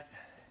got,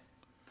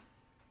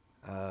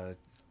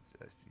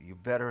 you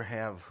better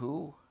have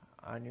who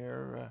on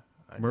your...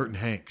 Merton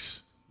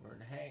Hanks.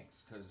 Merton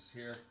Hanks, because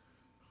here...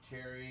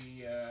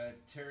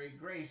 Terry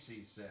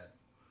Gracie said,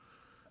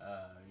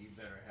 you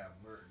better have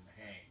Merton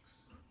Hanks.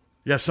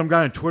 Yeah, some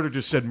guy on Twitter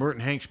just said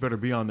Merton Hanks better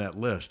be on that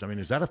list. I mean,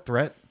 is that a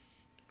threat?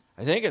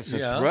 I think it's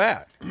a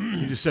threat.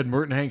 He just said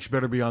Merton Hanks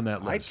better be on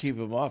that list. I'd keep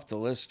him off the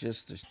list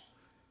just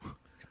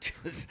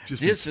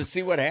to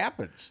see what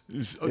happens.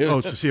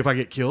 To see if I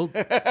get killed?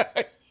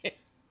 Then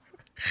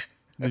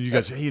you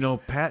guys say, hey, you know,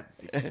 Pat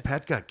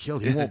got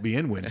killed. He won't be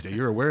in Wednesday.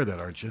 You're aware of that,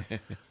 aren't you?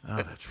 Oh,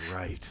 that's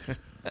right.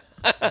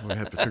 We'll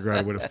have to figure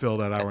out a way to fill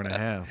that hour and a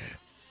half.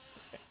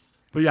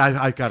 But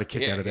yeah, I got a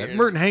kick out of that.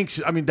 Merton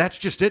Hanks, I mean, that's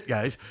just it,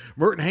 guys.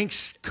 Merton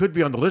Hanks could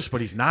be on the list, but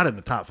he's not in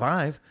the top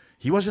 5.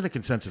 He wasn't a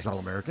consensus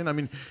All-American. I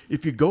mean,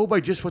 if you go by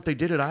just what they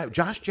did at Iowa,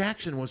 Josh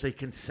Jackson was a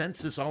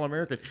consensus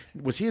All-American.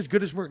 Was he as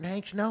good as Merton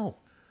Hanks? No.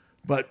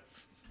 But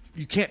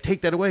you can't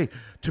take that away.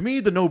 To me,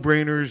 the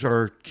no-brainers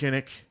are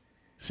Kinnick,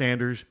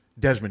 Sanders,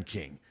 Desmond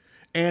King,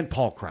 and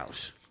Paul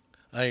Krause.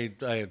 I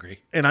agree.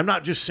 And I'm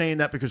not just saying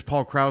that because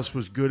Paul Krause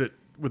was good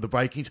with the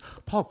Vikings.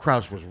 Paul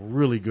Krause was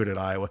really good at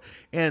Iowa.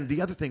 And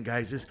the other thing,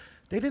 guys, is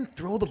they didn't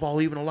throw the ball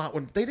even a lot.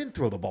 They didn't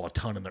throw the ball a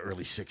ton in the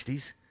early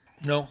 60s.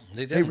 No,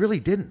 they didn't. They really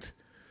didn't.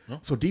 No.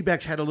 So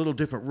D-backs had a little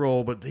different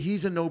role, but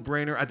he's a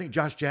no-brainer. I think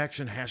Josh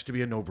Jackson has to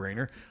be a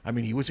no-brainer. I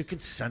mean, he was a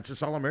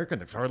consensus All-American.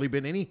 There's hardly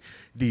been any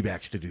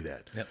D-backs to do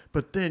that. Yep.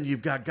 But then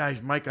you've got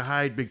guys, Micah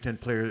Hyde, Big Ten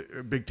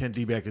player, Big Ten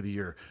D-back of the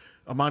year.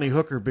 Amani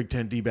Hooker, Big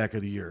Ten D-back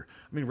of the year.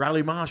 I mean,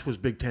 Riley Moss was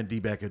Big Ten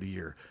D-back of the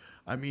year.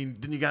 I mean,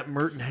 then you got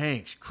Merton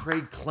Hanks,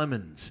 Craig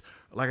Clemens.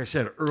 Like I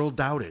said, Earl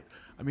Dowdett.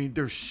 I mean,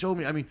 there's so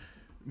many. I mean,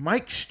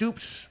 Mike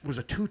Stoops was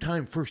a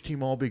 2-time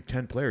first-team All-Big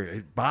Ten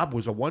player. Bob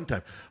was a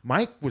 1-time.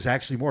 Mike was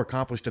actually more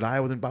accomplished at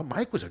Iowa than Bob.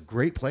 Mike was a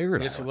great player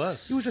at Iowa. Yes, he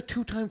was. He was a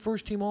 2-time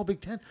first-team All-Big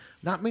Ten.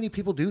 Not many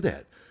people do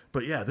that.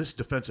 But, yeah, this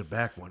defensive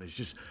back one is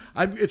just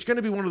it's going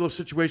to be one of those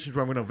situations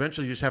where I'm going to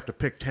eventually just have to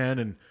pick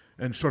 10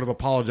 and sort of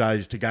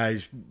apologize to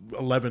guys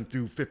 11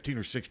 through 15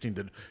 or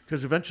 16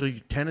 because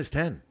eventually 10 is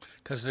 10.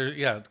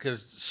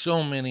 Because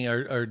so many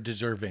are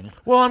deserving.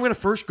 Well, I'm going to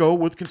first go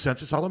with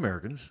consensus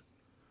All-Americans.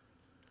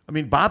 I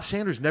mean, Bob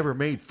Sanders never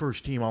made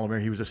first-team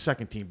All-American. He was a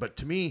second-team. But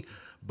to me,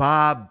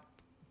 Bob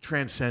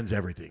transcends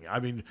everything. I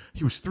mean,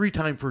 he was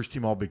 3-time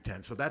first-team All-Big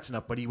Ten, so that's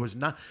enough. But he was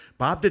not.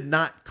 Bob did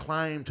not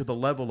climb to the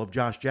level of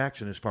Josh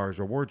Jackson as far as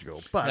awards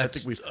go. But that's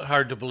I think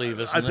hard to believe,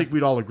 isn't it? I think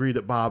we'd all agree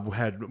that Bob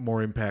had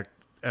more impact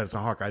as a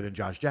Hawkeye than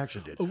Josh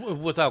Jackson did.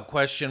 Without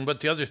question. But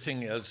the other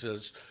thing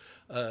is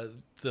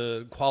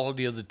the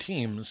quality of the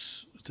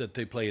teams that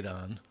they played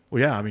on.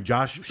 Well, yeah, I mean,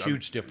 Josh...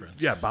 Huge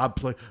difference. Yeah,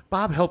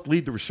 Bob helped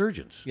lead the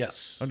resurgence.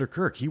 Yes. Under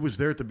Kirk. He was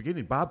there at the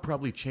beginning. Bob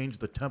probably changed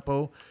the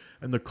tempo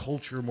and the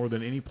culture more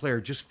than any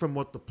player, just from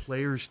what the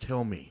players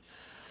tell me.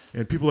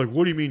 And people are like,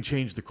 what do you mean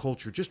change the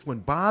culture? Just when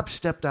Bob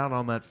stepped out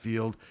on that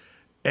field,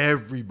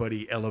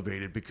 everybody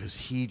elevated because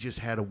he just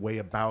had a way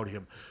about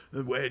him.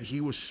 And he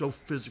was so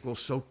physical,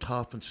 so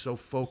tough, and so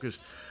focused.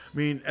 I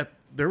mean,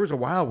 there was a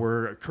while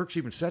where Kirk's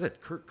even said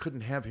it. Kirk couldn't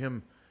have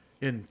him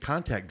in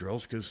contact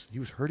drills because he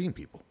was hurting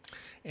people.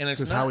 And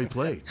it's not how he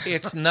played.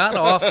 It's not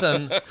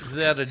often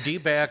that a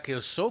D-back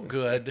is so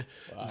good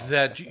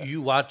that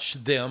you watch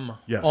them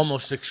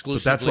almost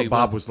exclusively. But that's what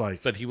Bob was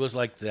like. But he was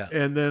like that.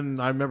 And then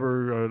I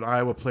remember an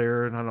Iowa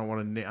player, and I don't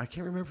want to name. I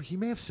can't remember. He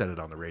may have said it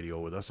on the radio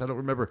with us. I don't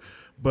remember.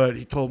 But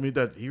he told me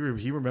that he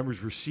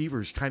remembers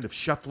receivers kind of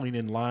shuffling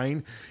in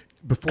line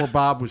before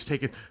Bob was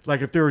taking.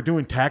 Like if they were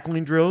doing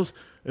tackling drills,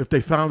 if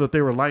they found that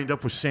they were lined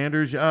up with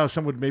Sanders,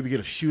 some would maybe get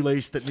a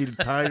shoelace that needed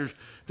tied.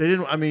 They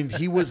didn't. I mean,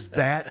 he was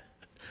that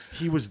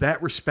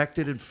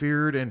respected and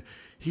feared, and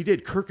he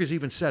did. Kirk has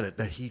even said it,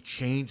 that he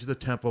changed the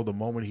tempo the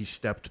moment he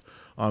stepped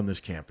on this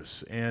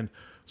campus. And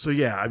so,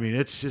 yeah, I mean,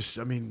 it's just,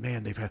 I mean,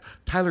 man, they've had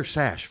Tyler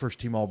Sash,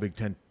 first-team All-Big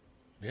Ten,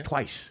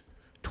 twice,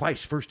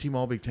 first-team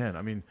All-Big Ten.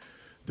 I mean,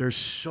 there's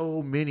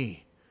so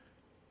many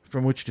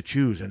from which to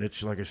choose, and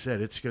it's, like I said,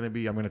 it's going to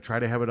be, I'm going to try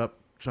to have it up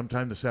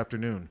sometime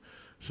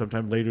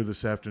later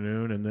this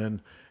afternoon, and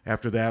then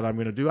after that I am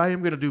going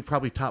to do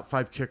probably top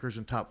 5 kickers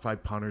and top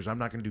 5 punters. I'm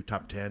not going to do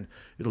top 10.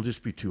 It'll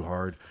just be too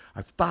hard.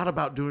 I've thought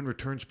about doing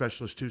return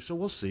specialists too, so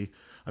we'll see.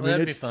 I mean,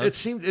 that'd be fun.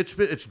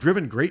 It's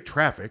driven great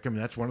traffic. I mean,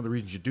 that's one of the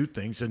reasons you do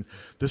things, and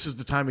this is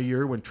the time of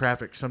year when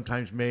traffic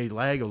sometimes may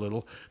lag a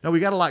little. Now we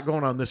got a lot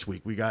going on this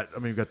week. We've got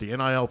the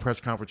NIL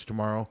press conference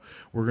tomorrow.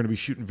 We're going to be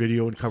shooting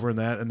video and covering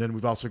that, and then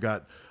we've also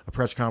got a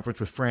press conference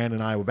with Fran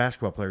and Iowa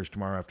basketball players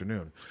tomorrow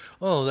afternoon.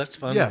 Oh, that's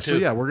fun. Yeah,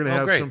 too. so we're going to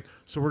have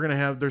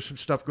great. there's some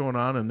stuff going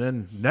on, and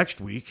then next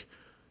week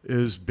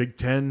is Big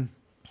Ten.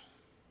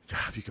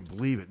 God, if you can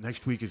believe it,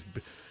 next week is,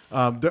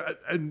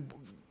 and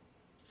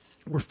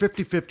we're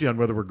 50-50 on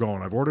whether we're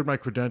going. I've ordered my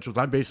credentials.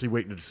 I'm basically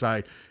waiting to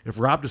decide. If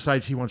Rob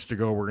decides he wants to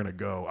go, we're going to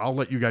go. I'll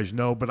let you guys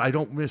know, but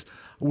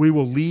we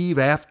will leave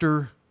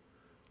after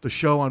the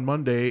show on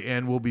Monday,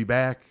 and we'll be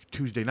back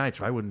Tuesday night,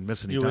 so I wouldn't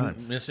miss any time. You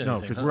wouldn't miss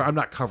anything. No, because I'm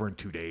not covering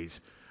 2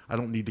 days. I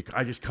don't need to.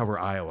 I just cover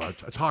Iowa.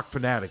 It's Hawk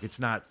Fanatic. It's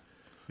not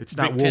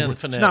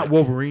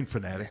Wolverine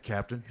Fanatic,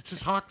 Captain. It's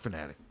just Hawk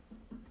Fanatic.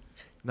 And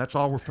that's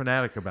all we're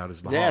fanatic about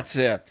is the Hawk. That's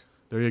it.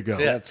 There you go.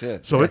 That's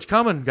it. So it's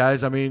coming,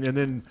 guys. I mean, and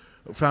then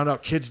found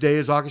out Kids Day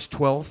is August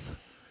 12th,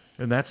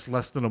 and that's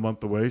less than a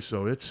month away.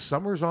 So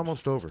summer's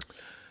almost over.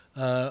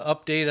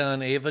 Update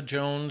on Ava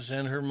Jones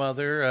and her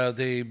mother.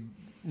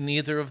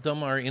 Neither of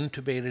them are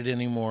intubated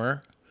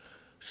anymore,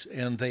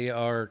 and they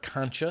are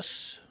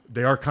conscious.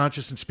 They are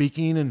conscious and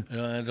speaking, and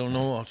I don't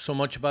know so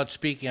much about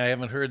speaking. I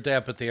haven't heard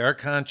that, but they are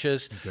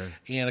conscious. Okay.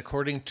 And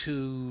according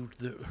to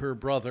her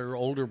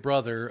older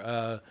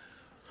brother,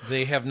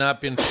 they have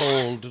not been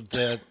told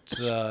that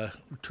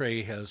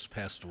Trey has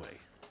passed away.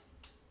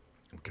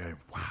 Okay.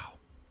 Wow.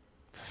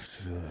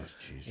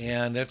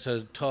 And that's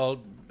a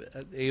tall.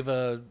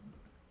 Ava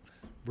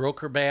broke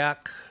her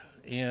back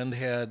and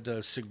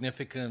had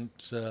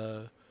significant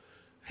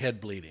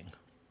head bleeding.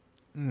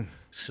 Mm.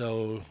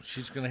 So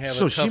she's going to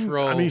have a tough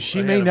road. I mean,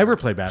 she may never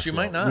play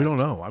basketball. She might not. We don't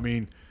know. I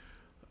mean,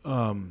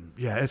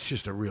 yeah, it's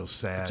just a real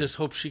sad. Just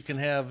hope she can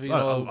have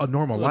a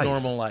normal life. A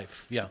normal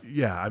life. Yeah.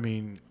 Yeah. I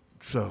mean,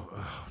 so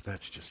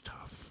that's just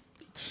tough.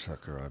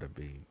 Sucker ought to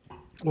be.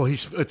 Well,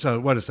 it's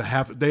a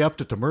half. They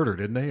upped it to murder,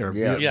 didn't they? Or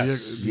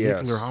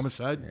vehicular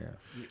homicide.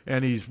 Yeah.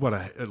 And he's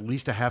at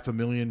least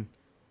 $500,000.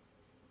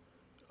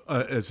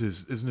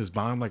 Isn't his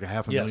bond like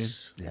 $500,000?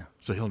 Yes. Yeah.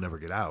 So he'll never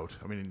get out.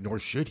 I mean, nor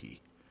should he.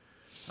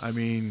 I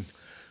mean,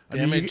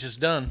 damage is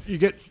done.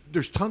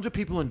 There's tons of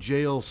people in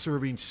jail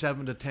serving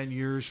 7 to 10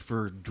 years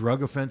for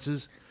drug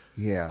offenses.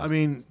 Yeah. I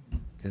mean,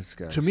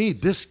 to me,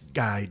 this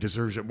guy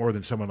deserves it more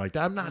than someone like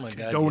that. I'm not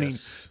condoning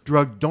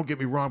drug. Don't get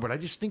me wrong, but I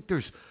just think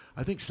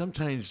I think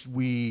sometimes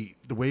the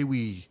way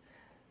we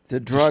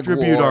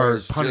distribute our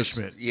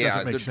punishment. The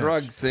sense.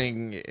 drug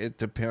thing. It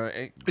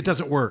depends. It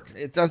doesn't work.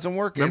 It doesn't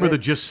work. Remember the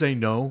Just Say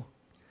No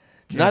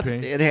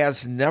campaign? It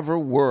has never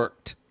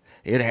worked.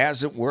 It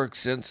hasn't worked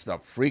since the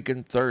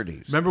freaking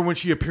 30s. Remember when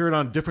she appeared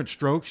on Different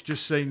Strokes,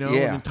 Just Say No?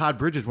 Yeah. And then Todd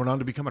Bridges went on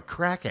to become a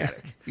crack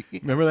addict.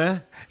 Remember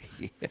that?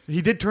 Yeah.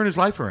 He did turn his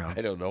life around.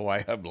 I don't know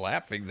why I'm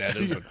laughing. That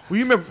isn't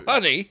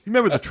funny. You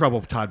remember the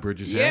trouble Todd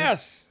Bridges had?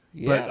 Yes.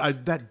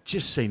 But that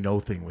Just Say No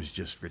thing was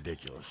just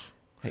ridiculous.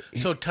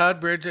 So Todd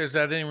Bridges, is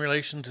that in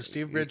relation to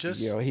Steve Bridges?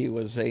 He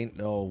was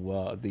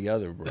the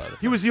other brother.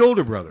 He was the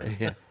older brother.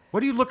 Yeah.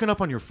 What are you looking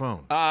up on your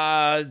phone?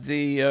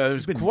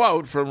 The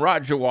quote from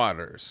Roger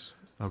Waters.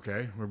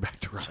 Okay, we're back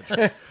to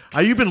Roger.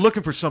 You've been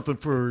looking for something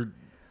for...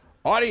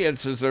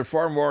 Audiences are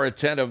far more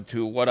attentive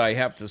to what I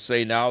have to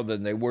say now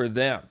than they were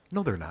then.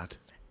 No, they're not.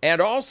 And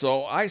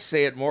also, I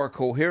say it more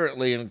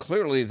coherently and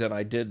clearly than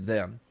I did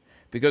then,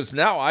 because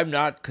now I'm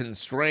not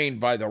constrained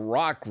by the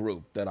rock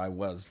group that I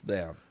was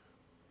then.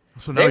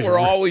 So now they were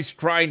always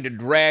trying to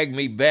drag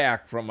me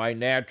back from my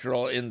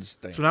natural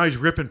instinct. So now he's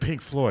ripping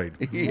Pink Floyd.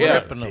 Yeah.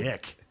 Ripping them.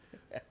 Dick.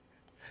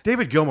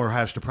 David Gilmour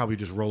has to probably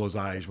just roll his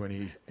eyes when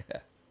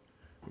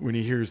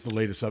he hears the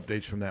latest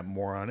updates from that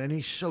moron, and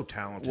he's so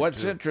talented.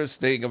 What's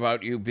interesting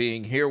about you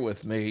being here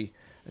with me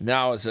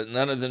now is that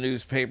none of the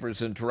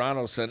newspapers in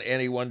Toronto sent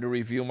anyone to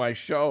review my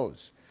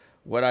shows.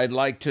 What I'd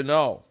like to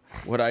know,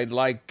 what I'd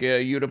like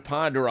you to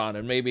ponder on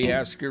and maybe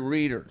ask your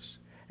readers,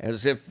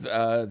 as if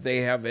they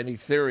have any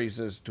theories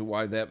as to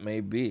why that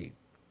may be.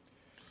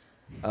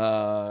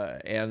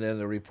 And then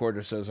the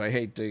reporter says, I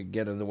hate to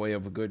get in the way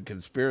of a good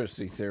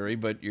conspiracy theory,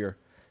 but your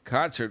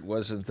concert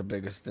wasn't the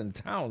biggest in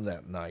town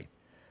that night.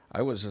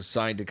 I was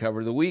assigned to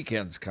cover the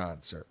weekend's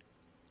concert.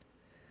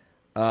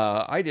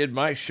 I did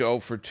my show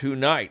for 2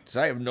 nights.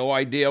 I have no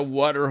idea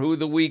what or who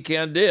the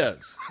weekend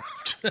is.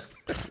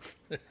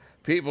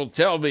 People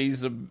tell me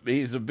he's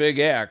a big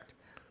act.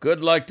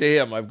 Good luck to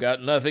him. I've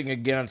got nothing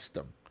against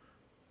him.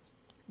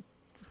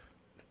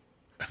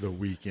 The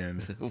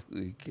Weekend. The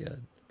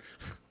Weekend.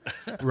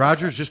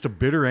 Roger's just a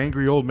bitter,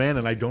 angry old man,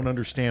 and I don't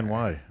understand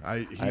why.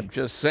 I'm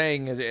just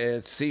saying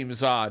it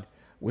seems odd.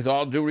 With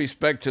all due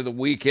respect to The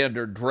Weeknd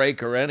or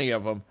Drake or any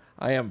of them,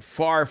 I am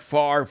far,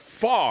 far,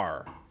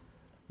 far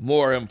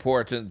more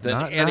important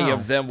than any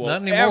of them will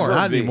ever be.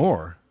 Not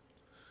anymore.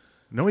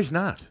 No, he's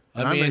not.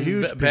 I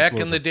mean, back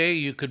in the day,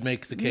 you could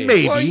make the case.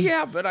 Maybe. Well,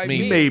 yeah, but I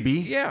mean, maybe.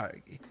 Yeah.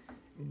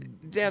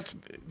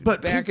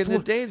 But back in the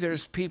day,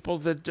 there's people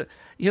that,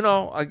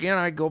 again,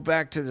 I go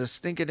back to the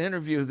stinking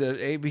interview that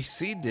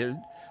ABC did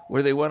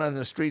where they went on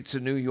the streets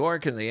of New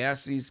York and they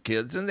asked these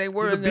kids, and they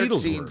were in their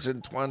teens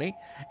and 20,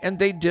 and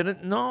they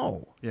didn't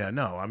know. Yeah,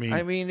 no, I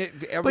mean...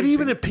 But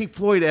even if Pink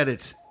Floyd at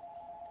its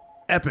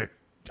epic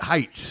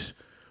heights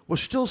was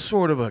still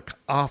sort of a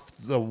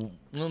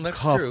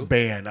off-the-cuff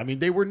band. I mean,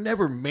 they were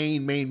never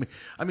main...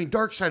 I mean,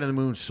 Dark Side of the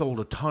Moon sold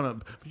a ton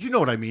of... You know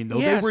what I mean, though?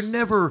 Yes. They were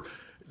never...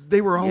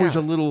 They were always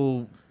a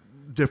little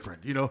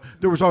different,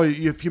 There was always,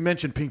 if you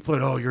mentioned Pink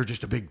Floyd, oh, you're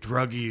just a big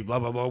druggy, blah,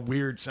 blah, blah,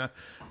 weird sound.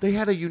 They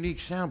had a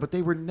unique sound, but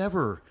they were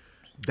never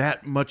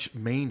that much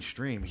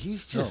mainstream.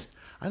 He's just,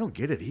 I don't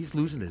get it. He's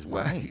losing his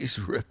mind. He's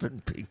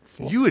ripping Pink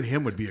Floyd. You and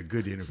him would be a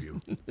good interview.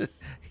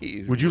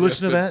 Would you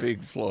listen to that?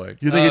 Pink Floyd.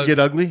 You think it'd get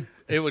ugly?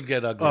 It would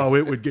get ugly. Oh,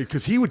 it would get,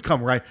 because he would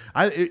come right.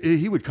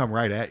 He would come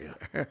right at you.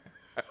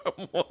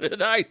 What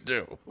did I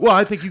do? Well,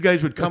 I think you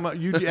guys would come up.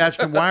 You'd ask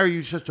him, why are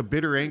you such a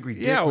bitter, angry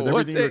dick with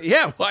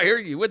everything? Why are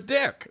you a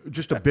dick?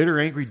 Just a bitter,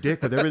 angry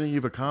dick with everything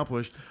you've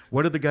accomplished.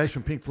 What did the guys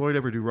from Pink Floyd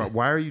ever do wrong?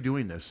 Why are you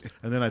doing this?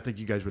 And then I think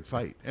you guys would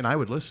fight, and I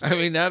would listen. I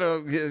mean,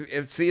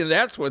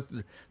 that's what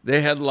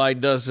the headline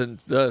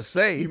doesn't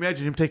say. Can you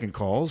imagine him taking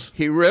calls?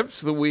 He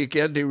rips The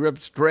Weeknd, he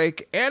rips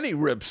Drake, and he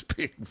rips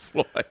Pink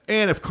Floyd.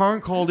 And if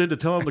Karn called in to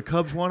tell him the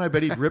Cubs won, I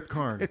bet he'd rip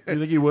Karn. You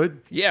think he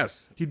would?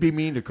 Yes. He'd be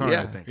mean to Karn,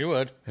 Yeah. I think. He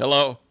would.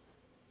 Hello.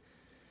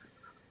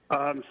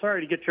 I'm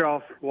sorry to get you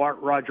off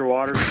Roger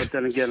Waters, but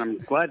then again, I'm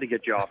glad to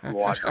get you off from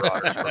Roger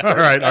Waters. All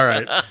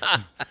right.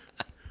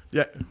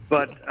 Yeah.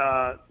 But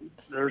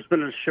there's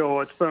been a show,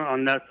 it's been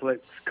on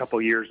Netflix a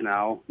couple years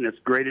now, and it's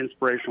a great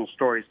inspirational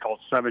story. It's called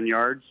 7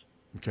 Yards.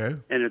 Okay.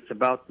 And it's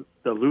about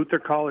the Luther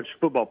College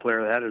football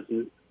player that had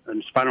his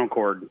spinal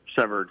cord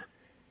severed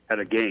at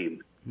a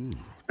game. And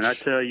I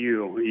tell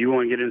you, you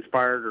want to get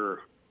inspired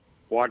or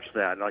watch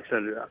that. Like I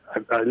said,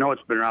 I know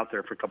it's been out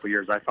there for a couple of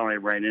years. I finally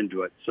ran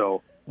into it.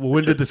 So, well,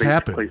 when did this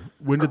happen?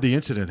 When did the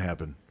incident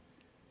happen?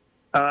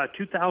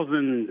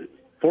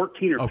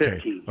 2014 or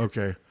 15.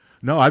 Okay.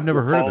 No, I've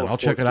never heard of that. I'll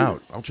check it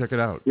out.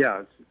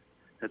 Yeah,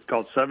 it's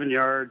called 7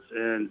 Yards,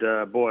 and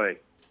boy,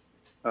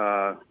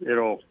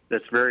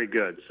 it's very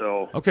good.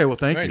 So okay, well,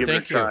 thank you. Give it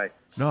a try.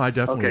 No, I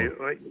definitely.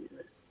 Okay,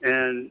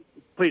 and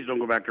please don't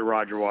go back to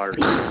Roger Waters.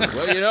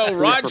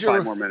 Well, For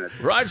 5 more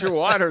minutes. Roger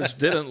Waters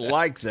didn't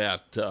like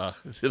that.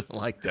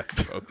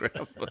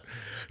 Program.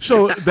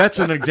 So that's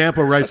an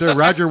example right there.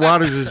 Roger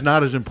Waters is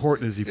not as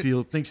important as he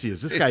thinks he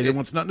is. This guy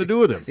wants nothing to do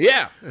with him.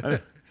 Yeah.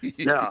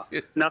 No,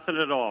 nothing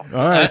at all.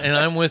 All right. And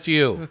I'm with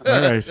you.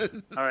 All right.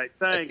 All right,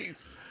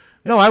 thanks.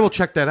 No, I will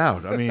check that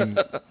out. I mean,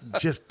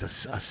 just a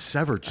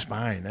severed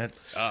spine.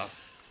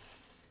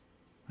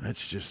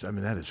 That's just, I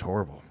mean, that is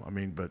horrible. I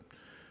mean, but,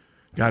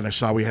 God, and I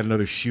saw we had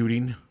another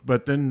shooting.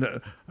 But then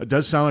it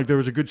does sound like there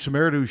was a good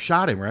Samaritan who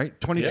shot him, right?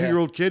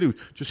 22-year-old kid who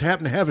just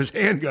happened to have his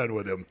handgun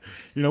with him.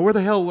 You know, where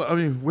the hell, I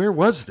mean, where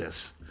was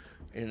this?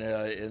 In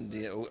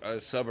the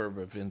suburb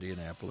of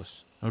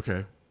Indianapolis.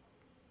 Okay.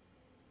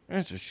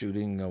 It's a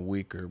shooting a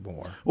week or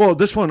more. Well,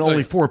 this one,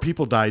 only 4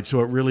 people died, so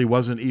it really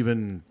wasn't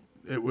even,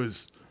 it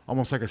was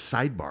almost like a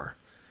sidebar.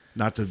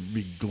 Not to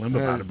be glum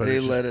about it, but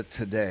they let it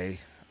today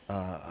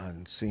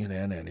on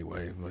CNN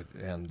anyway.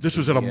 And this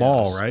was at a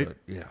mall, right?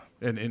 Yeah.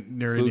 And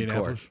near Food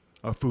Indianapolis?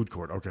 court. A food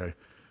court, okay.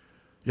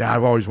 Yeah,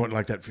 I've always wanted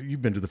like that.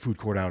 You've been to the food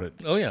court out at...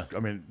 Oh, yeah. I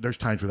mean, there's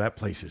times where that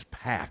place is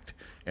packed,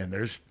 and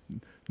there's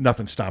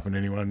nothing stopping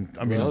anyone.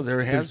 I mean, well,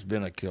 there has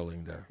been a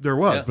killing there. There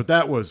was, but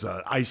that was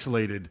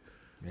isolated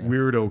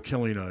weirdo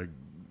killing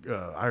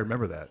I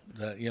remember that.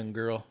 That young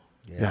girl.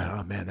 Yeah,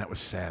 oh man, that was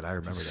sad. I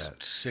remember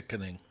that.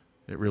 Sickening.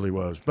 It really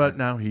was. But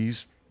now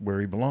he's where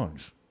he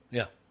belongs.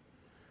 Yeah.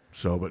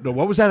 So, but no,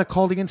 what was that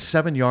called again?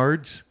 7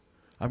 Yards?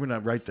 I'm gonna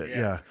write that.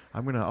 Yeah,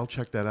 I'll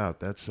check that out.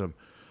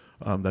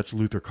 That's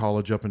Luther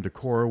College up in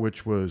Decorah,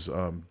 which was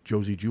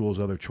Josie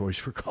Jewell's other choice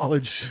for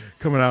college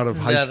coming out of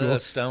high school.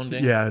 That's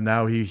astounding. Yeah,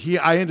 now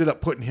I ended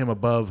up putting him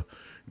above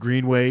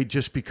Greenway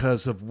just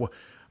because of what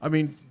I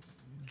mean.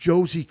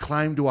 Josie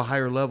climbed to a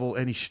higher level,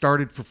 and he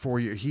started for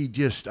 4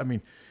 years.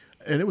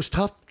 And it was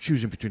tough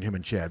choosing between him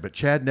and Chad, but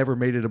Chad never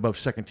made it above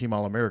second-team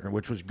All-American,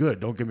 which was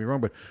good. Don't get me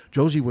wrong, but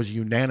Josie was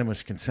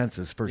unanimous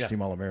consensus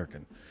first-team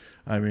All-American.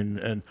 I mean,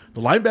 and the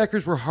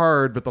linebackers were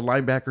hard, but the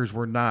linebackers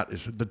were not.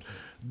 The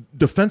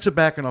defensive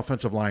back and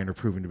offensive line are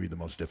proven to be the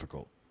most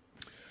difficult.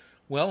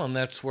 Well, and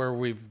that's where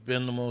we've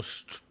been the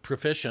most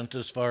proficient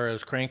as far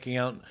as cranking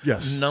out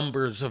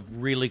numbers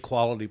of really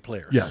quality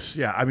players. Yes,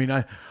 yeah. I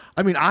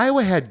mean,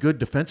 Iowa had good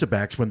defensive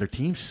backs when their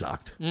team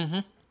sucked. Mm-hmm.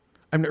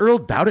 I mean, Earl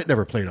Dowdett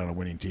never played on a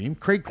winning team.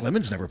 Craig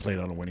Clemens never played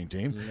on a winning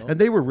team. No. And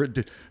they were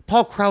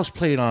Paul Krause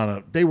played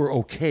they were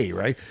okay,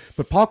 right?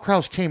 But Paul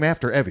Krause came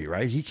after Evie,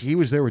 right? He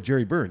was there with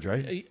Jerry Burns,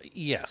 right?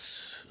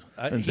 Yes.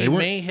 And he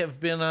may have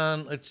been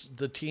on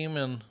the team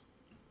in...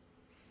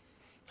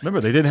 Remember,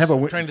 they didn't have a...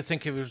 I'm trying to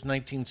think if it was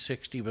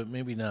 1960, but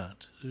maybe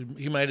not.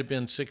 He might have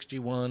been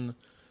 61,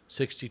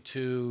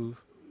 62.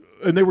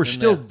 And they were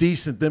still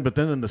decent then, but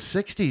then in the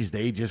 60s,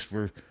 they just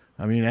were...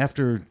 I mean,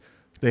 after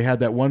they had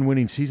that one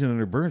winning season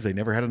under Burns, they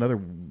never had another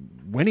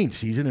winning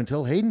season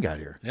until Hayden got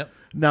here. Yep.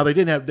 Now, they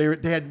didn't have...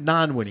 They had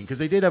non-winning, because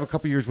they did have a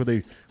couple years where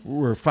they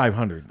were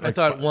 500. I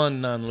thought one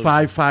non-losing.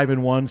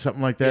 5-5-1,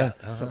 something like that.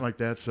 Yeah, Something like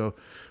that. So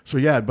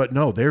yeah, but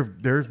no,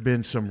 there's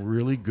been some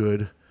really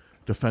good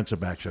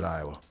defensive backs at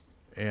Iowa.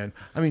 And,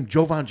 I mean,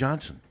 Jovan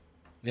Johnson.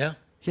 Yeah.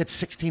 He had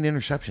 16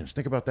 interceptions.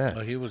 Think about that.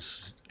 Oh, he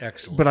was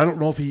excellent. But I don't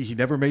know if he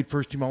never made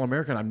first-team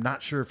All-American. I'm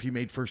not sure if he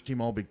made first-team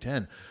All-Big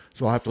Ten.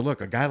 So I'll have to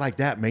look. A guy like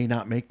that may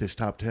not make this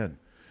top 10.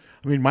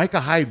 I mean, Micah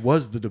Hyde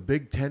was the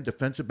Big Ten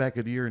Defensive Back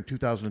of the Year in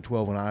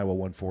 2012 when Iowa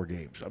won 4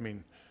 games. I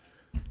mean,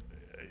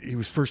 he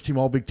was first-team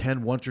All-Big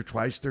Ten once or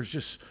twice. There's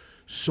just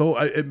so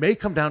it may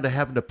come down to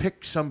having to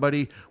pick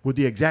somebody with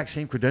the exact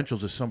same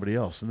credentials as somebody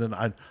else. And then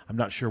I'm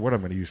not sure what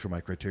I'm going to use for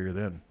my criteria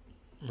then.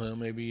 Well,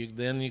 maybe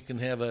then you can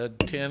have a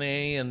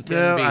 10A and 10B.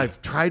 Yeah,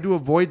 I've tried to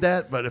avoid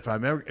that, but if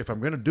I'm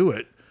going to do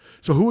it,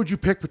 so who would you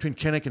pick between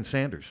Kinnick and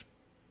Sanders?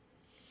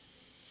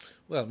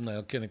 Well,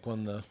 now Kinnick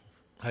won the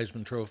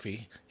Heisman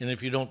Trophy, and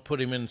if you don't put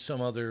him in some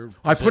other,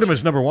 I put him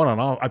as number one on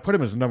all. I put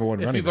him as number one.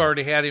 If running you've back.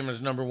 already had him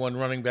as number one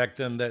running back,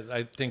 then that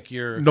I think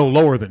you're no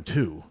lower than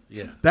 2.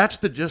 Yeah, that's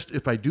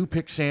if I do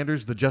pick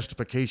Sanders, the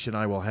justification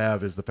I will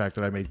have is the fact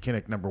that I made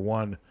Kinnick number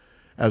 1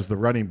 as the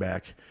running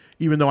back.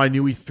 Even though I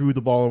knew he threw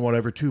the ball and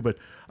whatever too, but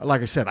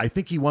like I said, I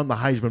think he won the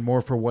Heisman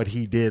more for what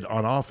he did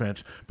on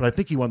offense, but I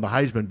think he won the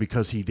Heisman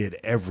because he did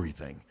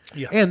everything.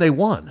 Yeah. And they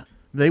won.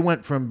 They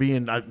went from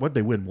being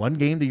they win 1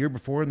 game the year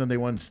before, and then they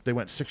went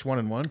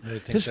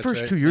 6-1-1. His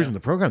first 2 years in the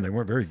program, they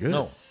weren't very good.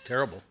 No,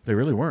 terrible. They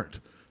really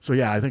weren't. So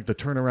yeah, I think the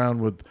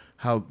turnaround with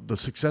how the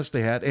success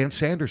they had, and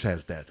Sanders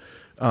has that.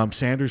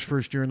 Sanders'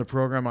 first year in the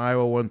program,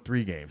 Iowa won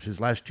 3 games. His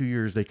last 2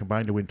 years, they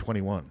combined to win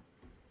 21.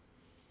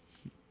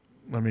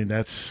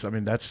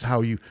 that's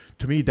how you.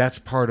 To me, that's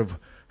part of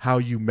how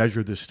you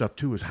measure this stuff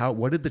too. Is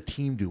what did the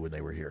team do when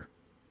they were here?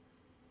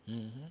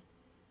 Mm-hmm.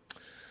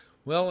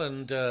 Well,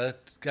 and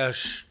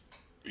gosh,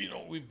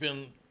 we've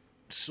been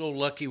so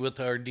lucky with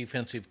our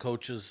defensive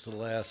coaches the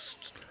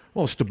last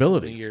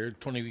stability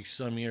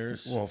 20-some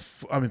years. Well,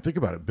 think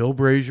about it. Bill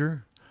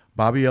Brazier,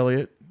 Bobby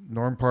Elliott,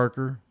 Norm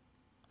Parker,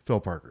 Phil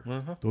Parker.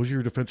 Uh-huh. Those are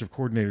your defensive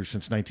coordinators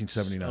since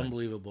 1979. It's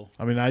unbelievable.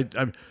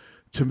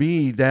 To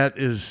me, that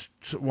is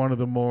one of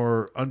the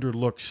more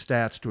underlooked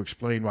stats to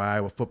explain why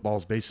Iowa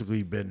football's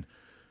basically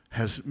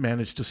has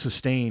managed to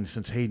sustain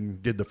since Hayden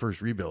did the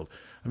first rebuild.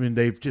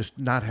 They've just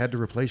not had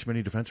to replace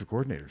many defensive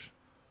coordinators.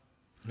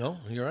 No,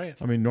 you're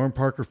right. Norm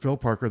Parker, Phil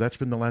Parker, that's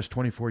been the last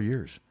 24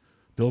 years.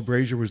 Bill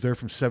Brazier was there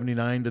from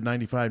 79 to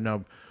 95.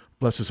 Now,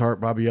 bless his heart,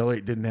 Bobby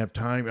Elliott didn't have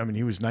time.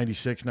 He was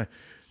 96.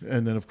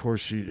 And then, of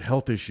course,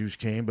 health issues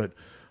came. But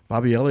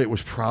Bobby Elliott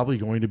was probably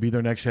going to be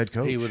their next head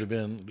coach. He would have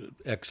been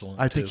excellent,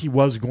 I think he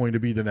was going to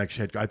be the next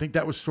head coach. I think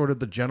that was sort of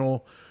the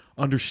general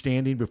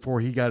understanding before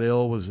he got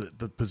ill, was that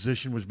the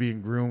position was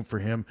being groomed for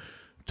him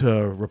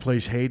to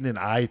replace Hayden, and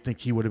I think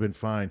he would have been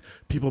fine.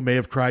 People may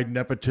have cried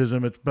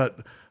nepotism, but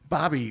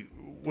Bobby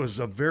was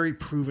a very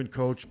proven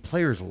coach.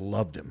 Players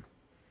loved him.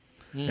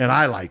 And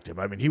I liked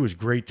him. He was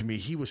great to me.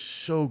 He was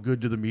so good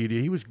to the media.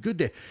 He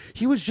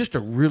was just a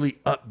really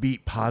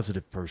upbeat,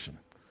 positive person.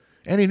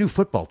 And he knew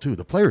football, too.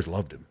 The players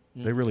loved him.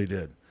 They really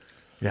did.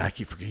 Yeah, I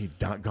keep forgetting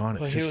he's gone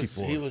at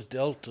 64. He was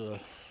dealt a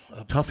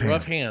tough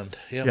rough hand.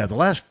 Yep. Yeah, the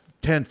last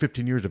 10,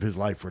 15 years of his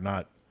life were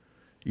not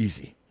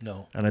easy.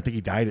 No. And I think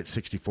he died at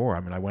 64.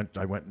 I went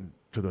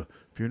to the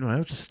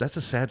funeral. That's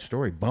a sad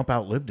story. Bump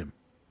outlived him.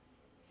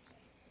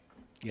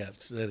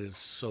 Yes, that is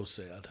so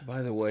sad.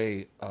 By the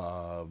way,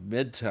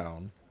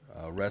 Midtown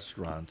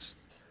Restaurants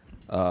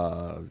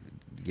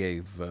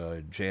gave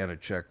Jan a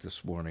check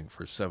this morning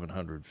for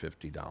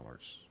 $750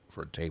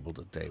 for table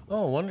to table.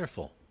 Oh,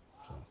 wonderful.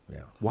 So,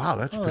 yeah. Wow,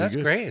 that's pretty that's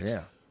good. Great.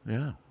 Yeah.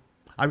 Yeah.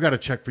 I've got a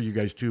check for you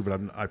guys too, but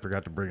I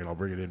forgot to bring it. I'll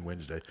bring it in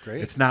Wednesday.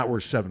 Great. It's not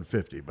worth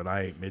 $750, but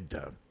I ain't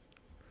Midtown.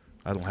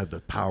 I don't have the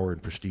power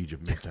and prestige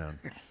of Midtown.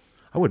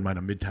 I wouldn't mind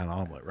a Midtown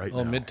omelet right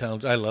now. Oh,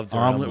 Midtowns. I love their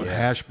omelet omelets. with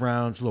hash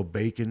browns, a little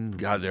bacon.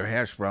 God, their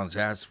hash browns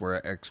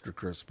were extra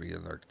crispy,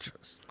 and they're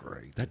just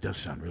great. That does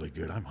sound really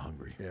good. I'm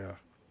hungry. Yeah.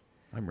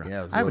 I'm ready.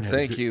 Yeah, I haven't had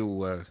thank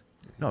you.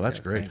 No, that's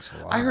great. Thanks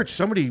a lot. I heard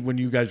somebody, when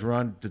you guys were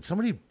on, did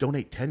somebody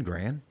donate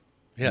 $10,000?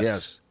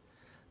 Yes.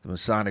 The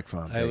Masonic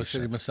Foundation. Iowa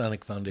City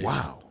Masonic Foundation.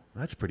 Wow,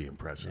 that's pretty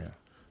impressive.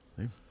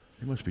 Yeah.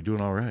 They must be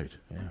doing all right.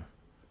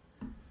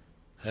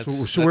 Yeah.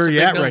 So where are you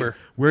at right?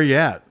 Where are you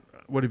at?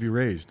 What have you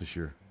raised this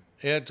year?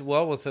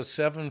 With a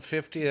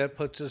 750, that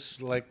puts us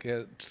like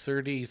at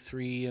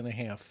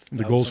 33.5.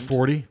 The goal's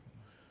 40.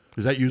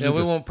 Is that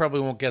usually? Yeah,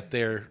 probably won't get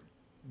there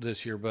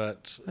this year,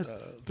 but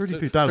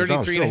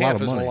 $33,000 is a lot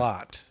of money. A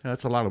lot. Yeah,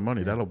 that's a lot of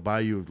money. That'll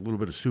buy you a little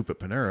bit of soup at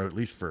Panera, at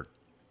least for.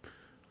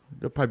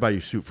 They'll probably buy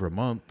you soup for a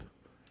month.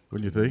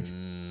 Wouldn't you think?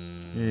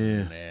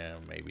 Yeah,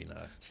 maybe not.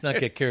 Let's not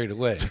get carried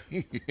away.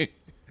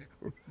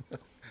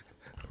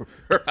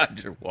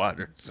 Roger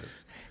Waters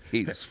says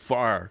he's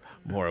far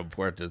more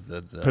important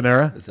than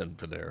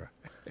Panera.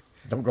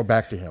 Don't go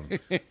back to him.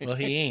 Well,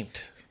 he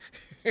ain't.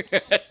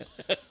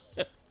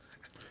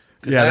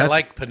 Yeah, I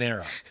like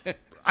Panera.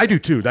 I do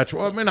too. That's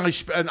what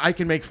I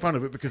can make fun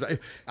of it because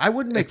I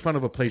wouldn't make fun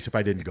of a place if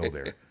I didn't go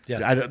there.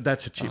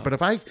 That's a cheap. But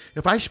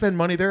if I spend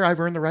money there,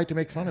 I've earned the right to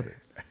make fun of it.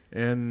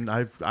 And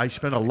I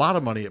spend a lot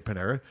of money at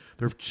Panera.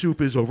 Their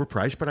soup is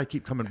overpriced, but I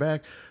keep coming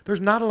back.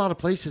 There's not a lot of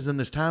places in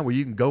this town where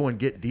you can go and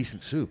get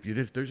decent soup.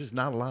 There's just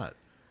not a lot.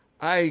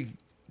 And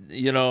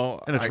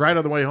it's right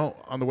on the way home,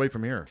 on the way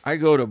from here. I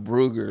go to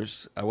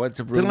Bruegger's. I went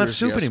to Bruegger's they don't have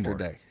soup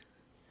yesterday.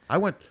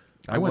 Anymore.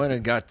 I went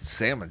and got the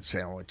salmon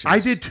sandwiches. I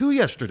did too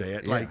yesterday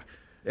at like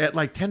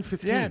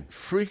 10:15. Yeah,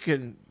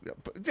 freaking.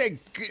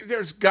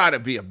 There's got to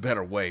be a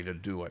better way to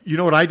do it. You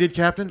know what I did,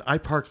 Captain? I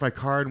parked my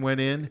car and went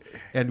in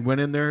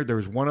there. There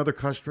was one other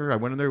customer. I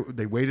went in there.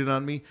 They waited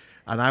on me,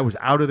 and I was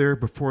out of there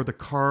before the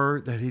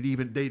car they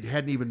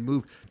hadn't even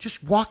moved.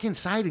 Just walk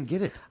inside and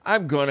get it.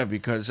 I'm gonna,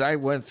 because I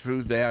went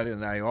through that,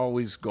 and I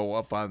always go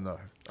up on the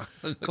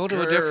go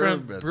to a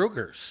different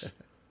Bruegger's.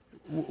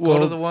 Well,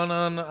 go to the one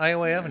on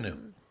Iowa Avenue.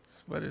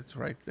 But it's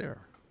right there.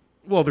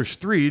 Well, there's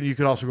three, and you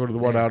could also go to the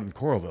one out in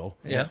Coralville.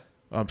 Yeah.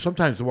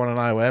 Sometimes the one on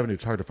Iowa Avenue,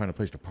 it's hard to find a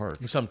place to park.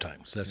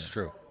 Sometimes, that's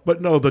true.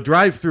 But no, the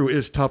drive-through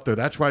is tough there.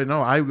 That's why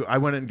I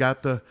went and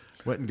got the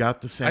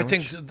sandwich. I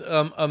think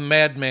a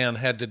madman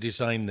had to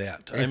design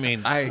that. I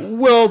mean,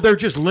 well, they're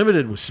just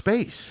limited with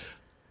space.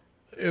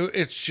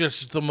 It's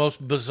just the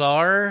most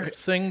bizarre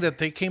thing that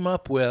they came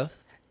up with.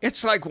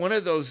 It's like one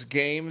of those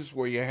games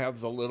where you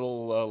have the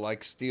little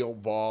like steel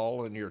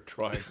ball and you're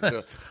trying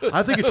to.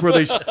 I think it's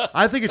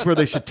where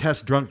they should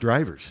test drunk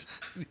drivers.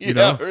 You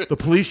know, the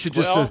police should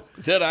just.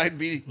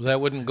 That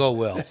wouldn't go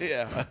well.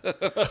 Yeah.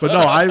 But no,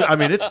 I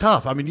mean it's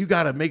tough. I mean you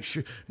got to make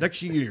sure. Next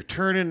thing you're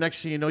turning.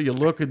 Next thing you know, you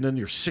look and then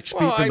you're 6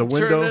 feet from the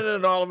window. Turning,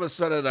 and all of a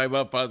sudden I'm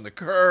up on the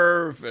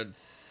curve, and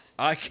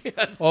I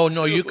can't. Oh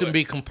no, you can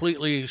be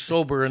completely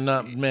sober and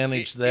not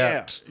manage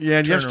that. Yeah,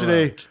 and turnaround.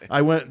 yesterday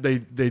I went. They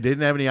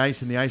didn't have any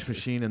ice in the ice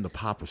machine, and the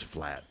pop was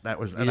flat. That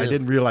was, and I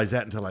didn't realize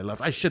that until I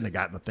left. I shouldn't have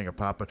gotten a thing of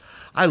pop, but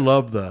I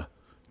love the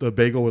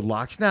bagel with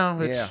lox. Now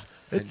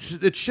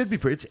it should be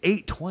pretty. It's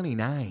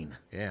 $8.29.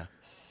 Yeah.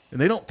 And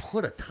they don't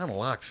put a ton of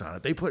lox on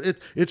it. They put it.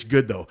 It's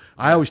good though.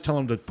 I always tell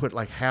them to put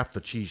like half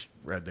the cheese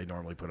spread they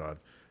normally put on,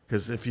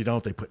 because if you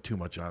don't, they put too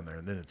much on there,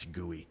 and then it's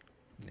gooey.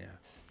 Yeah.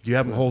 Do you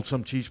have them hold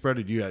some cheese spread,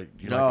 or do you?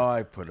 No, like it?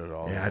 I put it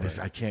all. Yeah, away.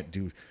 I can't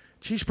do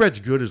cheese spread's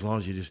good as long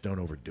as you just don't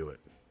overdo it.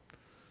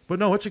 But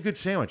no, it's a good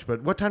sandwich.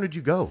 But what time did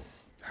you go?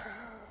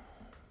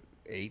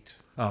 8.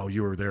 Oh,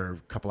 you were there a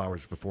couple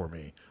hours before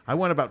me. I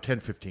went about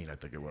 10:15, I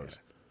think it was.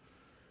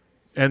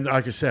 Yeah. And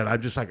like I said,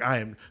 I'm just like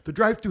the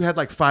drive-thru had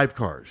like 5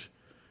 cars.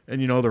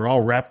 And, they're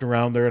all wrapped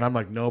around there. And I'm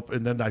like, nope.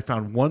 And then I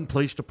found one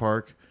place to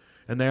park.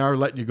 And they are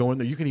letting you go in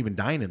there. You can even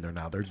dine in there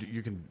now.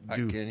 You can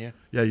do. Can you?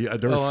 Yeah.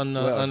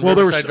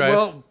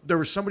 There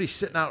was somebody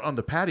sitting out on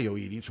the patio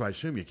eating, so I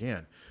assume you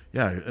can.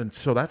 Yeah. And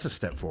so that's a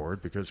step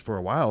forward, because for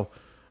a while,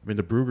 I mean,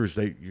 the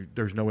Brugers,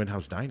 there's no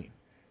in-house dining.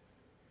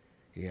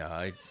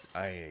 Yeah,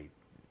 I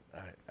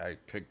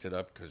picked it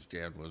up because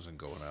Jan wasn't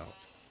going out.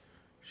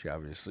 She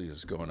obviously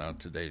is going out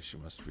today. She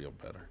must feel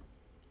better.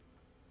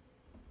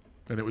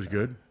 And it was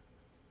good?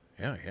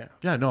 Yeah.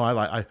 Yeah, no,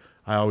 I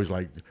always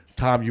like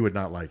Tom, you would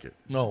not like it.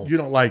 No. You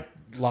don't like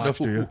lox,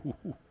 do you?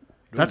 No.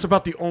 That's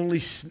about the only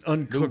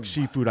uncooked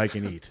seafood I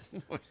can eat.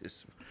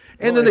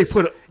 And then they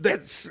put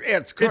it's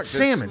cooked. It's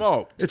salmon. It's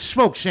smoked. It's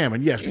smoked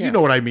salmon, yes. But you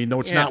know what I mean, though.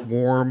 It's not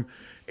warm.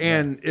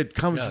 And it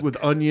comes with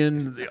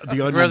onion. The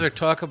onion. I'd rather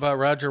talk about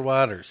Roger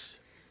Waters.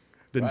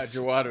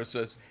 Roger Waters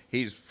says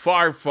he's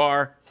far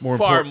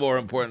more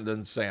important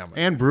than salmon.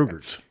 And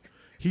Brugers.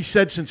 He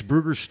said since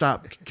Brugers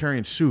stopped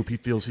carrying soup, he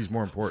feels he's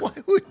more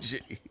important.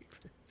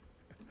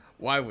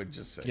 Why would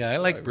you say? Yeah, I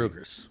like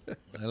Brugers.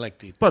 I like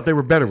to eat. But they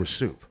were better with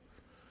soup.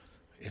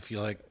 If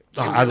you like,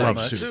 I love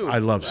soup. I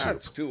love soup.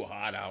 That's too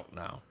hot out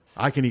now.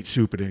 I can eat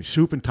soup and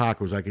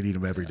tacos. I could eat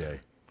them every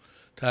day.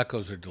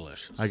 Tacos are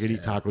delicious. I could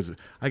eat tacos.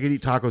 I could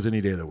eat tacos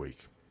any day of the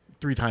week,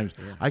 3 times.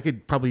 Yeah. I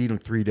could probably eat them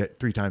 3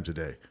 times a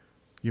day.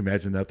 You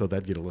imagine that though?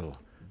 That'd get a little.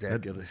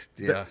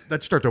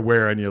 That'd start to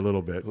wear on you a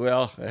little bit.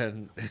 Well,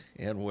 and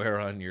wear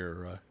on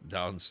your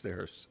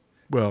downstairs.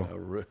 Well,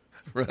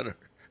 runner.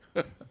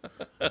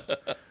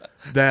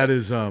 That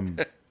is. I'm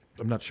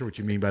not sure what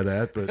you mean by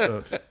that, but.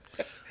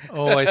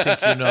 I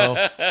think you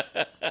know.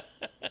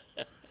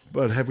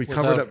 But have we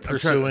covered up?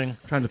 Pursuing. I'm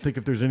trying to think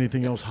if there's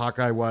anything else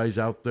Hawkeye-wise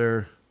out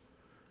there.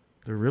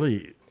 There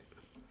really.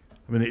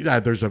 I mean,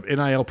 there's an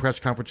NIL press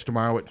conference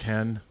tomorrow at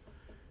 10.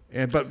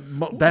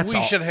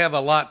 We should have a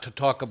lot to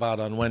talk about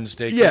on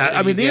Wednesday. Yeah,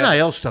 I mean, the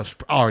NIL stuff's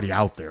already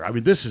out there. I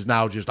mean, this is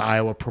now just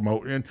Iowa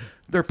promoting, and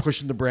they're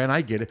pushing the brand.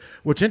 I get it.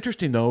 What's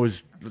interesting, though,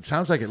 is it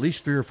sounds like at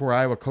least 3 or 4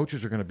 Iowa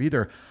coaches are going to be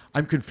there.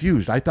 I'm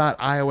confused. I thought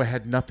Iowa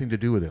had nothing to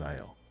do with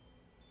NIL.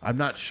 I'm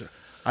not sure.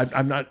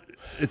 I'm not.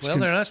 They're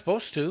not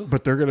supposed to.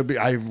 But they're going to be.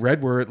 I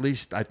read where at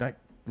least, I think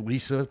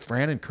Lisa,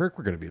 Fran, and Kirk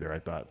were going to be there, I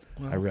thought.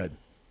 I read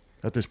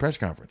at this press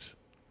conference.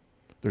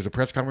 There's a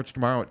press conference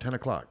tomorrow at 10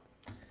 o'clock.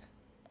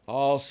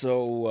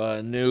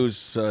 Also,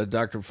 news,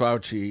 Dr.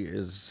 Fauci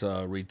is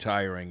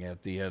retiring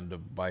at the end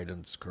of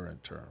Biden's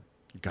current term.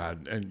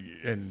 God,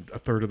 and a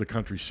third of the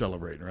country's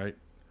celebrating, right?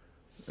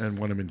 And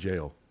want him in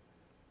jail.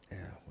 Yeah,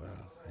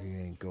 well, he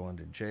ain't going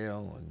to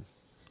jail, and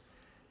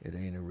it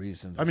ain't a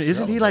reason to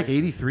isn't he like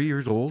 83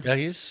 years old? Yeah,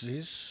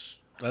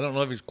 he's I don't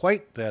know if he's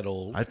quite that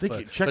old. I think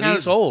but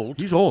he's old.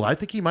 He's old. I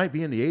think he might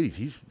be in the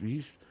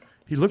 80s.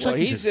 He looks like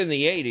he's in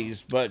the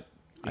 80s, but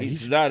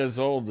he's not as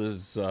old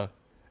as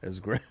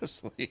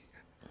Grassley.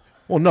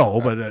 Well, no,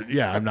 but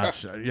I'm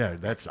not. Yeah,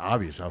 that's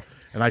obvious.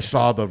 And I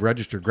saw the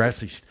register.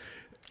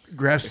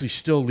 Grassley's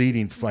still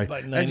leading fight.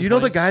 And you know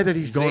the guy that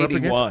he's going up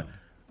against?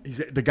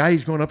 The guy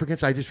he's going up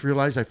against, I just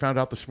realized, I found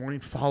out this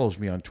morning, follows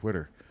me on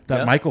Twitter.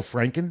 Michael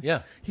Franken?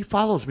 Yeah. He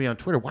follows me on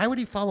Twitter. Why would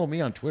he follow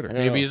me on Twitter?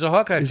 Maybe he's a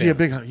Hawkeye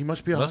fan. He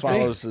must be a Hawkeye fan. He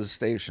follows the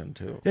station,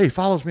 too. Yeah, he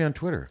follows me on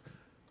Twitter.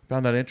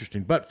 Found that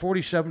interesting. But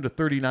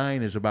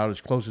 47-39 is about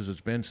as close as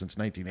it's been since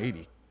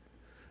 1980.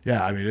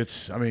 Yeah,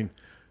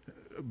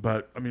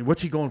 but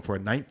what's he going for? A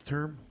 9th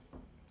term?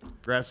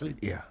 Grassley?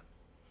 Yeah.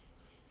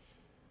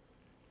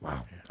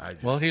 Wow.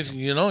 He's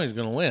going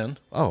to win.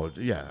 Oh,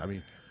 yeah.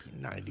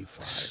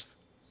 95.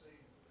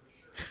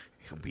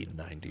 He'll be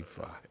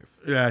 95.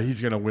 Yeah, he's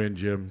going to win,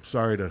 Jim.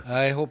 Sorry to.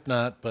 I hope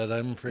not, but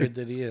I'm afraid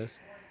that he is.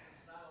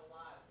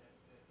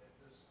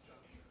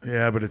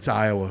 Yeah, but it's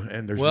Iowa,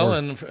 and there's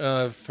and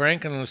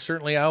Franken is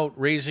certainly out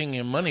raising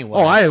him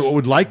money-wise. Oh, I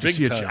would like to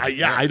see it.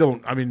 I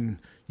don't.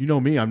 You know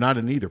me, I'm not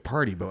in either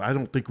party, but I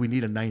don't think we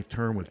need a 9th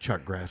term with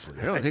Chuck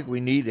Grassley. I don't think we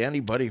need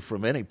anybody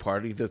from any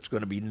party that's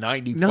going to be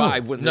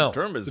 95 when the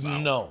term is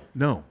out.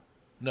 No.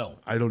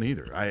 I don't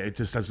either. It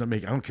just doesn't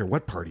make. I don't care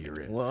what party you're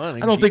in. Well, I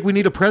don't think we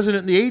need a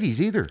president in the 80s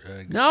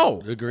either.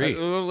 No, agree.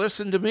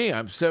 Listen to me.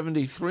 I'm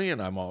 73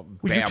 and I'm all.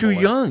 Well, you're too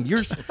young.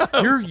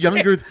 You're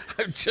younger.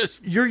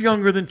 You're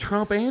younger than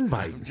Trump and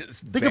Biden.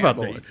 Think about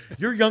that.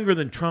 You're younger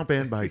than Trump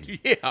and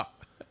Biden. Yeah.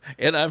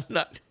 and I'm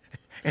not,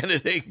 and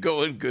it ain't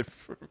going good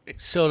for me.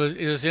 So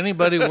is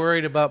anybody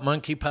worried about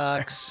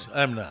monkeypox?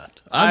 I'm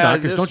not. I'm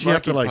not, because don't you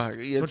have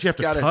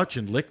to gotta touch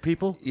and lick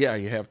people? Yeah,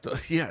 you have to.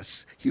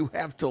 Yes, you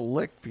have to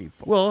lick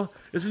people. Well,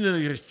 isn't it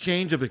an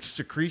exchange of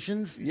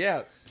secretions?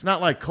 Yes. It's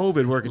not like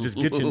COVID where it can just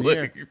get you in the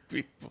air. Lick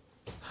people.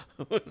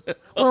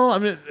 Well, I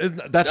mean,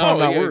 that's why I'm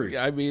not worried.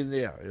 I mean,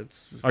 yeah,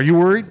 it's. Are you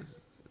worried?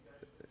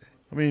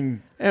 I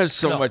mean, there's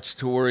so much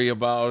to worry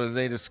about, and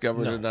they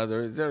discovered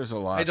another. There's a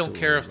lot. I don't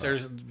care if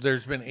there's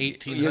been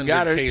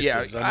 1,800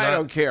 cases. Yeah, I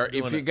don't care.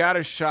 If you got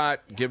a shot,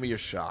 give me a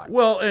shot.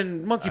 Well,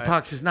 and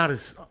monkeypox is not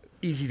as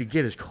easy to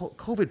get as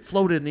COVID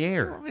floated in the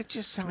air. Well, it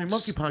just sounds. I mean,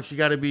 monkeypox, you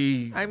got to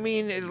be. I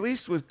mean, at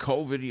least with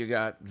COVID, you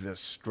got this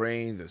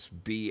strain, this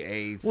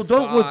BA. Well,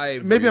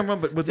 maybe I'm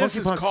wrong, but with this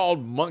monkeypox, is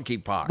called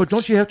monkeypox. But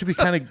don't you have to be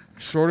kind of,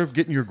 sort of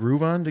getting your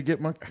groove on to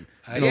get monkey?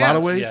 In a lot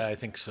of ways. Yeah, I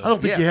think so. I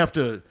don't think you have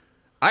to.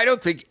 I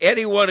don't think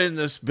anyone in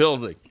this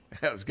building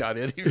has got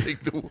anything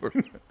to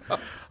worry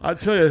about. I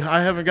tell you,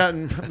 I haven't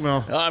gotten,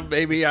 well.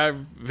 Maybe.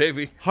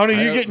 Honey,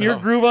 you getting your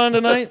groove on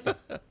tonight?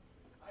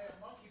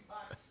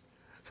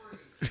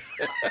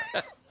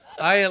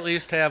 I at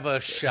least have a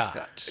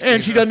shot.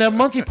 And she doesn't have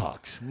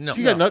monkeypox. No.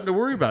 She got nothing to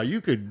worry about.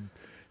 You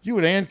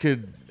and Ann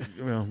could,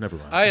 well, never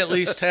mind. I at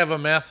least have a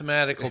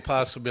mathematical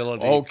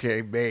possibility.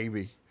 Okay,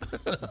 maybe.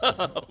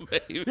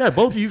 Yeah,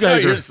 both of you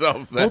guys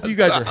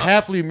are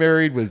happily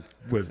married with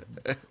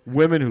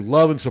women who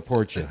love and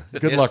support you.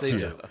 Good luck to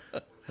you.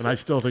 And I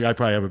still think I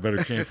probably have a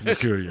better chance than the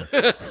two of you.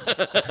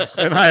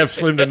 And I have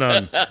slim to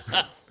none.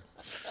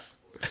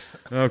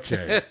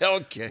 Okay.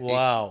 Okay.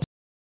 Wow.